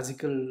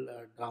 classical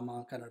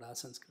drama, Kannada,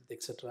 Sanskrit,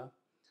 etc.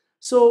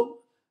 So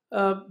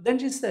then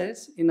she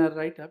says in her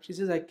write-up, she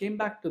says, I came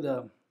back to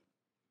the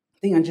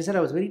thing and she said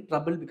I was very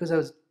troubled because I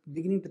was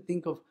beginning to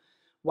think of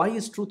why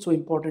is truth so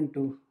important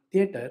to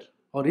theatre,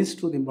 or is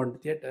truth important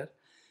to theatre?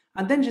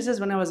 And then she says,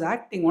 when I was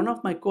acting,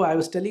 I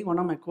was telling one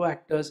of my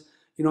co-actors,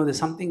 there's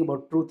something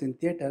about truth in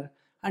theatre.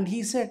 And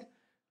he said,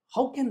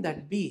 how can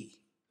that be?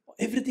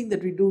 Everything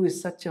that we do is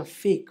such a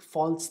fake,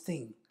 false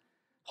thing.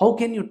 How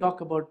can you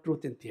talk about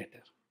truth in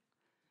theatre?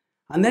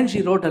 And then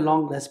she wrote a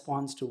long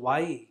response to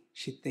why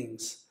she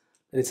thinks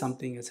there is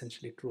something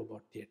essentially true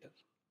about theatre.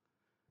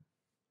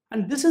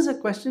 And this is a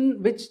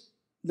question which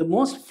the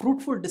most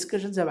fruitful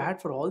discussions I've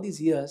had for all these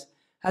years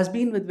has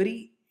been with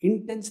very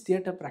intense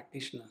theatre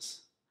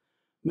practitioners,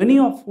 many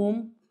of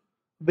whom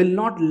will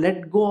not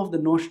let go of the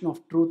notion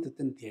of truth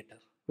within theatre,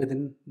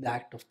 within the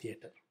act of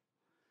theatre.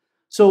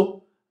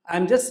 So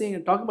I'm just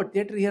saying, talking about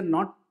theatre here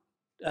not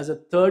as a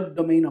third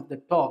domain of the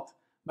talk,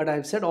 but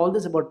I've said all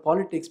this about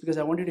politics because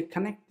I wanted to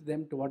connect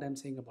them to what I'm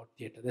saying about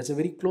theatre. There's a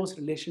very close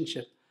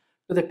relationship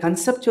to the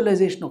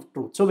conceptualization of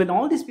truth. So when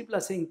all these people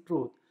are saying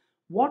truth,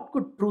 what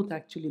could truth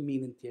actually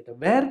mean in theatre?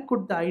 Where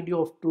could the idea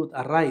of truth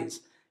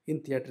arise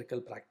in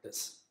theatrical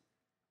practice?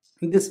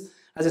 And this,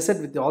 as I said,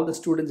 with all the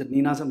students at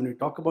Ninasam, when we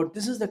talk about,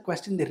 this is the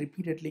question they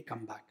repeatedly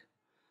come back.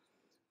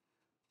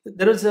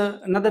 There is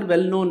another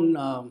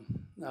well-known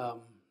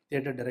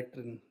theatre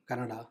director in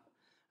Kannada,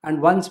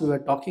 and once we were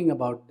talking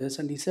about this,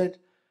 and he said,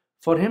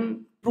 for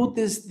him, truth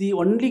is the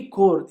only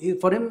core.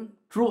 For him,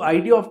 true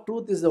idea of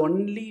truth is the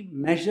only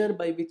measure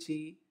by which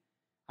he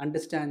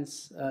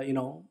understands,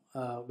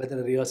 whether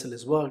a rehearsal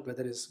is worked,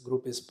 whether his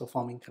group is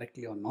performing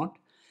correctly or not.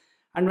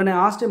 And when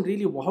I asked him,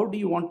 really, how do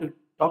you want to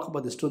talk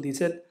about this truth? He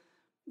said,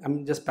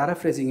 I'm just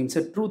paraphrasing him, he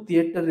said, true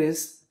theatre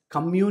is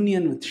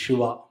communion with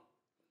Shiva.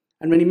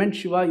 And when he meant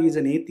Shiva, he is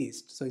an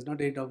atheist. So he's not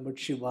really talking about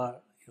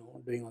Shiva,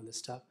 doing all this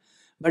stuff.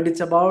 But it's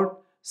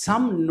about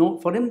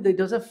for him,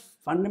 there's a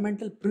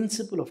fundamental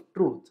principle of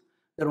truth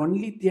that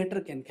only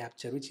theatre can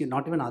capture, which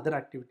not even other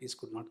activities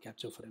could not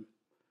capture for him.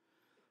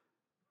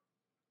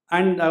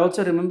 And I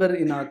also remember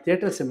in our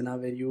theatre seminar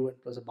where it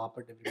was a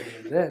Bapat,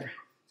 everybody was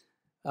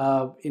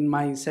there. In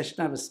my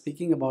session, I was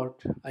speaking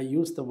about, I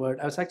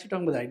was actually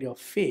talking about the idea of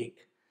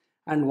fake.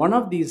 And one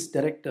of these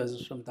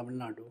directors from Tamil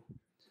Nadu,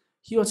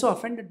 he was so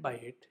offended by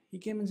it. He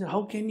came and said,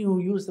 how can you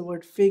use the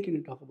word fake when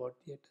you talk about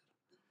theatre?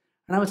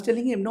 And I was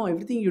telling him, no,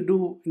 everything you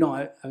do,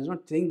 I was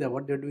not saying that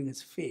what they're doing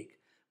is fake,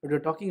 but we're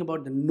talking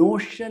about the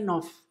notion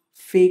of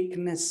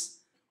fakeness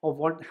of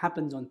what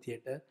happens on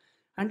theatre.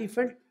 And he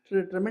felt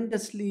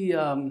tremendously,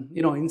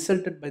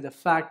 insulted by the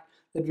fact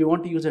that we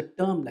want to use a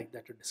term like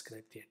that to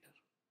describe theatre.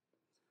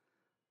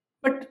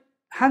 But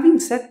having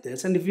said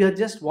this, and if we are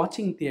just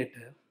watching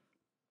theatre,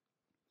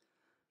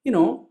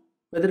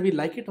 whether we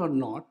like it or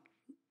not,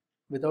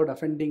 without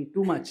offending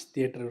too much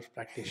theatre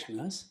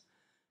practitioners,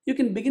 you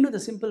can begin with a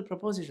simple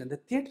proposition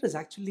that theatre is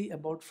actually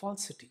about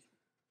falsity.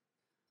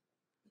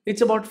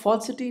 It's about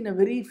falsity in a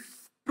very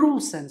true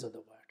sense of the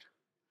word.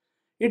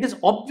 It is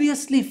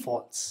obviously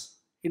false.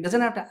 It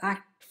doesn't have to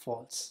act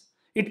false.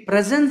 It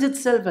presents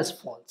itself as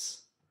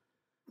false.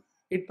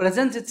 It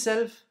presents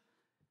itself,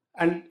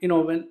 and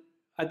when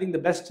I think the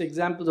best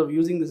examples of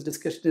using this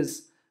discussion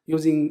is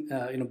using,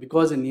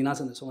 because in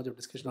Ninasam there's so much of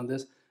discussion on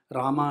this,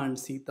 Rama and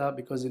Sita,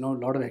 because a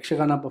lot of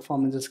Yakshagana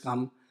performances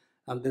come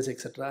and this,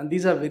 etc. And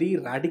these are very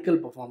radical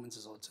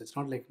performances also. It's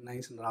not like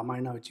nice in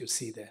Ramayana which you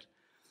see there.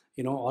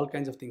 All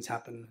kinds of things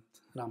happen with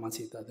Rama and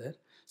Sita there.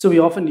 So we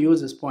often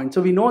use this point.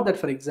 So we know that,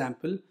 for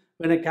example,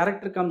 when a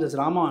character comes as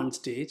Rama on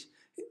stage,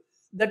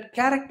 that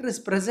character is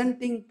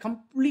presenting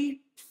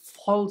complete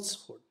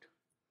falsehood,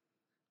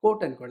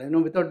 quote unquote.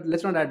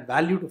 Let's not add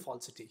value to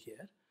falsity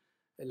here,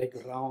 like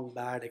wrong,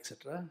 bad,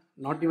 etc.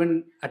 Not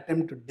even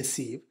attempt to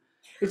deceive.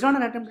 It's not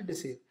an attempt to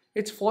deceive.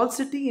 It's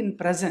falsity in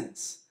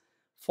presence.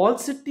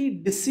 Falsity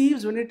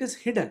deceives when it is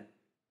hidden.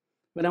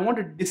 When I want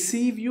to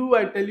deceive you,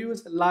 I tell you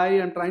it's a lie,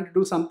 I'm trying to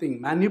do something,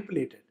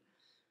 manipulate it.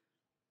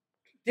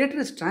 Theatre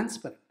is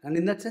transparent, and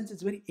in that sense,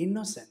 it's very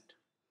innocent.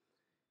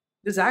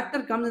 This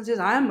actor comes and says,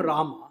 I am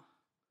Rama.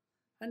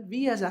 And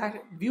we as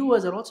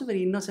viewers are also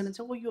very innocent and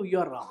say, oh,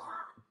 you're Rama.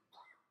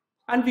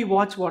 And we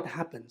watch what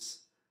happens,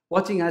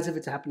 watching as if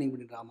it's happening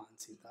between Rama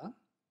and Sita.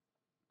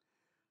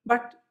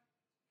 But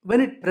when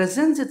it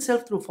presents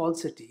itself through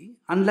falsity,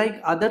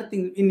 unlike other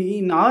things,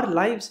 in our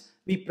lives,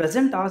 we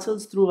present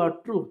ourselves through our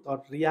truth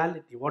or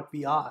reality, what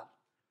we are.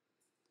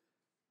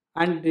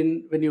 And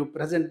when you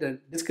present a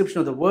description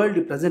of the world,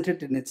 you present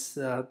it in its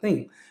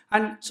thing.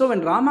 And so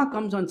when Rama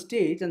comes on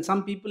stage, and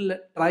some people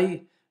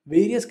try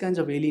various kinds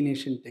of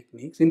alienation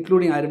techniques,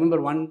 including, I remember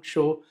one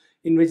show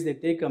in which they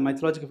take a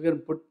mythological figure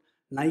and put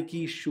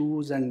Nike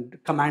shoes and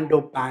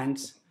commando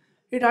pants.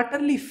 It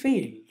utterly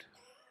failed.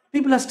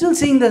 People are still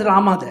seeing there's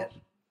Rama there.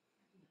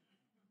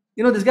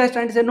 This guy is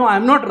trying to say, no,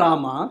 I'm not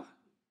Rama,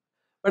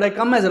 but I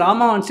come as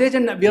Rama on stage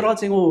and we are all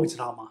saying, oh, it's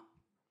Rama.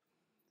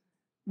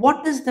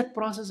 What is that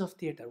process of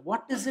theater?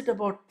 What is it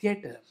about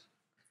theater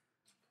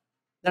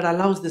that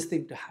allows this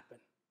thing to happen?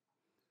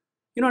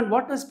 And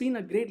what has been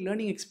a great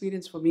learning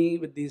experience for me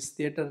with these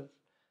theater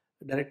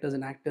directors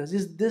and actors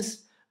is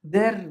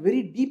their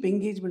very deep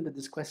engagement with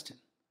this question.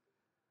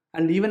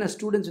 And even as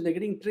students, when they're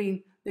getting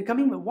trained, they're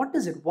coming, what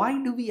is it?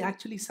 Why do we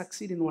actually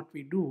succeed in what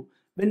we do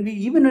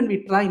even when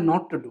we try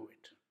not to do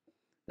it?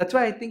 That's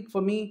why I think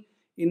for me,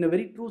 in a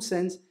very true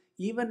sense,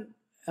 even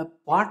a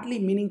partly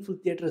meaningful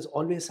theater is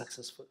always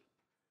successful.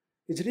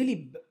 It's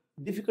really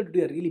difficult to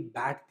do a really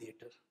bad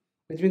theater,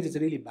 which means it's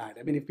really bad.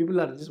 I mean, if people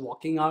are just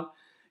walking out,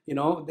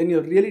 then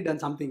you've really done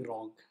something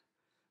wrong.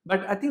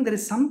 But I think there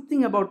is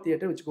something about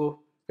theater which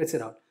gets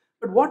it out.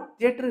 But what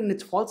theater in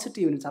its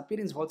falsity, in its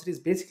appearance falsity, is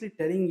basically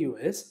telling you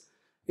is,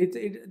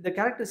 the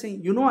character is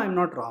saying, I'm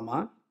not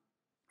Rama,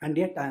 and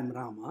yet I am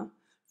Rama.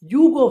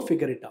 You go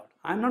figure it out.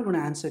 I'm not going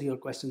to answer your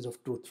questions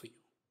of truth for you.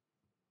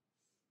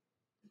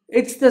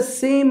 It's the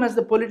same as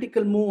the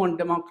political move on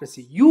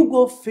democracy. You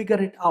go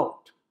figure it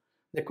out.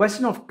 The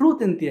question of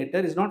truth in theater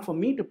is not for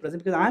me to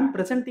present, because I'm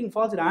presenting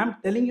falsity. I'm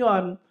telling you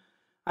I'm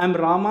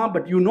Rama,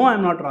 but I'm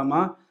not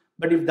Rama.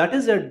 But if that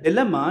is a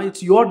dilemma,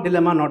 it's your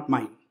dilemma, not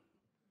mine.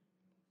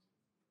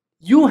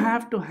 You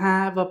have to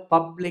have a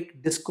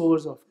public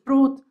discourse of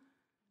truth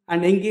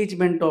and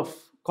engagement of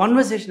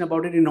conversation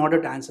about it in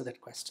order to answer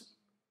that question.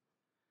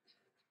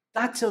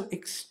 That's an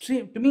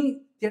extreme, to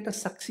me, theater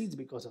succeeds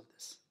because of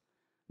this.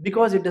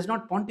 Because it does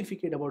not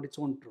pontificate about its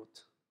own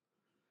truth.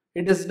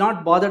 It is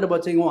not bothered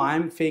about saying,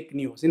 I'm fake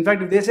news. In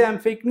fact, if they say I'm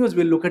fake news,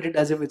 we'll look at it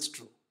as if it's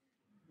true.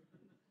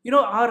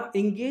 Our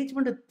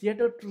engagement with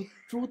theater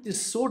truth is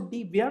so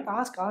deep, we have to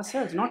ask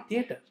ourselves, not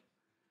theater.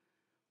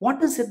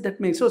 What is it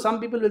that makes? So some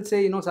people will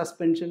say,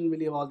 suspension,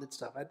 will you, all that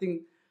stuff. I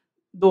think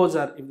those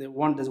are, if they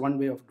want, there's one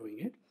way of doing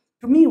it.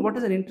 To me, what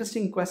is an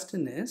interesting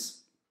question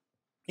is,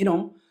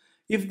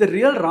 if the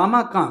real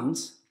Rama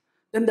comes,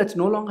 then that's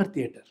no longer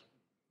theater.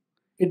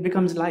 It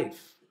becomes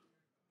life.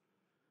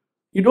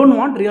 You don't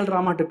want real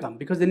Rama to come,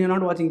 because then you're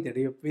not watching theater.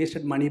 You've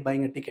wasted money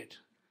buying a ticket.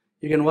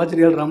 You can watch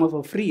real Rama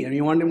for free, and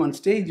you want him on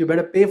stage, you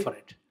better pay for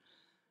it.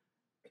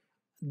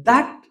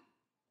 That,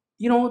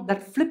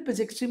 that flip is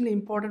extremely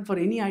important for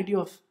any idea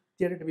of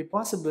theater to be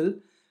possible.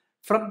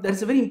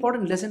 There's a very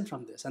important lesson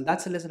from this, and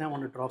that's the lesson I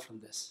want to draw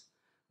from this,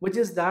 which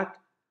is that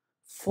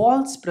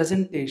false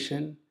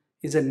presentation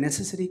is a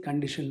necessary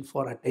condition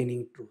for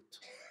attaining truth.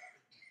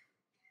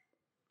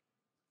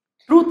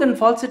 Truth and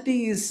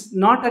falsity is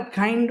not a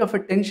kind of a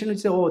tension which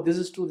say, this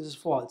is true, this is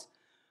false.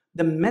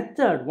 The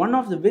method, one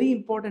of the very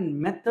important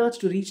methods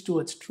to reach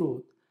towards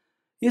truth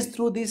is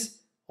through this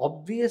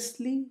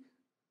obviously,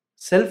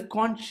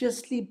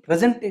 self-consciously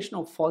presentation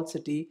of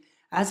falsity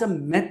as a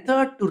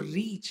method to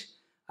reach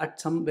at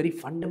some very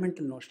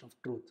fundamental notion of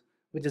truth,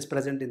 which is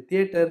present in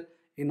theater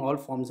in all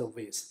forms of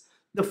ways.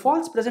 The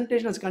false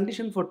presentation as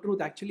condition for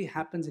truth actually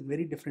happens in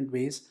very different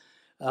ways.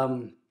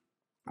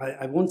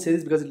 I won't say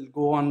this because it will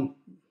go on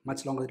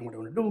much longer than what I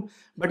want to do,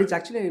 but it's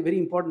actually a very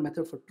important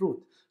method for truth.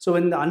 So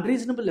when the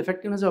unreasonable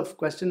effectiveness of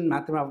question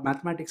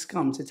mathematics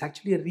comes, it's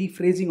actually a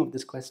rephrasing of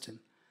this question.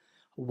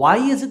 Why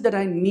is it that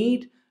I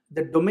need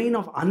the domain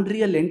of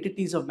unreal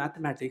entities of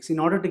mathematics in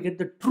order to get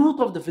the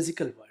truth of the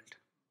physical world?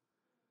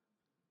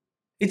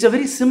 It's a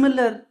very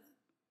similar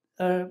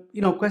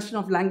question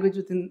of language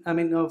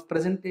of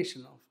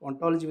presentation, of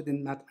ontology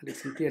within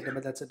mathematics and theater,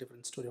 but that's a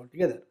different story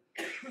altogether.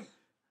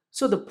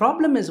 So the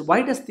problem is,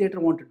 why does theater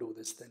want to do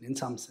this then, in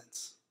some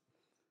sense?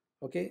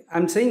 Okay,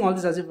 I'm saying all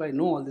this as if I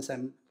know all this.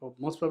 I'm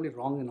most probably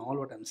wrong in all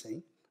what I'm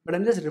saying, but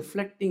I'm just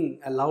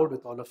reflecting aloud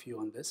with all of you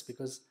on this,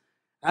 because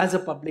as a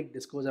public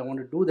discourse, I want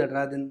to do that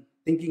rather than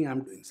thinking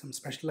I'm doing some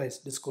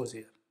specialized discourse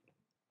here.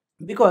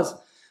 Because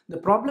the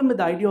problem with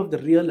the idea of the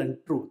real and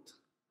truth,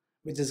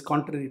 which is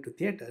contrary to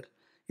theater,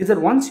 is that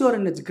once you are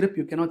in its grip,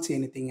 you cannot see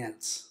anything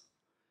else.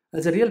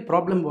 There's a real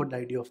problem about the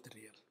idea of the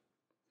real.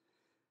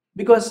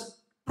 Because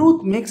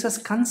truth makes us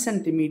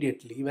consent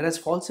immediately, whereas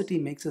falsity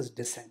makes us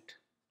dissent.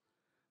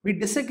 We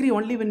disagree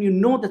only when you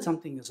know that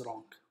something is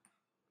wrong.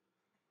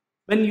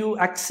 When you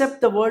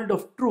accept the world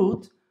of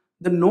truth,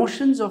 the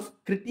notions of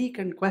critique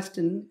and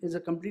question is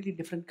a completely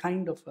different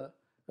kind of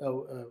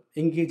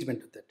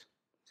engagement with it.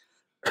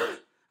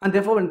 And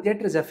therefore, when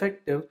theater is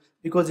effective,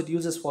 because it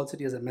uses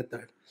falsity as a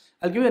method.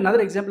 I'll give you another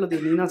example of the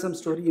Ninasam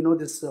story.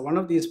 This one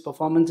of these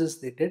performances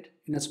they did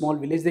in a small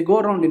village. They go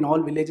around in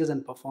all villages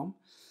and perform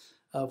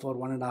for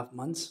 1.5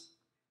 months.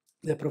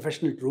 They're a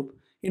professional troupe.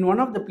 In one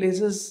of the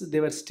places they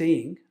were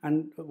staying,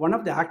 and one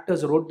of the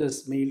actors wrote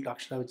this mail to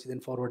Akshara, which he then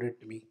forwarded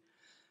to me.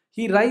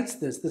 He writes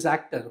this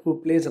actor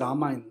who plays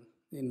Rama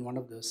in one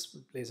of those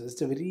places.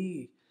 It's a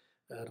very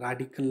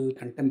radical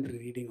contemporary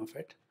reading of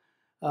it.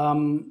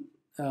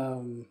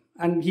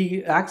 And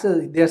he acts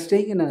they are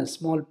staying in a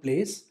small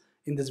place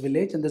in this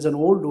village, and there's an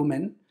old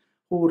woman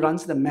who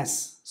runs the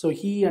mess. So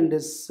he and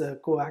his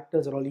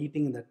co-actors are all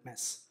eating in that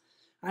mess.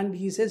 And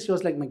he says she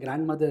was like my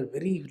grandmother,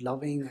 very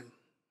loving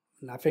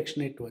and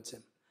affectionate towards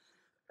him.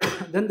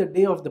 Then the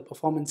day of the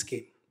performance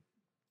came.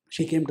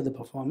 She came to the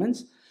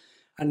performance,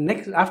 and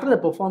after the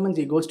performance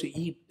he goes to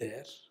eat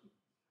there.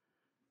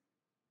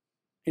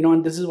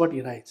 And this is what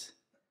he writes.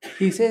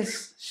 He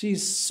says,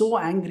 she's so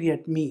angry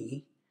at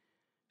me,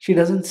 she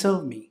doesn't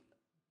serve me.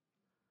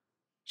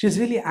 She's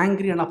really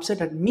angry and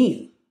upset at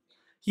me.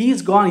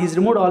 He's gone, he's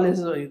removed all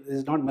his,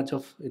 there's not much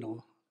of,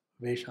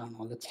 Vesha and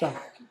all that stuff.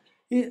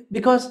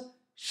 Because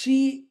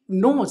she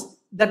knows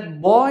that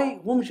boy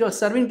whom she was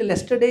serving till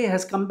yesterday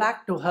has come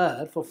back to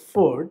her for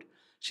food.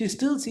 She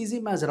still sees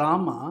him as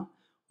Rama,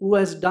 who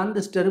has done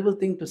this terrible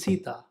thing to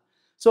Sita.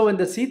 So when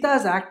the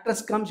Sita's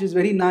actress comes, she's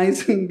very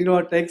nice and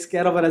takes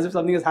care of her as if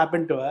something has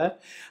happened to her,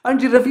 and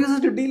she refuses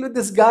to deal with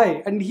this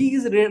guy. And he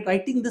is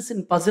writing this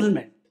in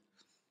puzzlement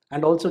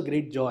and also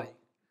great joy.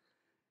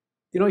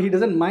 He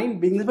doesn't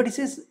mind being this, but he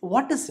says,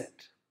 what is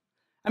it?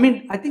 I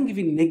mean, I think if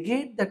we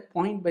negate that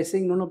point by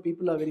saying, no,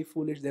 people are very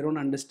foolish, they don't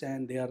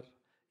understand, they are,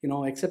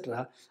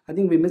 etc., I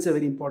think we miss a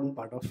very important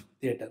part of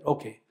theatre.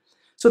 Okay.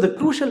 So the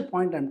crucial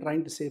point I'm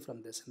trying to say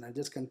from this, and I'll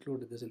just conclude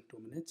with this in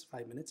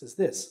 5 minutes, is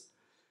this.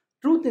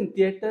 Truth in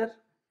theatre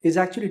is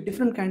actually a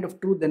different kind of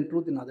truth than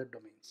truth in other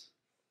domains.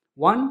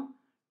 One,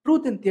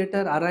 truth in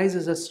theatre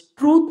arises as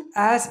truth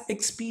as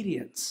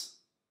experience,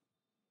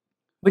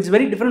 which is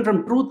very different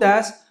from truth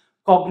as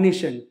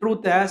cognition,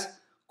 truth as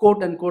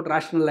quote-unquote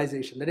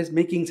rationalization, that is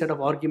making set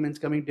of arguments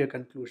coming to a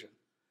conclusion.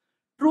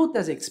 Truth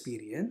as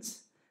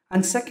experience.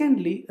 And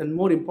secondly, a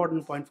more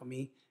important point for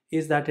me,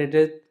 is that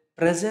it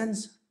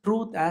presents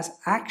truth as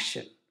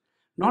action,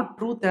 not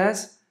truth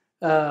as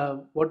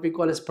what we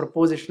call as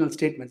propositional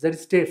statements, that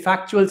is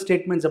factual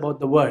statements about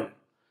the world.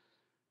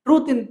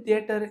 Truth in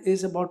theatre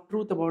is about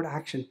truth about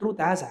action, truth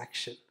as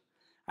action.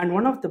 And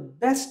one of the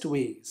best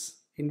ways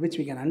in which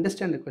we can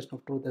understand the question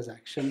of truth as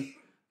action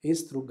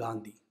is through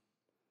Gandhi.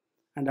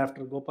 And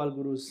after Gopal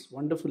Guru's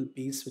wonderful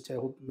piece, which I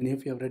hope many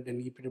of you have read in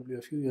EPW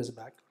a few years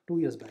back, 2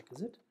 years back,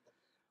 is it?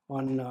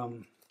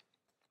 On,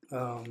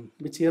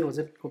 which year was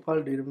it?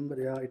 Gopal, do you remember?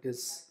 Yeah, it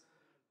is,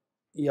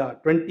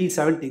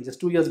 2017, just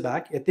 2 years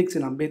back, Ethics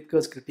in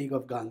Ambedkar's Critique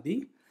of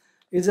Gandhi,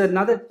 is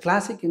another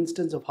classic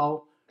instance of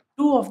how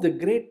two of the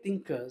great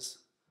thinkers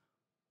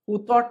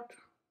who thought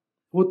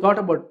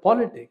about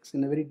politics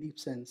in a very deep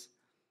sense,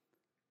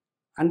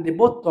 and they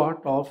both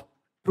thought of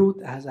truth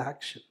as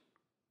action.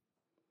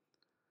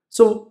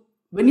 So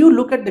when you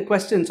look at the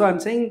question, so I'm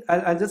saying,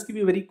 I'll just give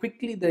you very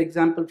quickly the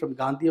example from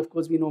Gandhi, of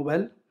course we know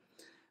well.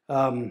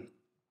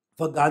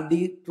 For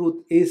Gandhi,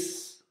 truth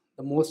is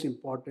the most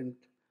important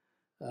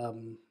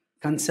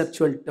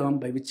conceptual term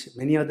by which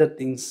many other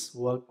things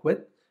work with.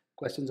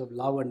 Questions of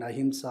love and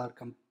ahimsa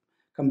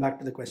come back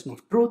to the question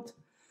of truth.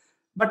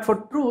 But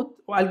for truth,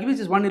 I'll give you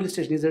just one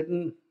illustration. He's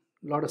written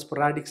a lot of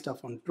sporadic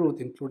stuff on truth,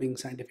 including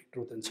scientific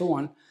truth and so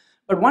on.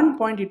 But one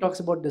point he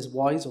talks about this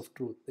voice of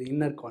truth, the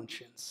inner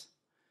conscience.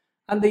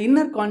 And the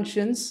inner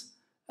conscience,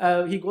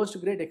 he goes to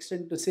great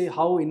extent to say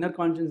how inner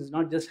conscience is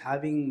not just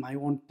having my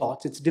own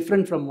thoughts. It's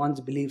different from one's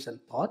beliefs and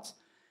thoughts.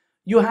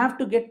 You have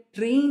to get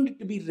trained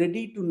to be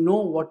ready to know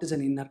what is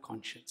an inner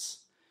conscience.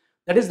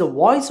 That is, the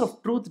voice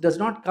of truth does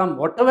not come.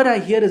 Whatever I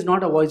hear is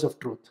not a voice of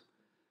truth.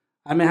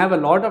 I may have a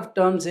lot of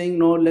terms saying,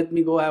 no, let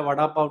me go have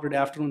vada pav today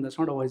afternoon. That's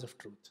not a voice of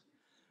truth.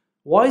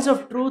 Voice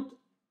of truth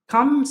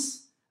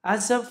comes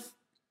as a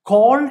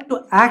call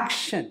to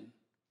action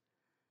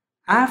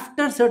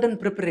after certain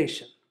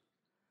preparation.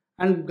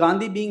 And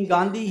Gandhi being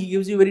Gandhi, he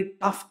gives you very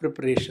tough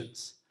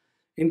preparations,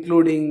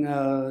 including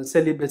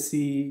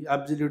celibacy,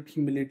 absolute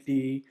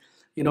humility,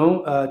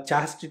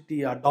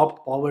 chastity,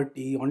 adopt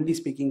poverty, only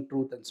speaking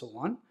truth, and so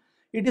on.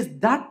 It is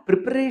that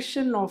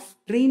preparation of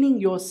training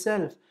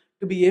yourself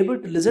to be able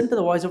to listen to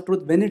the voice of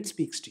truth when it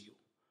speaks to you.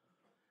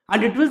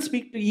 And it will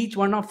speak to each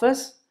one of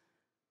us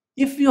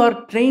if you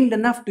are trained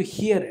enough to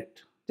hear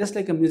it. Just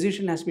like a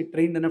musician has to be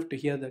trained enough to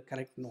hear the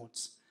correct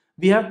notes.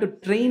 We have to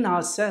train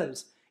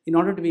ourselves in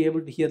order to be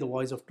able to hear the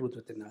voice of truth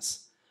within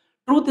us.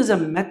 Truth is a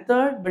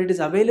method, but it is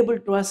available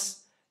to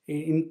us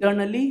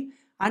internally.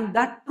 And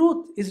that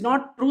truth is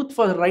not truth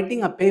for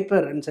writing a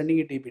paper and sending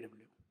it to EPW.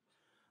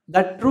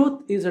 That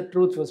truth is a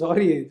truth for,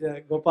 sorry,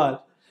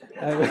 Gopal,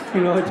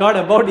 it's not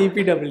about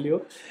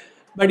EPW.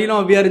 But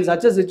we are in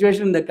such a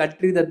situation in the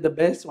country that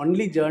the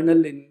only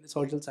journal in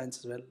social science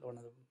as well, one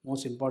of the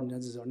most important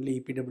journals is only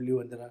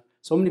EPW, and there are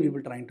so many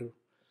people trying to,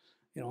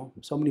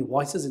 so many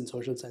voices in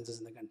social sciences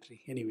in the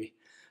country. Anyway,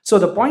 so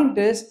the point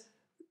is,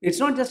 it's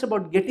not just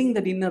about getting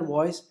that inner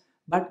voice,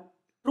 but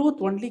truth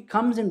only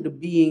comes into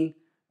being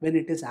when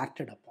it is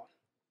acted upon.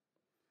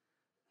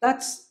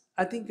 That's,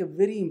 I think, a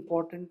very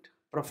important,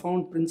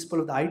 profound principle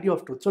of the idea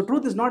of truth. So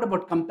truth is not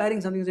about comparing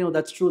something and saying, oh,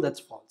 that's true, that's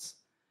false.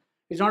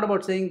 It's not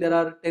about saying there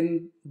are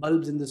 10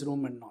 bulbs in this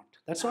room and not.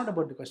 That's not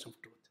about the question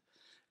of truth.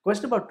 The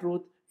question about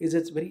truth is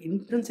its very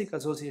intrinsic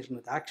association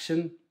with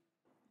action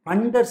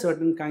under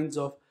certain kinds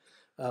of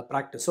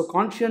practice. So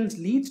conscience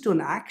leads to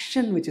an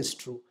action which is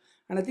true.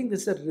 And I think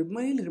this is a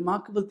really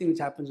remarkable thing which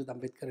happens with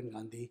Ambedkar and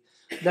Gandhi,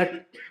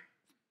 that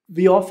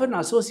we often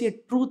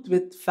associate truth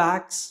with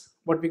facts,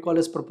 what we call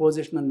as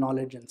propositional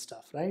knowledge and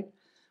stuff, right?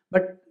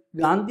 But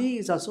Gandhi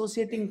is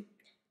associating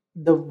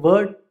the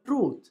word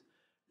truth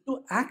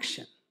to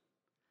action.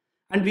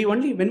 And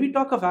when we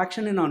talk of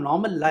action in our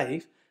normal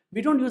life,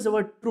 we don't use the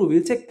word true.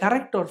 We'll say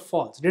correct or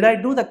false. Did I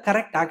do the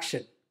correct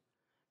action?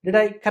 Did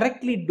I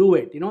correctly do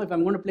it? If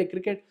I'm going to play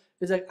cricket,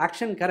 is the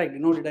action correct?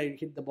 Did I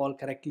hit the ball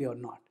correctly or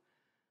not?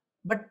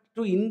 But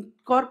to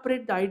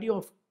incorporate the idea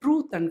of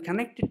truth and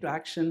connect it to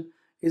action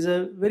is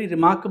a very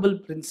remarkable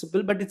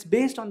principle, but it's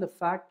based on the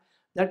fact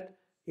that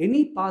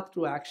any path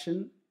to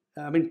action,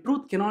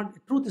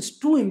 truth is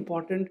too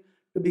important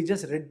to be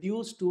just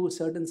reduced to a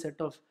certain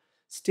set of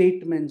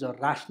statements or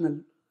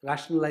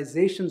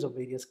rationalizations of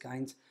various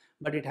kinds,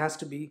 but it has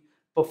to be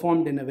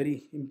performed in a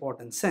very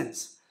important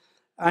sense.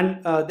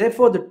 And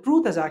therefore, the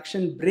truth as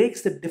action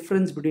breaks the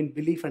difference between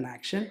belief and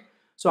action.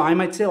 So I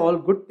might say all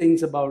good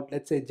things about,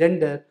 let's say,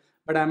 gender,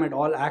 but I might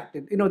all act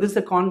it. This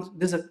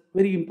is a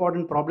very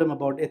important problem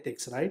about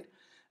ethics, right?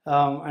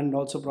 And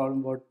also problem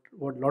about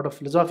what a lot of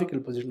philosophical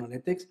position on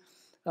ethics.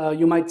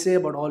 You might say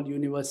about all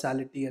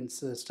universality and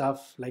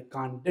stuff like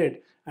Kant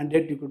did, and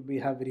yet you could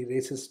have very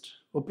racist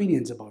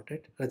opinions about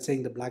it. Let's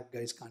saying the black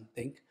guys can't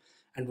think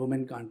and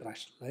women can't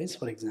rationalize,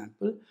 for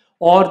example,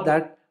 or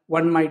that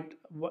one might,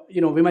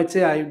 we might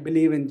say I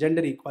believe in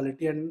gender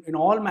equality, and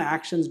all my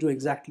actions do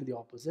exactly the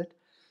opposite.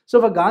 So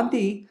for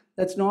Gandhi,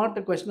 that's not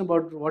a question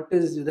about what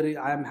is whether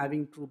I am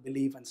having true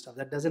belief and stuff.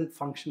 That doesn't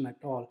function at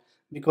all,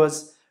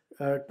 because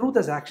truth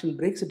as action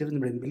breaks the difference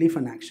between belief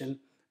and action,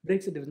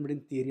 breaks the difference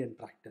between theory and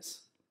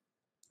practice.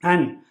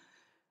 And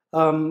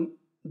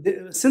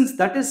since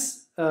that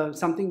is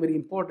something very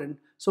important,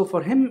 so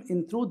for him,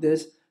 through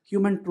this,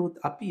 human truth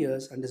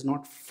appears and is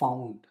not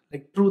found.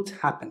 Like truths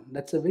happen.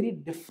 That's a very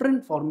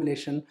different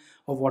formulation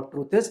of what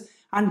truth is.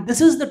 And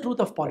this is the truth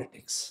of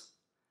politics.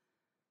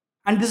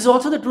 And this is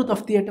also the truth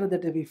of theater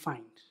that we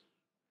find.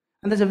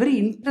 And there's a very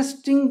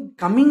interesting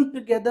coming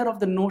together of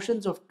the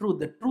notions of truth,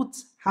 the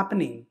truths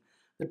happening,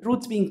 the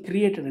truths being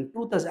created, and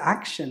truth as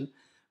action,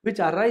 which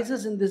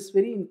arises in this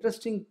very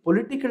interesting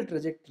political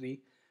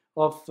trajectory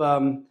of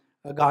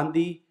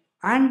Gandhi,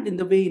 and in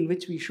the way in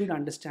which we should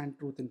understand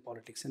truth in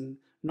politics, and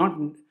not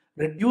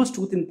reduce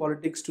truth in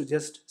politics to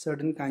just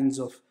certain kinds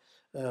of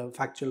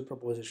factual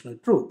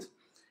propositional truth.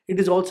 It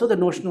is also the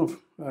notion of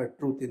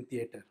truth in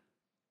theater.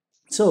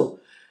 So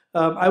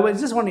I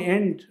just want to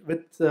end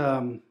with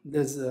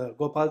this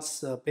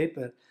Gopal's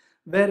paper,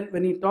 where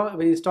when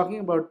he's talking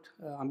about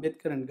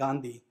Ambedkar and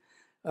Gandhi,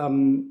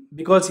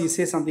 because he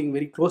says something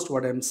very close to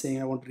what I'm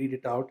saying, I want to read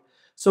it out.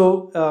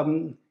 So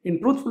in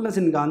Truthfulness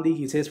in Gandhi,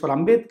 he says, for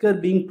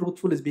Ambedkar, being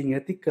truthful is being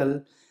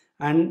ethical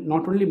and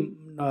not only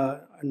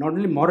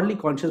morally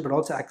conscious, but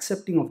also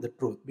accepting of the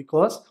truth,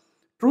 because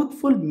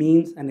truthful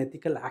means an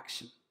ethical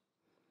action.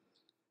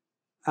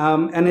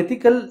 In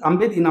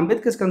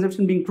Ambedkar's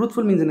conception, being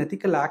truthful means an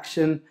ethical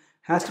action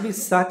has to be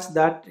such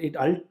that it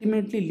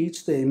ultimately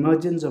leads to the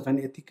emergence of an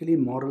ethically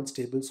moral,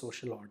 stable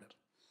social order.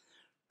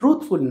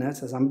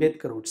 Truthfulness, as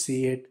Ambedkar would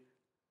see it,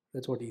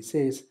 that's what he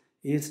says,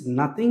 is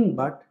nothing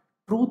but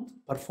truth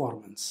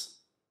performance.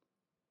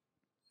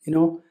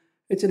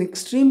 It's an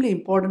extremely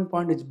important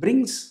point which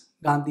brings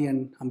Gandhi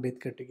and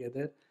Ambedkar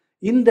together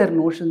in their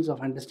notions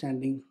of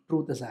understanding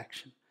truth as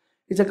action.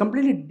 It's a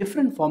completely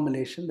different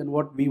formulation than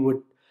what we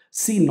would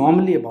see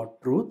normally about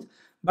truth,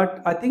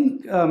 but I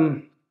think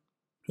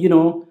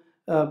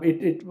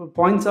it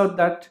points out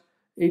that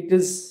it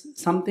is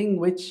something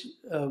which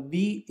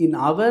we, in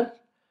our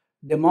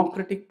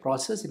democratic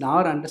process, in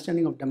our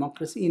understanding of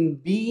democracy, in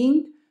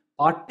being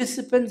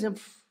participants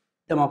of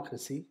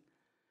democracy,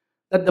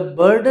 that the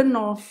burden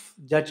of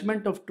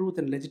judgment of truth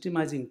and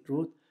legitimizing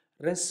truth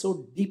rests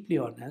so deeply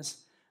on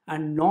us,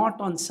 and not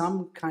on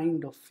some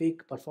kind of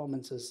fake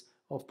performances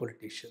of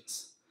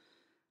politicians.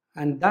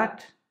 And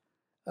that,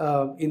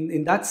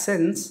 in that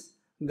sense,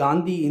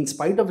 Gandhi, in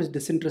spite of his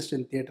disinterest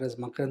in theatre, as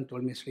Makaran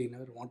told me yesterday, he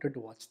never wanted to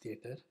watch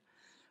theatre,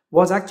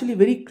 was actually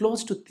very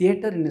close to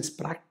theatre in his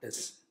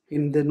practice,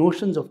 in the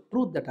notions of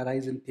truth that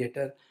arise in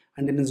theatre,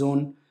 and in his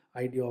own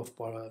idea of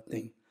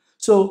thing.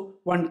 So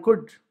one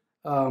could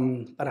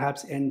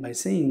perhaps end by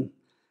saying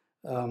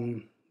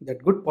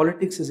that good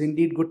politics is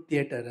indeed good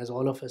theatre, as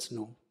all of us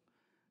know.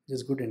 It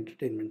is good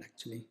entertainment,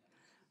 actually.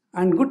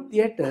 And good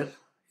theatre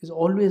is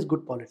always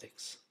good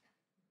politics.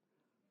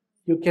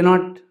 You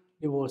cannot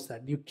divorce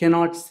that. You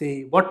cannot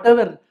say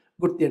whatever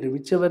good theatre,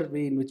 whichever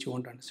way in which you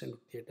want to understand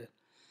good theatre,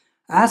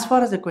 as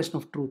far as the question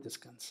of truth is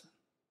concerned.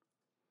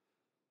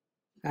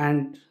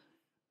 And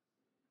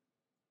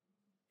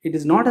it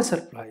is not a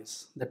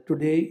surprise that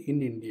today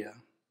in India,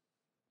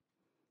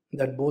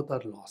 that both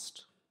are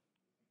lost.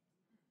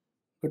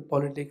 Good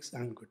politics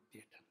and good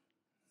theatre.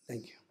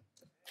 Thank you.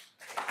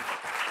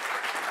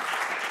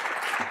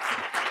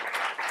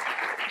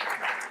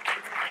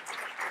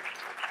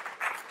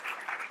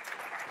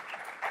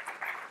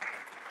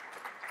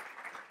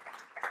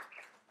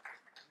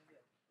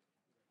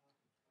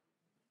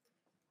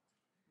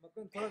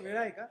 थोड़ा वेळ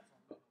आहे का?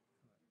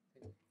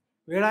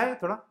 वेळ आहे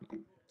थोडा?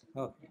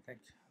 Okay,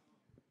 thank you.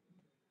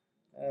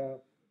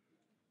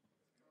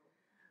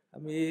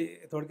 मी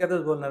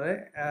थोडक्यातच बोलणार आहे.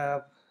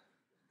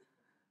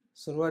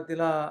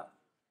 सुरुवातीला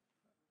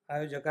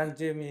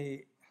आयोजकांचे मी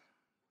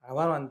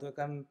आभार मानतो,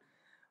 कारण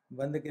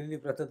बंद केलेली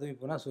प्रथा तुम्ही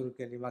पुन्हा सुरू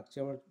केली.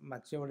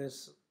 मागच्या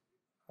वेळेस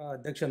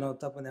अध्यक्ष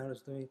नव्हता, पण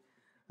यावेळेस तुम्ही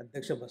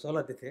अध्यक्ष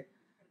बसवला तिथे.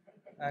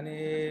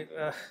 आणि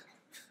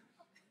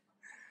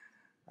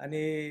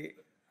आणि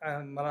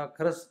मला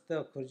खरंच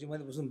त्या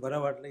खुर्चीमध्ये बसून बरं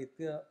वाटलं.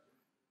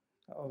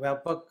 इतकं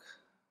व्यापक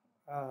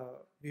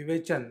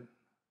विवेचन,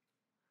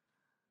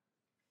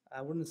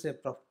 आय वुडंट से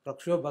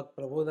प्रक्षोभक,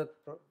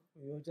 प्रबोधक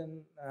विवेचन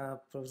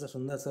प्रोफेसर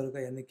सुंदर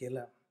सरुkai यांनी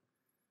केलं.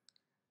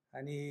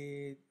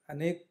 आणि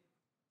अनेक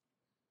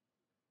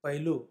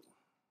पैलू,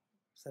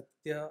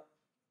 सत्य,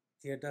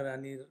 थिएटर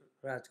आणि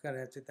राजकारण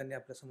याचे त्यांनी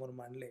आपल्यासमोर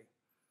मांडले.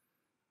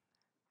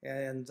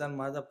 यांचा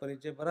माझा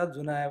परिचय बराच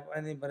जुना आहे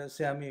आणि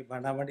बरेचसे आम्ही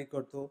भांडाभांडी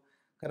करतो.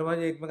 खरं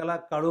म्हणजे एकमेकाला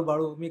काळू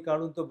बाळू, मी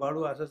काळू तो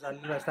बाळू असं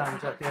चाललेलं असतं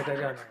आमच्या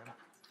थिएटरच्या.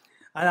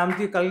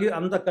 आणि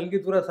आमचा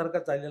कलगीतुरासारखा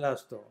चाललेला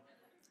असतो.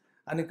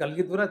 आणि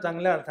कलगीतुरा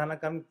चांगल्या अर्थानं,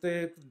 कारण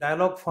ते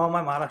डायलॉग फॉर्म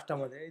आहे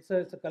महाराष्ट्रामध्ये.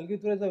 It's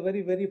कलगीतुरा is a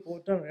very very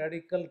पोर्टंट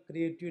radical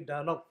creative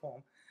dialogue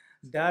form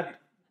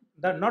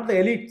that not the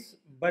elites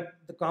but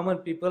the common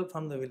people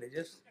from the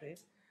villages.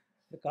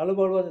 The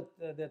Kalubad was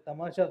the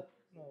tamasha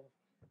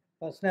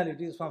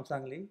personalities from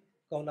Sangli,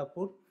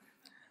 Kolhapur.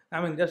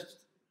 I mean, just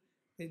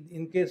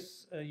in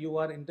case you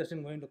are interested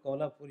in going to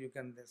Kolhapur, you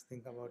can just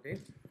think about it.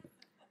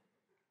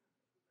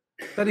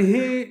 तर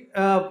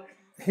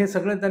हे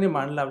सगळं त्यांनी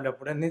मांडलं आपल्या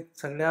पुढे आणि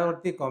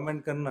सगळ्यावरती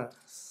comment करणं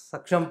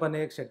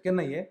सक्षमपणे एक शक्य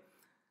नाही आहे.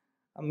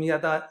 मी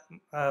आता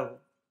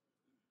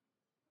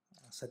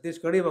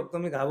सतीशकडे बघतो,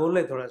 मी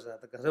घाबरलोय थोडासा,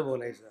 आता कसं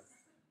बोलायचं,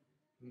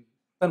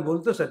 पण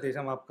बोलतो. सतीश,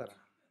 माफ करा.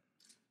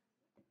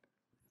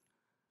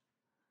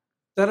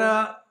 तर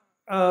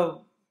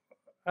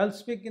I'll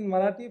speak in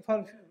Marathi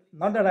for,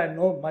 not that I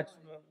know much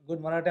good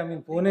Marathi. I'm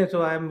in Pune,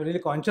 so I'm really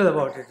conscious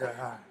about it.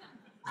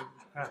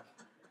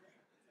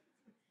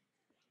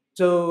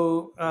 So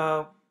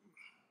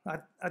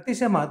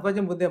अतिशय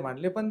महत्त्वाचे मुद्दे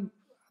मांडले. पण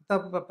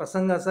आता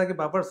प्रसंग असा की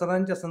बापट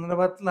सरांच्या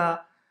संदर्भातला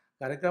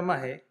कार्यक्रम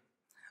आहे.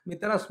 मी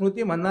त्याला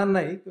स्मृती म्हणणार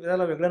नाही,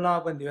 त्याला वेगळं नाव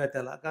आपण देऊया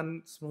त्याला. कारण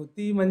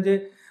स्मृती म्हणजे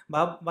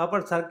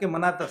बापट सारखे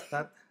मनात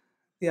असतात,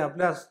 ते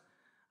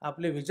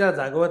आपले विचार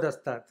जागवत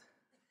असतात.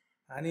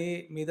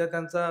 आणि मी तर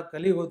त्यांचा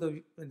कलीग होतो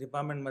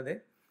डिपार्टमेंटमध्ये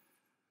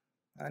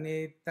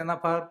आणि त्यांना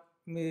फार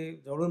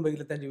मी जवळून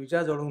बघितलं, त्यांचे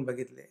विचार जवळून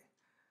बघितले.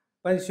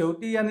 पण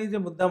शेवटी यांनी जे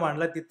मुद्दा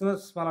मांडला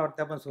तिथूनच मला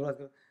वाटतं आपण सुरुवात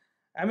करू.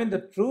 I mean the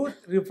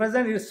truth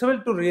represent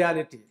itself to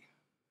reality.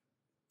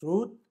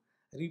 Truth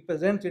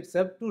represent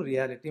itself to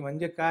reality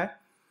म्हणजे काय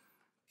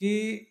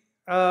की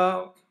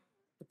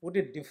put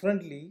it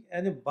differently,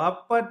 and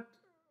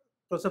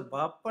Professor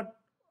Bapat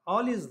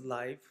all his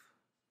life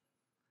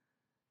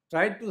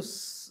tried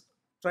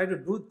to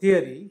do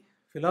theory,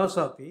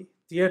 philosophy,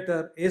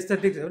 theater,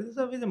 aesthetics.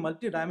 He's a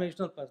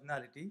multi-dimensional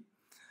personality,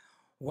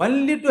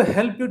 only to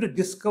help you to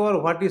discover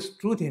what is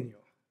truth in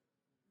you.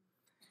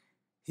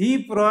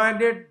 He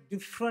provided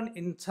different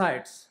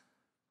insights,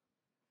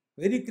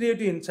 very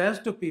creative insights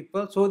to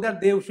people, so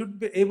that they should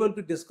be able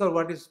to discover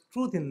what is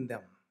truth in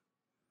them.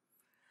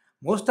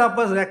 Most of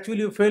us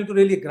actually fail to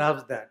really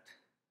grasp that,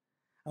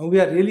 and we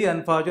are really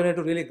unfortunate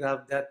to really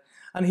grasp that.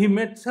 And he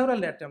made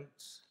several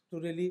attempts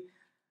to really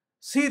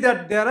see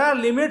that there are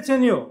limits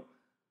in you.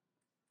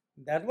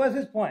 That was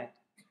his point.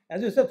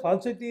 As you said,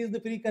 falsity is the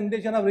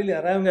precondition of really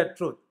arriving at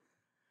truth.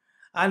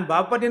 And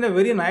Bapat in a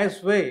very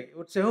nice way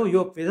would say, oh,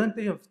 your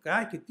presentation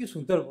काय किती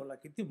सुंदर बोलला,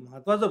 किती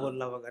महत्त्वाचं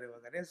बोलला वगैरे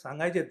वगैरे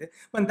सांगायचे ते.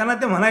 पण त्यांना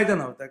ते म्हणायचं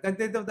नव्हतं, कारण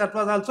ते that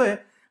was also a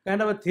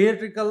kind of a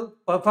theatrical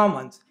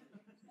performance.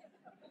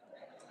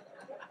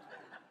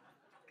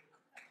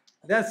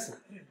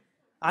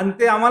 आणि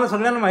ते आम्हाला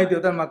सगळ्यांना माहिती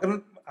होतं, कारण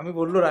आम्ही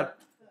बोललो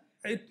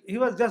ही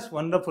वॉज जस्ट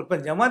वंडरफुल.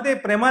 पण जेव्हा ते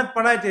प्रेमात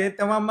पडायचे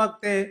तेव्हा मग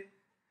ते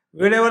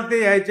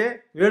वेळेवरती यायचे,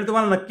 वेळ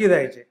तुम्हाला नक्की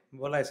द्यायचे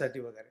बोलायसाठी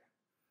वगैरे.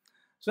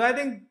 सो I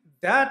think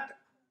that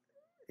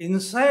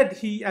insight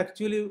he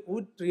actually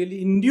would really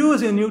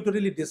induce in you to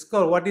really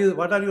discover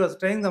what are your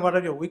strengths and what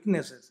are your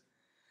weaknesses.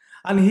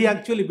 And he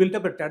actually built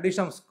up a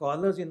tradition of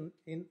scholars in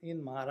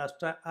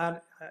Maharashtra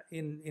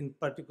and in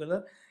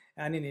particular,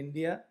 and in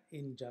India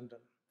in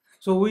general.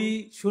 So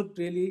we should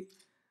really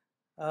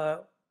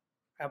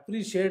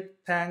appreciate,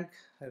 thank,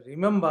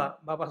 remember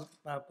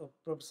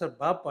Professor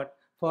Bapat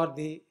for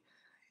the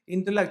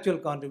intellectual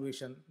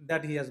contribution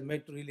that he has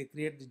made to really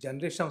create the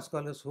generation of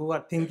scholars who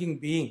are thinking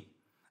being.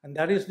 And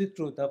that is the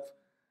truth of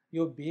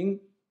you being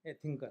a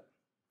thinker.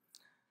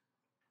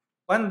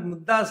 पण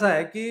मुद्दा असा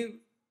आहे की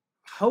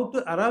how to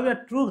arrive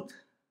at truth.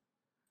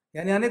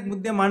 याने अनेक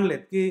मुद्दे मांडलेत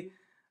की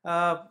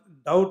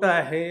doubt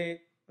आहे,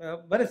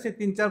 बरेचसे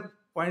 3-4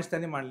 पॉईंट्स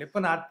त्यांनी मांडले.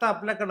 पण आता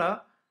आपल्याकडं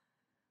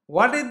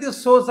what is the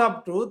source of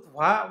truth?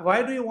 Why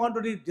do you want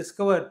to really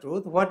discover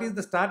truth? What is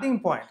the starting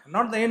point,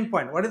 not the end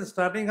point? What is the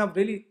starting of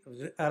really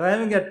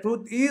arriving at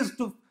truth is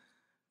to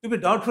be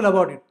doubtful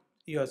about it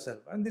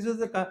yourself. And this is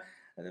the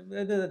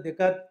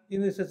Descartes,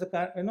 this is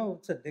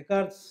it's a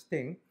Descartes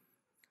thing.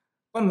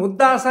 पण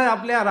मुद्दा असा आहे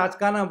आपल्या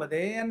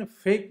राजकारणामध्ये आणि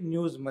fake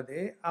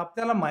न्यूजमध्ये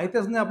आपल्याला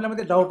माहितीच नाही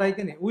आपल्यामध्ये डाऊट आहे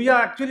की नाही. We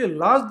are actually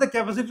lost the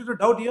capacity to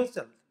doubt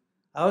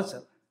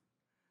ourselves.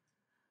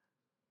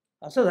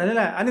 असं झालेलं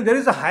आहे. आणि there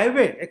is a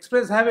highway,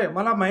 express highway.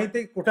 मला माहिती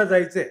आहे कुठं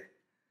जायचं आहे,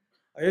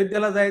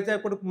 अयोध्येला जायचं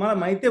आहे, मला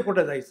माहिती आहे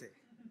कुठं जायचं आहे.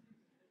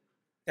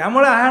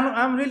 त्यामुळे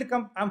I'm really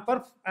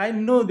I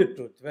know the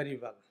truth very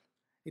well.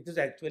 It is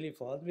actually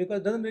false because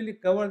it doesn't really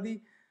cover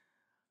the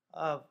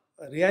uh,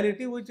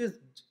 reality which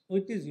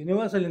is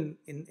universal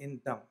in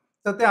term.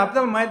 तर ते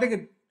आपल्याला माहिती आहे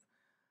की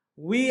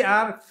we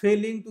are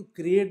failing to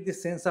create the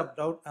sense of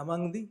doubt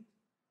among the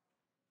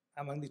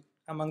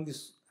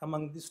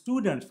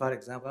students, for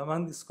example,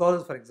 among the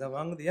scholars, for example,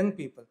 among the young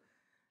people.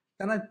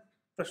 त्यांना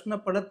प्रश्न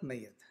पडत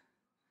नाही आहेत.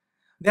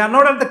 They are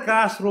not at the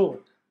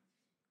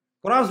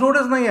cross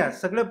रोडच नाही आहे.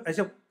 सगळे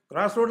असे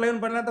क्रॉस रोडला येऊन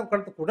पडला तर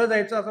कुठं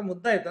जायचं असा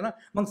मुद्दा येतो ना,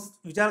 मग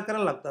विचार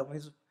करायला लागतं.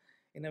 म्हणजे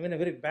इन a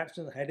very bad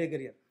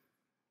हायडेगरियन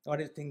what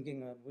is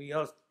thinking we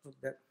all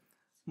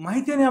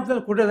माहिती नाही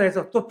आपल्याला कुठे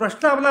जायचं. तो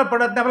प्रश्न आपल्याला पडत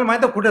नाही. आपल्याला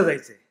माहिती आहे कुठे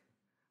जायचंय,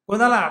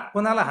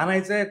 कोणाला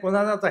हाणायचं आहे,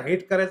 कोणाला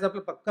हेट करायचं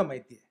आपल्याला पक्का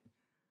माहिती आहे.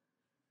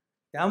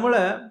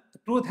 त्यामुळं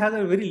truth has a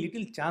very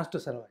little chance to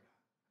survive.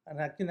 And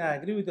actually, I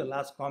agree with your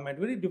last comment.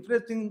 Very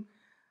depressing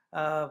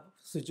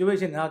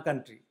situation in our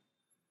country.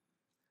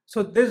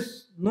 So there's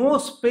no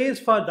space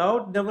for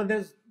doubt.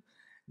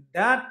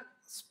 That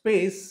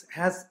space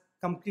has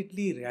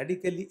completely,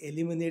 radically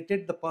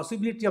eliminated the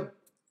possibility of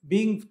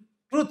being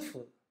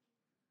truthful.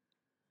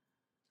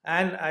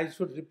 And I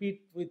should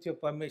repeat, with your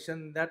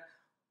permission, that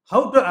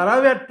how to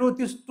arrive at truth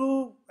is to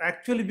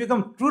actually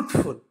become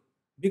truthful.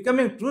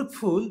 Becoming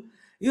truthful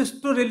is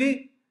to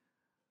really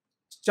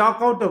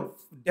chalk out a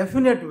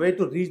definite way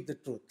to reach the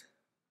truth.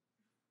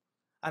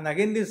 And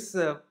again, this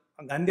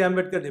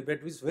Gandhi-Ambedkar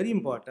debate is very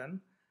important,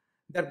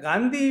 that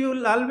Gandhi you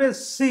will always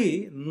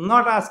see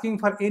not asking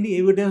for any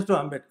evidence to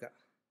Ambedkar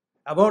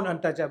about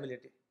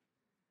untouchability.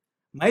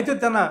 माहिती होतं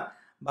त्यांना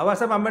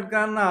बाबासाहेब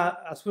आंबेडकरांना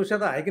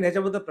अस्पृश्यता आहे की नाही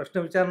याच्याबद्दल प्रश्न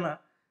विचारणं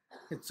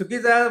हे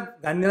चुकीचं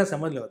गांधींना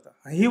समजलं होतं.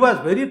 He was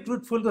very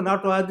truthful to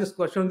not to ask this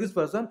question this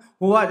person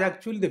who was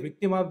actually the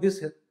victim of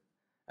this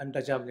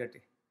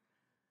untouchability.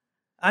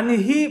 And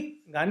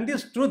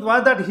Gandhi's truth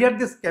was that he had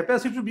this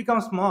capacity to become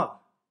small.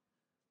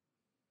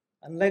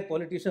 Unlike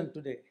politicians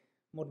today,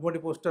 मोठमोठे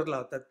poster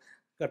लावतात,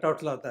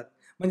 cutouts लावतात,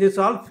 म्हणजे it's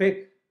all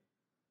fake.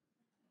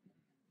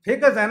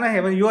 फेकच आहे ना हे.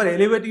 You are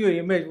एलिव्हेटिंग your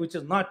image which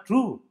is not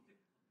true.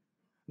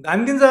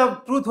 गांधींचं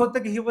truth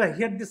होतं की he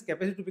had this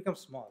capacity to become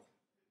small,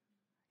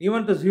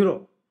 even to zero.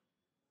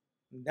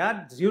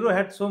 That zero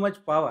had so much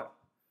power.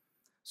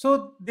 So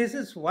this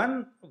is one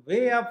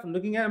way of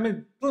looking at. I mean,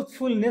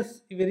 truthfulness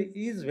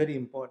is very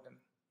important.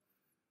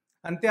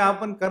 आणि ते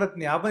आपण करत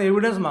नाही. आपण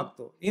evidence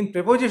मागतो. इन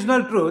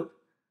prepositional truth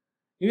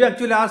you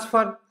actually ask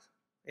for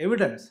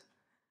evidence.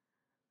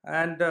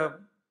 And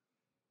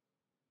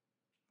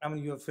I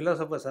mean, your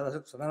philosopher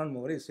Sadaనంद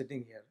Moore is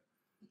sitting here,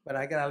 but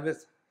I can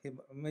always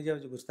मी जे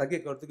गुस्ताखी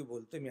करतो की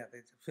बोलतोय मी आता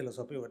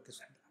फिलॉसॉफीवरती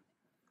सुद्धा.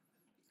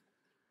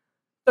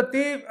 तर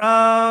ते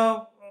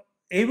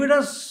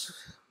एव्हिडन्स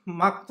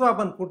मागतो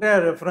आपण. कुठे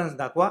रेफरन्स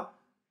दाखवा,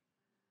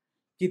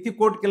 किती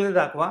कोट केलेलं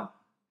दाखवा.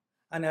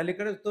 आणि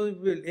अलीकडे तो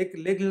एक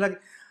लेख लिहिला की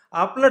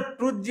आपलं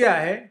ट्रूथ जे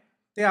आहे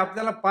ते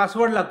आपल्याला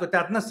पासवर्ड लागतो,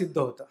 त्यातनं सिद्ध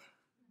होतं.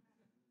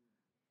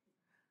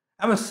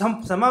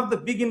 सम of the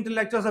big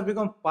इंटेलेक्च्युअल्स have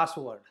become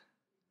password.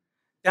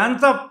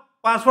 त्यांचा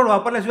पासवर्ड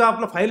वापरल्याशिवाय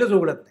आपलं फाईलच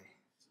उघडत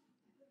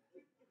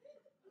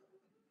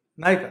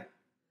नाही का.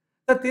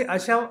 तर ते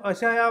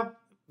अशा या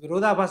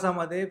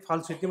विरोधाभासामध्ये,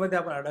 फॉल्सिटीमध्ये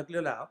आपण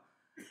अडकलेलो आहोत.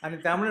 आणि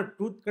त्यामुळे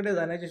ट्रूथकडे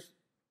जाण्याची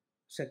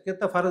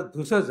शक्यता फारच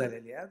धुसर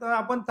झालेली आहे. तर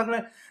आपण सगळे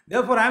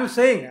therefore I am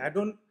saying I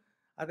don't.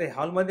 आता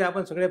हॉलमध्ये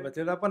आपण सगळे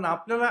बसलेलो, पण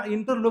आपल्याला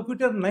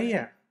इंटरलोक्युटर नाही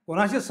आहे.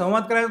 कोणाशी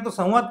संवाद करायचा, तो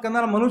संवाद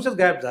करणारा मनुष्यच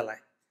गायब झाला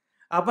आहे.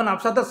 आपण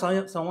आपसातच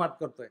संवाद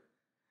करतोय.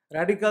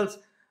 रॅडिकल्स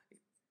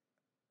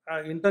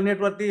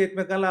इंटरनेटवरती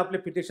एकमेकांना आपले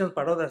पिटिशन्स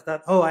पाठवत असतात.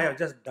 हो, I have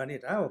just done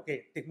it, okay,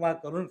 tick mark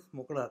करून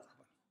मोकळं.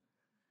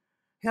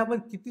 हे आपण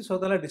किती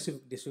स्वतःला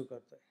डिसिव्ह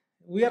करतोय.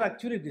 We are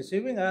actually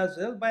डिसिव्हिंग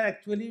ourselves bye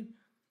actually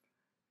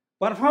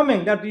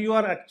performing that you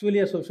are actually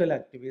a social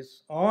activist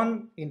on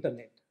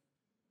internet.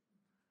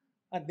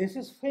 And this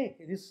is fake.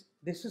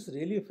 This is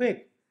really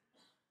fake.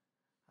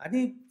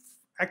 आणि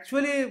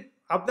actually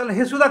आपल्याला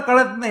हे सुद्धा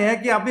कळत नाही आहे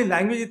की आपली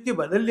लँग्वेज इतकी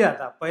बदलली.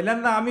 आता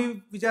पहिल्यांदा आम्ही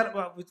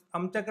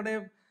आमच्याकडे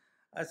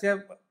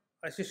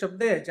असे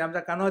शब्द यायचे,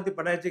 आमच्या कानावरती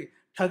पडायचे,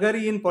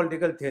 ठगरी इन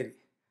पॉलिटिकल थिअरी.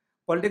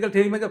 पॉलिटिकल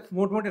थिअरीमध्ये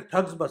मोठमोठे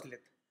ठग्स बसलेत,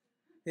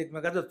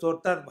 एकमेकाचं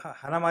चोरतात,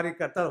 हाणामारी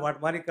करतात,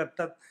 वाटमारी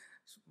करतात,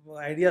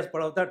 आयडियाज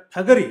पळवतात.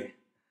 ठगरी आहे.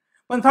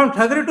 पण फ्रॉम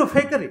ठगरी टू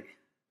फेकरी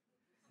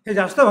हे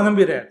जास्त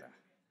गंभीर आहे आता.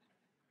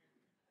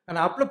 आणि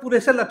आपलं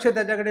पुरेसं लक्ष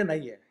त्याच्याकडे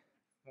नाही आहे.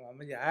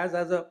 म्हणजे as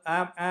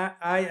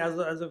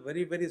a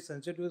very very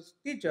sensitive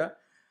teacher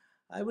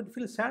I would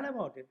feel sad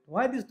about it.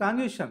 Why this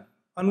transition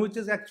on which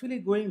is actually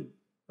going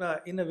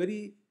in a very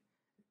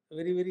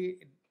very very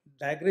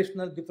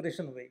digressional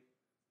depression way,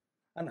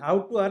 and how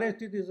to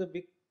arrest it is a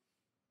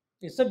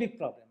big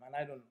problem, and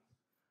I don't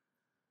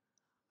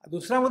know.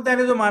 दुसरा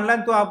मुद्द्याने जो मांडला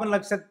तो आपण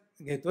लक्षात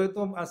घेतोय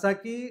तो असा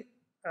की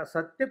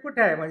सत्य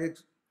कुठे आहे, म्हणजे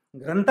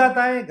ग्रंथात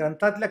आहे,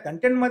 ग्रंथातल्या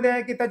कंटेंटमध्ये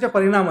आहे की त्याच्या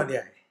परिणामामध्ये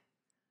आहे.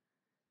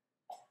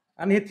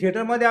 आणि हे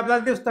थिएटरमध्ये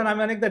आपल्याला दिसतं ना.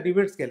 आम्ही अनेकदा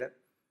डिबेट्स केल्यात.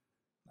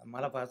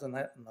 मला फारसं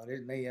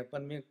नॉलेज नाही आहे,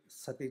 पण मी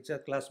सतीच्या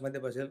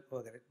क्लासमध्ये बसेल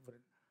वगैरे.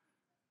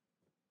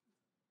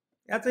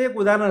 याचं एक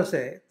उदाहरण असं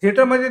आहे,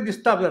 थिएटरमध्ये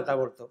दिसतं आपल्याला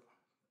ताबडतोब,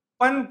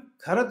 पण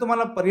खरं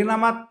तुम्हाला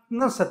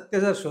परिणामातनं सत्य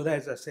जर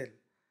शोधायचं असेल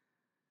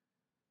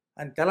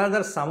आणि त्याला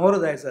जर सामोरं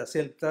जायचं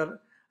असेल तर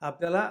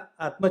आपल्याला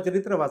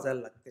आत्मचरित्र वाचायला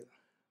लागतील.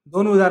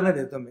 2 उदाहरणं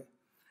देतो मी.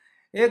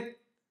 एक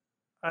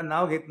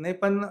नाव घेत नाही,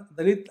 पण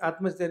दलित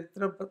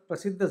आत्मचरित्र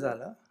प्रसिद्ध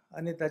झालं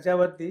आणि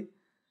त्याच्यावरती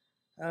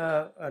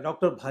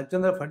डॉक्टर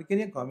भालचंद्र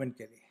फडकेने कॉमेंट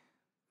केली.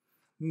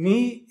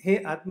 मी हे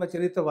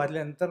आत्मचरित्र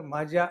वाचल्यानंतर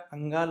माझ्या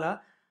अंगाला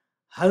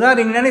 1000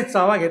 रिंगण्याने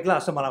चावा घेतला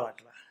असं मला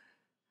वाटलं.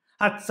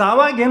 हा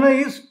चावा घेणं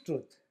is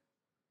truth.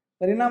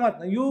 परिणामात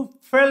you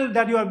fail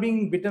that you are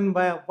being bitten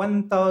bye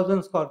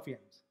 1000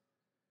 scorpions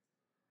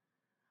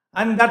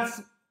and that's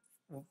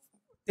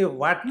ते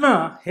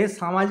वाटणं हे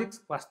सामाजिक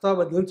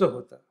वास्तवाबद्दलचं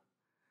होतं.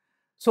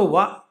 सो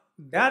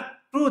that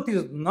truth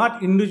is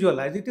not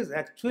individualized, it is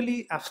actually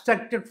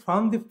abstracted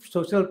from the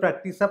social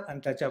practice of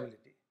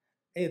untouchability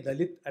a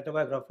Dalit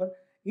autobiographer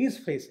is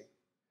facing.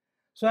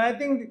 So I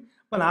think,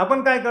 पण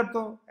आपण काय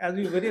करतो, as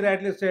you very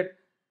rightly said,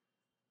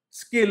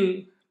 skill,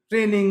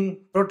 training,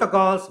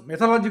 protocols,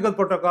 methodological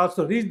protocols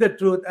to reach the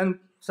truth, and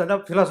सध्या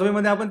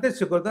फिलॉसॉफीमध्ये आपण तेच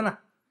शिकवतो ना,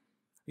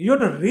 you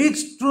have to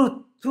reach truth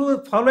through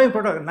following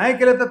protocol. नाही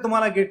केलं तर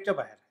तुम्हाला गेटच्या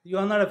बाहेर. You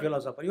are not a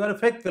philosopher, you are a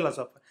fake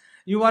philosopher,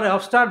 you are a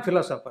upstart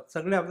philosopher.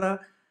 सगळे आपला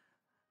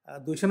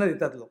दूषणं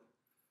देतात लोक.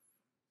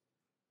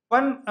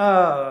 पण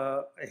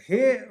हे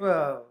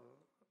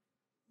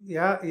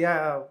या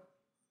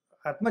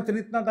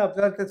आत्मचरित्रात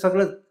आपल्याला ते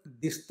सगळं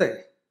दिसतंय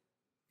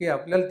की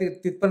आपल्याला ते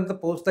तिथपर्यंत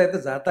पोहोचता येतं,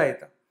 जाता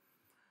येतं.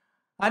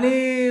 आणि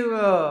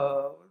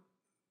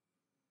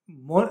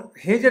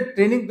हे जे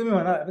ट्रेनिंग तुम्ही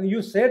म्हणा,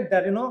 you said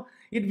that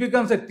it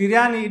becomes a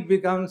टिरॅनी, it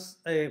becomes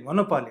a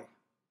monopoly.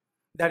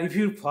 That if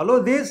you follow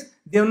this,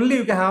 then only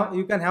you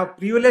can have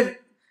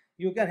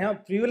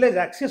privilege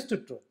access to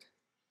truth.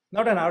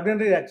 Not an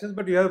ordinary access,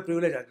 but you have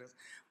privilege access.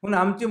 म्हणून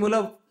आमची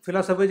मुलं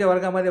फिलॉसॉफीच्या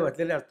वर्गामध्ये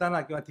बसलेले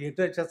असताना किंवा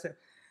थिएटरच्या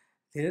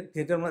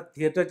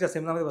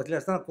सेमिनारमध्ये बसले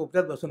असताना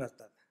कोपऱ्यात बसून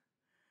असतात.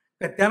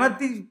 त्यांना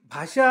ती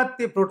भाषा,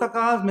 ते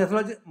प्रोटोकॉल्स,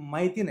 मेथॉलॉजी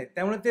माहिती नाही.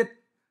 त्यामुळे ते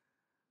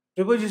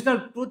प्रिपोजिशनल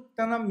ट्रूथ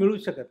त्यांना मिळू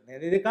शकत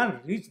नाही. They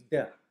can't reach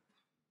there.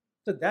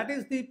 So that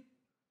is the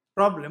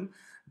problem.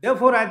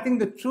 Therefore, I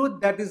think the truth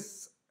that is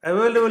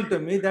available to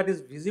me, that is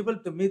visible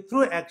to me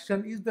through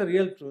action, is the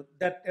real truth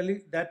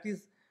that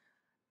is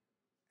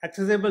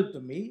accessible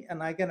to me,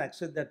 and I can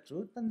access that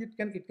truth, and it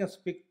can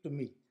speak to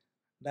me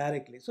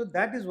directly. So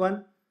that is one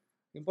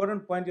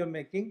important point you're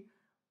making.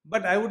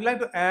 But I would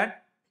like to add,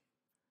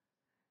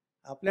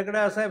 आपल्याकडे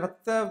असं आहे,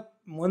 फक्त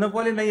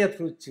monopoly नाही आहे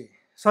ट्रूथची,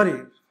 sorry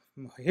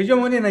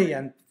हेजोमोनी नाही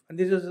आहे, and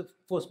this is a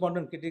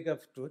postmodern critique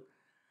of truth.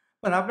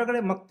 पण आपल्याकडे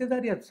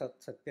मक्तेदारी आहेत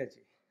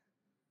सत्याची.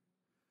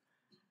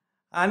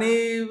 आणि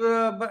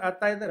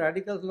आता इथं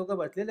रॅडिकल्स लोक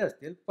बसलेले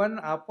असतील, पण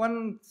आपण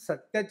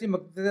सत्याची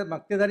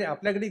मक्तेदारी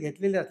आपल्याकडे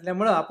घेतलेली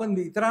असल्यामुळं आपण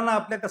इतरांना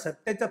आपल्या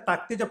सत्याच्या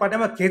ताकदीच्या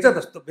पाठीमागे खेचत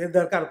असतो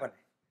बेदरकारपणे.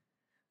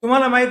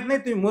 तुम्हाला माहीत नाही,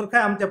 तुम्ही मूर्ख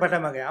आहे, आमच्या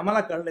पाठीमागे,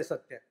 आम्हाला कळलंय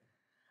सत्य.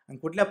 आणि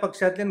कुठल्या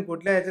पक्षातले आणि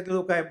कुठल्या याच्यातले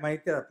लोक आहे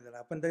माहिती आहे आपल्याला,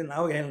 आपण तरी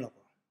नाव घ्यायला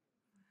नको.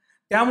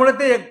 त्यामुळे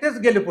ते एकटेच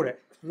गेले पुढे,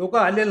 लोक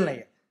आलेले नाही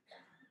आहेत.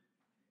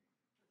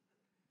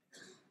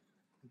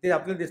 ते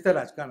आपल्याला दिसतं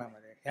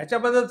राजकारणामध्ये.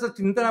 ह्याच्याबद्दलचं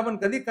चिंतन आपण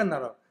कधी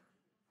करणार आहोत?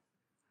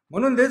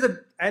 म्हणून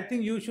I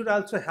think you should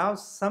also have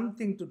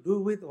something to do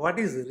with what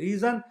is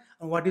reason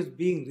and what is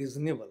being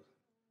reasonable.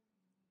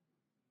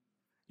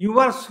 You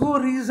are so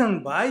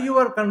reasoned by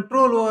your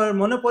control over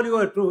monopoly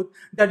over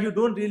truth that you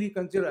don't really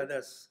consider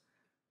others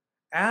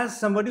as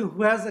somebody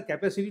who has the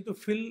capacity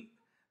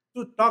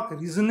to talk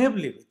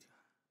reasonably with you.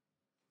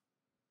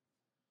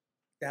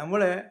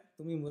 त्यामुळे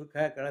तुम्ही मूर्ख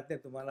आहे, कळत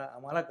नाही तुम्हाला,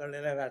 आम्हाला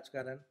कळलेलं आहे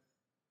राजकारण.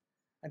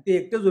 आणि ते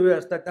एकटेच उभे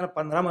असतात, त्यांना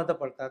 15 मतं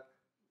पडतात.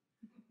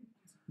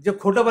 जे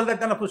खोटं बोलतात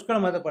त्यांना पुष्कळ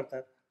मतं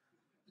पडतात.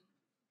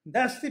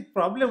 That's the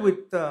problem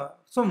with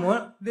so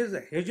this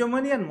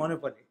हेजोमनी and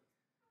monopoly.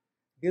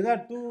 These are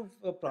two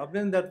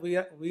problems that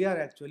we are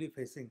actually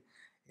facing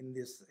in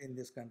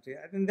this country.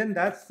 And then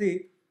that's the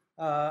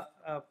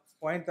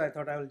point I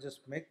thought I will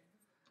just make.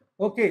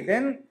 Okay,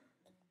 then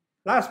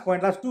last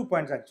 2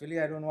 points actually.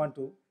 I don't want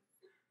to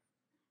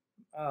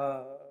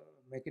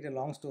make it a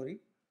long story.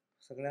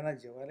 सगळ्यांना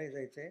जेवायला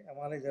जायचंय,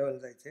 आम्हाला जेवायला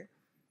जायचंय.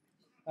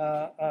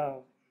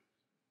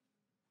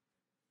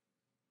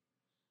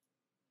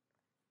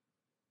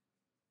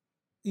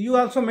 You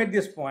also made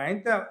this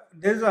point.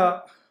 There's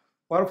a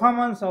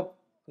performance of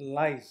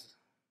lies,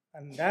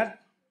 and that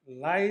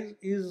lies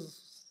is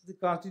the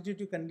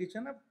constitutive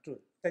condition of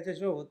truth.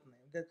 त्याच्याशिवाय होत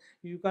नाही.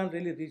 You can't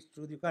really reach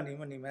truth. You can't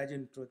even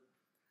imagine truth.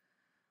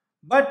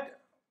 But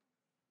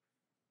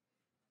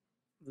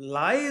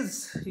lies,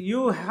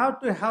 you have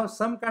to have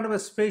some kind of a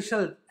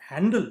special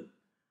handle,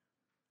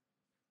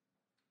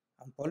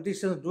 and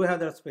politicians do have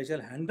that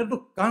special handle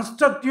to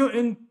construct you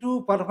into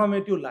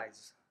performative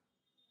lies.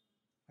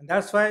 And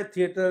that's why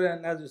theater,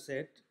 and as you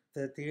said,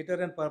 the theater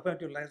and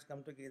performative lies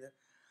come together.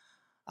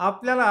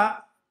 आपल्याला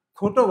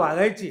खोटं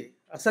वागायची,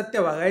 असत्य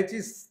वागायची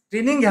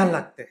training घ्यायला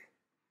लागते.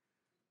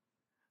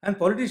 आणि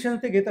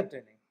politicians ते घेतात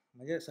training.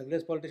 म्हणजे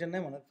सगळेच पॉलिटिशियन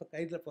नाही म्हणत, पण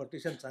काही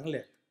पॉलिटिशियन चांगले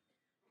आहेत.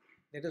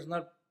 Let us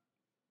not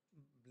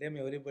blame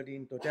everybody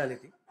in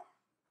totality.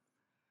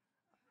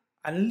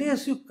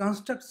 Unless you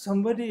construct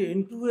somebody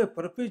into a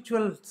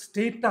perpetual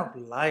state of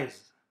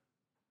lies,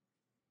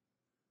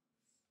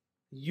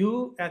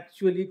 you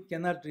actually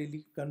cannot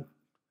really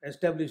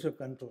establish your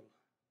control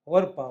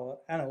over power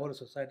and over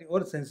society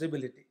or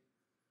sensibility.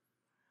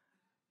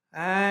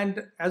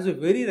 And as you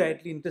very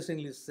rightly,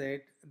 interestingly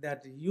said,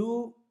 that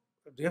you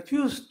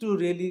refuse to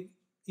really,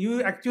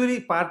 you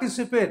actually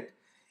participate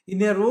in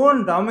your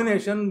own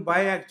domination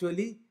by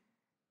actually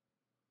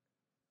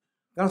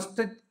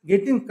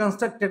getting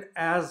constructed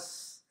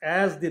as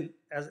the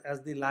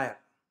liar.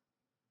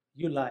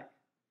 You lie.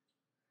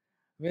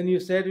 When you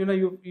said,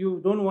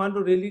 you don't want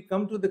to really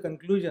come to the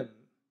conclusion,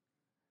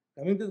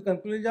 coming to the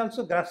conclusion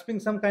also grasping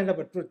some kind of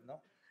a truth, no?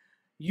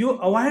 You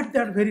avoid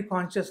that very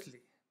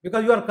consciously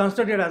because you are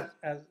constructed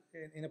as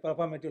in a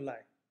performative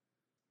lie.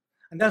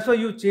 And that's why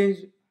you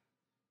change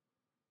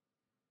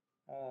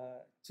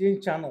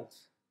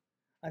channels.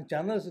 And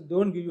channels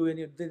don't give you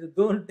any,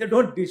 they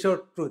don't dish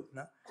out truth,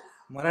 ना.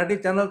 Marathi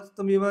channels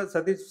तर मी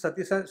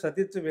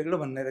सतीचं वेगळं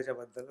म्हणणं आहे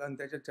त्याच्याबद्दल. आणि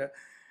त्याच्या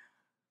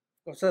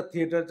कसं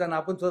थिएटरचं आणि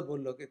आपण सुद्धा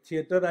बोललो की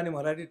थिएटर आणि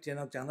मराठी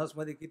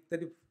चॅनल्समध्ये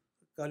कितीतरी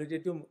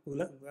क्वालिटेटिव्ह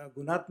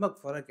गुणात्मक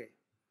फरक आहे.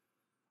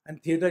 आणि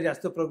थिएटर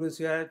जास्त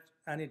प्रोग्रेसिव्ह आहे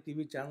आणि टी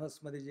व्ही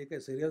चॅनल्समध्ये जे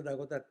काही सिरियल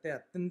दाखवतात ते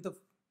अत्यंत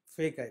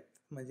फेक आहेत.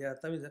 म्हणजे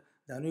आता मी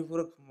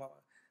जाणीवपूर्वक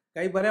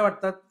काही बऱ्या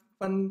वाटतात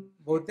पण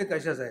बहुतेक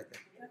अशाच आहेत.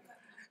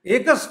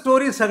 एकच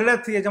स्टोरी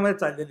सगळ्यात याच्यामध्ये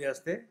चाललेली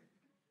असते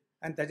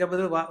आणि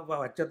त्याच्याबद्दल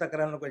वाच्यता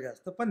करायला नको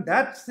जास्त. पण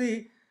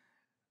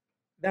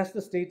that's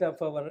the state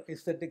of our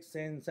aesthetic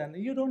sense and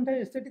you don't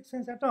have aesthetic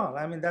sense at all.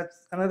 I mean that's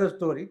another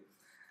story.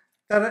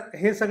 तर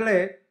हे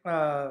सगळे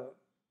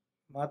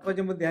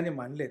महत्त्वाचे मुद्दे ह्यांनी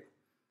मांडलेत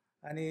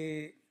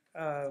आणि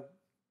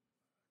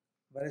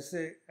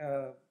बरेचसे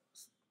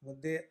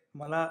मुद्दे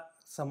मला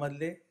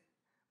समजले,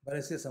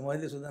 बरेचसे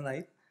समजले सुद्धा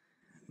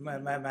नाहीत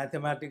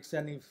मॅथमॅटिक्स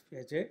आणि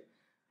ह्याचे.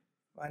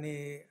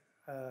 आणि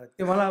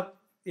ते मला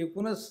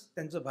एकूणच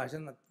त्यांचं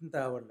भाषण अत्यंत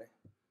आवडलं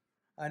आहे.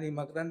 आणि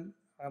मकरंद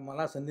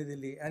मला संधी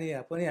दिली आणि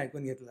आपणही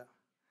ऐकून घेतला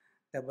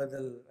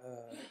त्याबद्दल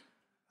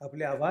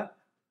आपले आभार.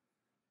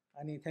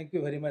 आणि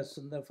थँक्यू व्हेरी मच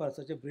सुंदर for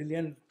such a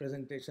brilliant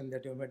presentation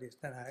that you made.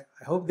 I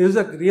hope this is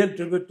a real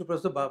tribute to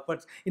professor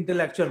बापट्स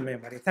intellectual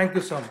memory.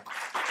 Thank you so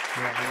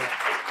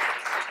much.